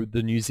 so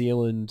the New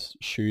Zealand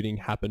shooting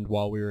happened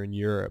while we were in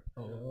Europe.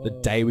 The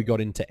day we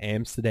got into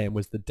Amsterdam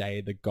was the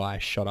day the guy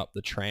shot up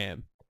the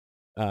tram.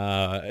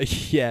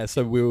 Yeah,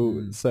 so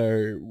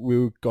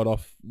we got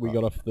off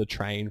the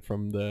train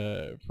from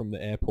the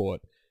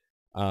airport.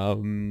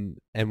 And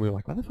we were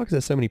like, why the fuck is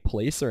there so many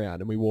police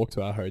around? And we walked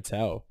to our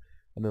hotel,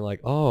 and they're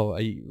like, oh,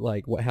 are you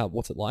like,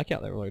 what's it like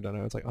out there? We're like, I don't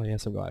know. It's like, oh yeah,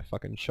 some guy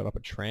fucking shot up a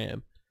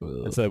tram.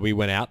 And so we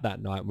went out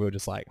that night, and we were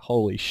just like,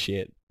 holy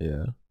shit.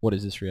 Yeah. What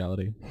is this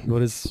reality?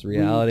 What is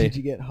reality? Did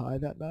you get high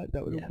that night?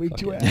 That would have Yeah, wigged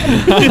fuck you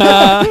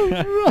yeah.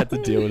 out. Had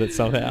to deal with it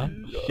somehow.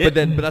 But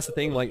that's the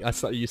thing, like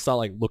you start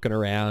like looking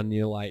around,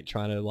 you're like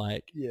trying to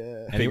like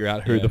Yeah. figure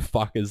out who Yeah. the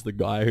fuck is the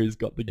guy who's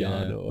got the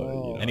gun, Yeah. or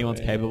Oh, Anyone's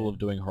man. capable of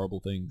doing horrible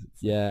things.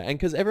 yeah. And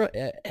because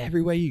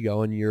everywhere you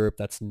go in Europe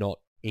that's not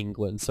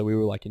England, so we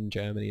were like in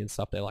Germany and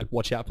stuff, they're like,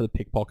 watch out for the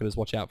pickpocketers,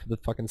 watch out for the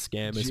fucking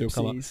scammers who'll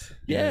come up. Gypsies.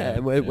 Yeah,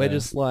 and we're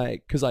just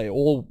like, because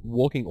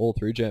walking all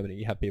through Germany,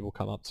 you have people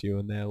come up to you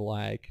and they're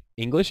like,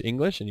 English,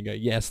 and you go,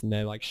 yes, and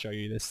they like show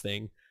you this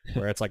thing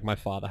where it's like, my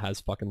father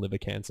has fucking liver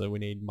cancer, we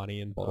need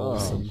money in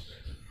bottles. Oh. And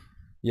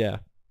Yeah,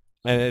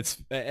 and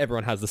it's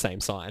everyone has the same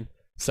sign,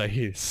 so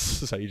you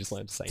just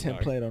learn to say no.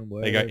 Template on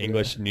Word. They go over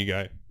English and you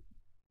go.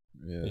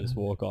 there. You just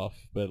walk off.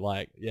 But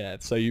like, yeah,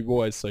 so you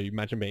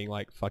imagine being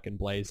like fucking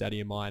blazed out of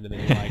your mind and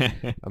then you're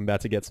like, I'm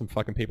about to get some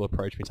fucking people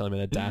approach me telling me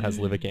their dad has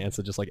liver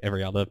cancer just like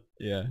every other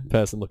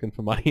person looking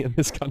for money in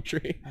this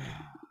country.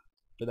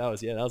 But that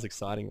was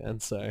exciting, man.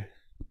 So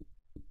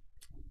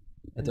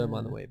I don't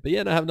mind the weed. But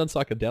yeah, no, I haven't done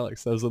psychedelics.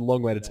 So it was a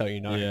long way to tell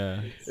you no.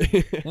 Yeah.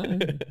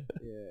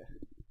 Yeah.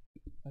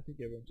 I think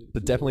everyone should.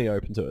 But definitely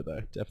open to it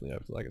though. Definitely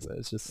open to it. Like I said,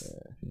 it's just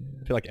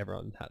I feel like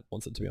everyone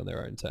wants it to be on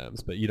their own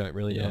terms, but you don't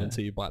really know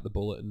until you bite the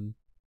bullet. And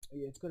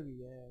Yeah, it's gotta be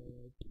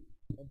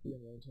I'm feeling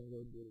my own time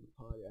to do it at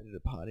a party. I did a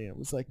party and it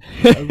was like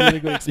a really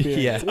good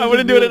experience. Yeah. I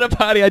wouldn't do it at a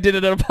party. I did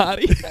it at a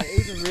party.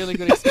 It was a really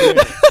good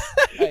experience.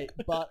 Hey,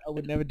 but I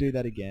would never do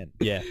that again.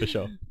 Yeah, for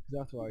sure.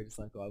 Because after I was just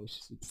like, oh, I wish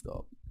this would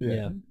stop.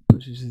 Yeah. I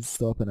wish this would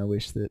stop, and I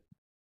wish that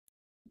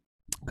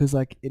because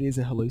like it is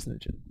a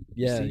hallucinogen.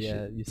 Yeah,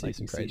 You see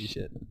some shit. crazy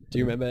shit. Do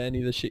you remember any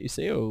of the shit you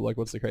see, or like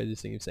what's the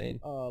craziest thing you've seen?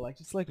 Oh, like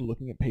just like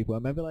looking at people. I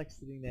remember like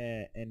sitting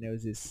there and there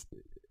was this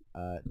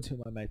two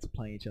of my mates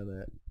playing each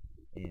other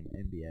in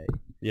NBA.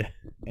 Yeah.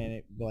 And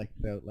it like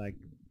felt like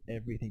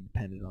everything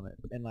depended on it.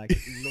 And like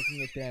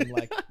looking at them,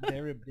 like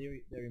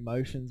their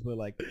emotions were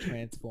like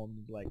transformed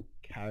into like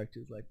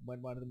characters. Like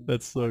when one of them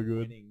That's so was good.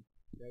 winning,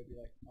 they would be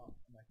like, oh,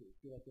 and like it would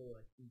feel like they were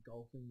like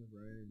engulfing the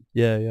room.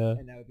 Yeah.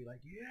 And they would be like,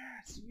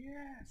 yes.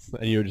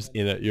 And you were just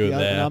in it. You were And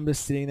there. I'm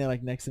just sitting there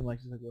like next to him, like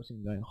just like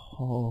watching, going,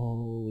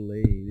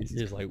 holy, this is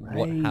Just like crazy.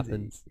 what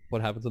happens?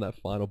 What happens when that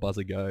final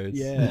buzzer goes?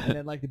 Yeah, and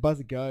then like the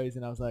buzzer goes,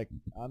 and I was like,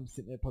 I'm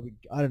sitting there probably,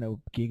 I don't know,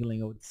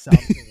 giggling or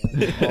something.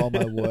 Like, oh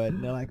my word!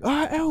 And they're like,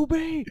 oh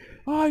LB,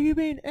 oh you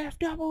been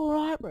effed up all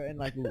right, bro? And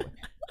like,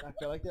 I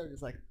felt like they were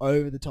just like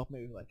over the top of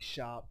me with like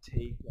sharp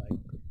teeth, like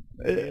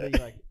really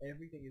like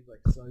everything is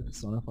like so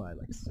personified,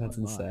 like so That's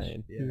much.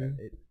 insane. Yeah,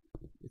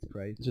 it's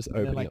crazy. Just And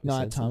then, opening like up the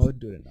nighttime, I senses. would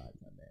do it at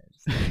nighttime,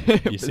 man.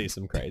 Just, You see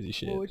some crazy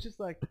shit. well, it's just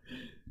like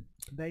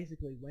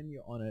basically when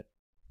you're on it,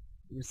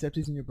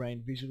 receptors in your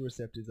brain, visual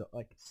receptors are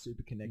like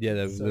super connected. Yeah,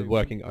 they're So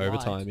working light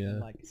overtime, and, yeah.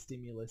 like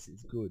stimulus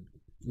is good.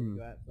 So you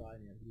go outside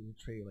and you're in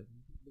a tree, like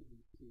look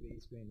at the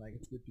TV screen, like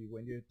it's good for you.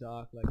 When you're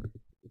dark, like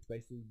it's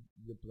basically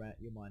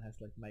your mind has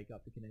to like make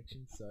up the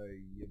connection. So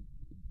you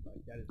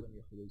like that is when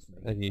you're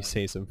hallucinating. And you like,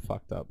 see some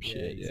fucked up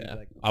shit. you see, Yeah.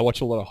 like, I watch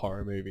a lot of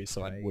horror movies,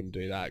 so I crazy. wouldn't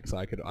do that because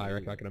I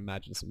reckon I can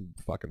imagine some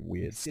fucking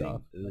weird sitting,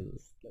 stuff. Like,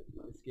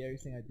 the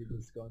scariest thing I did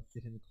was go and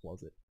sit in the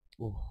closet.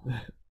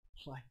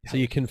 Like, So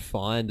you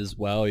confined as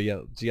well. Do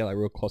you get like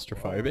real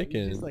claustrophobic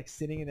you're and just like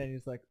sitting in there and you're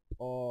just like,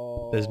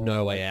 oh, there's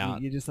no way like,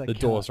 out. You're just like The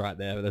door's right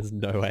there, but there's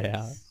no way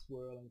out.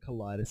 Swirling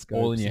kaleidoscopes.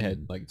 All in your and-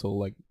 head. Like it's all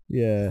like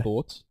Yeah.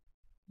 thoughts.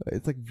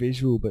 It's like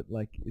visual, but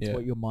like it's Yeah.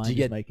 what your mind Do you is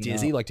get making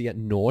dizzy? up. Like, do you get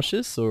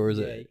nauseous, or is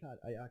yeah, it? you can't.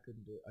 I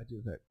couldn't do it. I do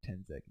it for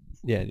 10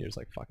 seconds. Yeah, and you're just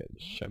like, fuck it,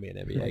 show me an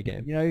NBA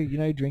game. You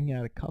know, drinking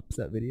out of cups.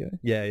 That video.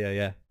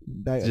 Yeah.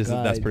 That Just-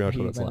 guy, that's pretty much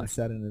he what it's went and like.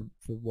 Sat in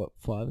it for what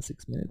 5 or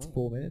 6 minutes,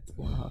 4 minutes,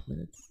 4.5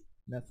 minutes.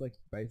 And that's like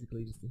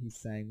basically just he's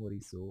saying what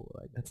he saw.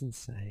 Like That's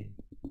insane.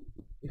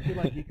 I feel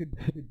like you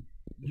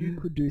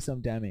could do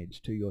some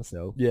damage to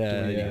yourself.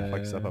 Yeah, doing you that. can fuck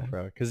yourself up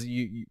forever. Because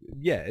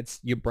it's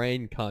your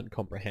brain can't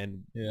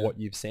comprehend Yeah. what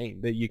you've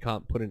seen. That you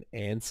can't put an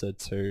answer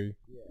to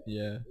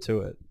Yeah. it.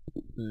 Like,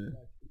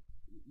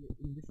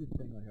 this is the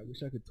thing. Like, I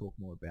wish I could talk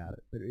more about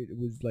it, but it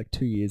was like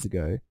 2 years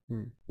ago,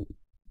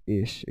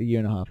 ish, a year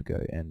and a half ago,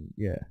 and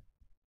yeah,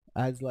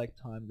 as like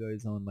time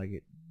goes on, like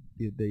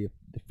the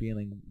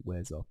feeling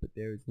wears off, but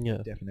there is Yeah.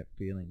 a definite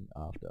feeling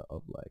after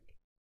of like,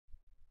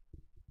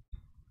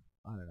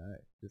 I don't know,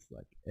 just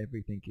like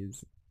everything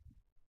is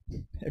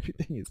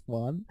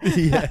fun.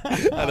 Yeah,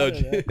 I know.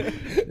 don't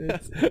know.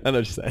 I know what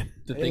you're saying.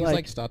 Do It, things like-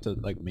 like start to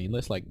like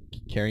meaningless? Like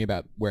caring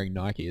about wearing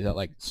Nike, is that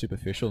like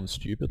superficial and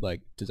stupid?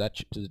 Like does it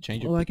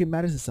change Well, your like it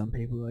matters to some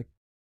people. Like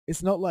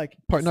it's not like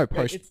post-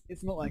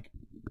 It's not like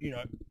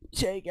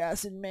take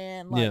acid,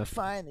 man. Like Yeah.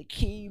 find the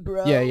key,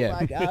 bro. Yeah.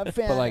 Like I found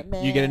but like it,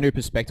 man. you get a new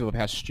perspective of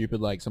how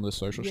stupid like some of the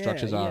social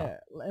structures are.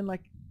 Yeah, and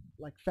like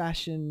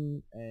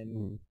fashion and,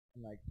 Mm.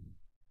 and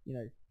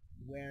like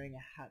wearing a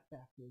hat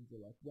backwards or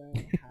like wearing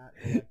a hat.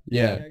 Or, like,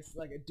 Yeah. it's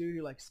like a dude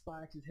who like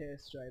spikes his hair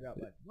straight up.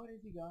 Like what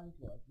is he going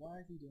for? Like why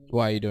is he doing?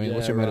 Why are you doing it?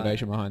 What's Yeah, your right.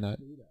 motivation behind that?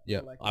 Yeah.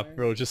 Or, like, I wearing-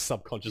 feel just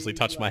subconsciously you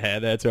touched my like- hair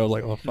there too. I was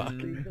like, oh fuck, but,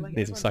 like, need some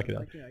everyone, suck it up.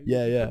 like,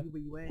 Yeah, yeah.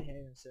 You wear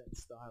hair in a certain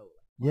style.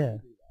 Like, why Yeah. do you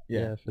do that?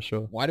 Yeah, for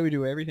sure. Why do we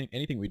do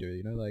anything we do?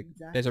 You know, like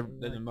there's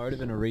Exactly, a like-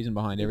 motive and a reason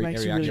behind It every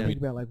makes you really action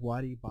think we about like why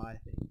do you buy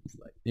things?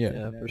 Like Yeah.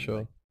 Yeah, for sure.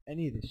 like,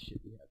 any of this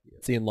shit we have here.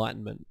 It's the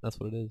enlightenment. That's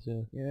what it is.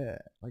 Yeah. Yeah,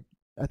 like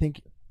I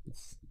think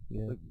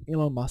Yeah. like,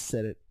 Elon Musk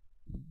said it.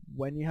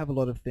 When you have a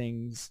lot of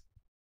things,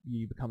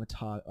 you become a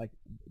target. Like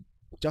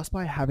just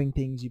by having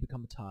things, you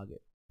become a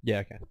target. Yeah.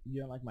 Okay.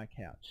 You don't like my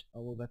couch.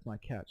 Oh well, that's my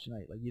couch. No,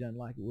 like you don't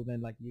like it. Well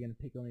then, like you're gonna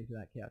pick on me for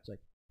that couch. Like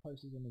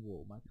posters on the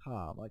wall, my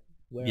car, like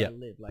where Yeah. I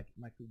live, like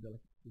like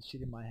the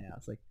shit in my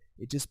house. Like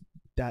it just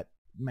that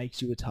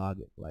makes you a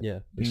target. Like Yeah.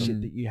 the Mm.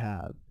 shit that you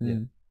have.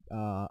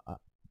 Yeah.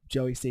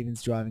 Joey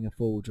Stevens driving a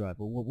 4-wheel drive,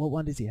 or what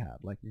one does he have?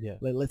 Like, Yeah.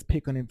 let's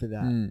pick on him for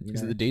that. you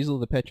Is it know? the diesel or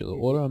the petrol,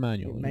 the auto or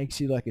manual? It makes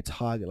you like a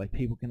target. Like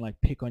people can like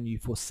pick on you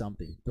for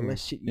something. The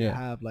less shit you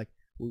have, like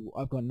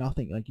I've got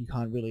nothing. Like you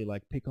can't really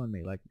like pick on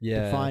me. Like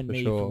define for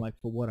me sure. from like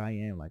for what I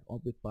am. Like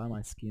by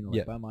my skin, or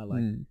like by my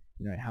like you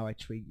know how I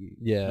treat you.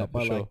 Yeah, not for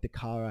by sure. like the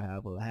car I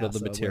have or the Not house.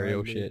 the where I material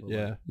live, shit. or,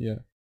 Yeah. like, Yeah.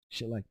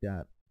 shit like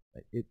that.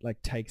 It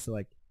like takes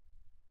like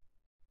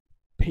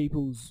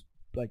people's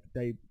like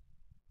they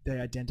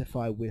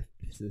identify with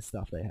the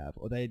stuff they have,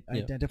 or they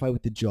identify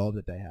with the job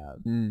that they have.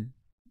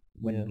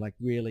 When like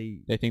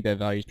really they think their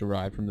values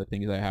derive from the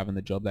things they have and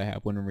the job they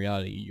have, when in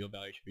reality your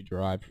value should be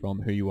derived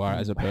from who you are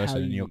as a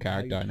person and your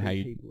character and how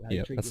you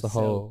treat That's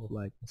yourself,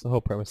 like that's the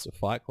whole premise of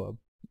Fight Club.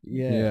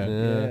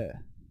 yeah.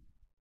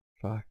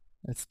 Fuck.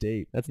 That's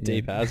deep. That's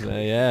deep as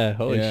man. Yeah.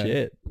 Holy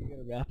shit. You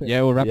gotta wrap it.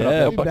 Yeah, we'll wrap it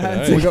Yeah, up. fucking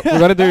Bad.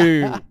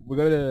 hell. we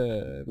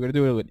gotta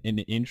do an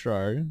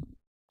intro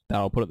that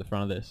I'll put at the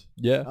front of this.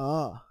 Yeah.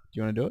 Ah. Do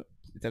you want to do it?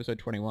 It's episode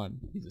 21.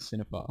 He's a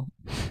cinephile.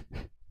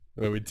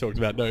 Where we talked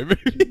about no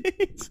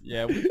movies.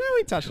 Yeah, we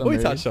touched on We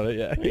movies. touched on it,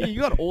 yeah. You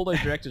got all those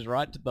directors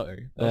right though.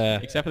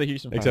 Except for the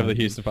Houston 500. Except for the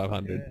Houston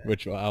 500,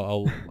 which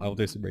I'll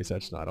do some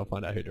research tonight. I'll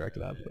find out who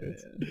directed that.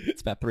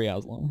 It's about 3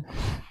 hours long.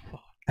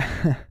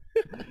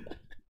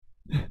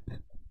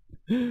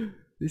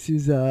 This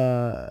is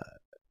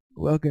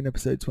welcome to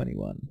episode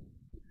 21.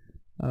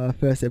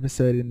 First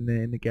episode in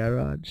the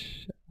garage.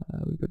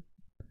 We've got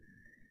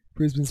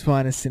Brisbane's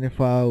finest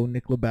cinephile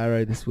Nick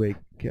Labaro this week.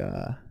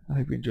 I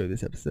hope you enjoy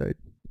this episode.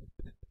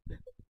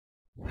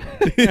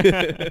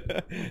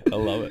 I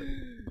love it.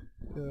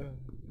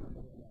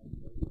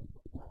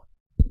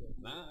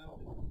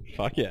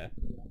 Fuck yeah.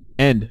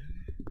 End.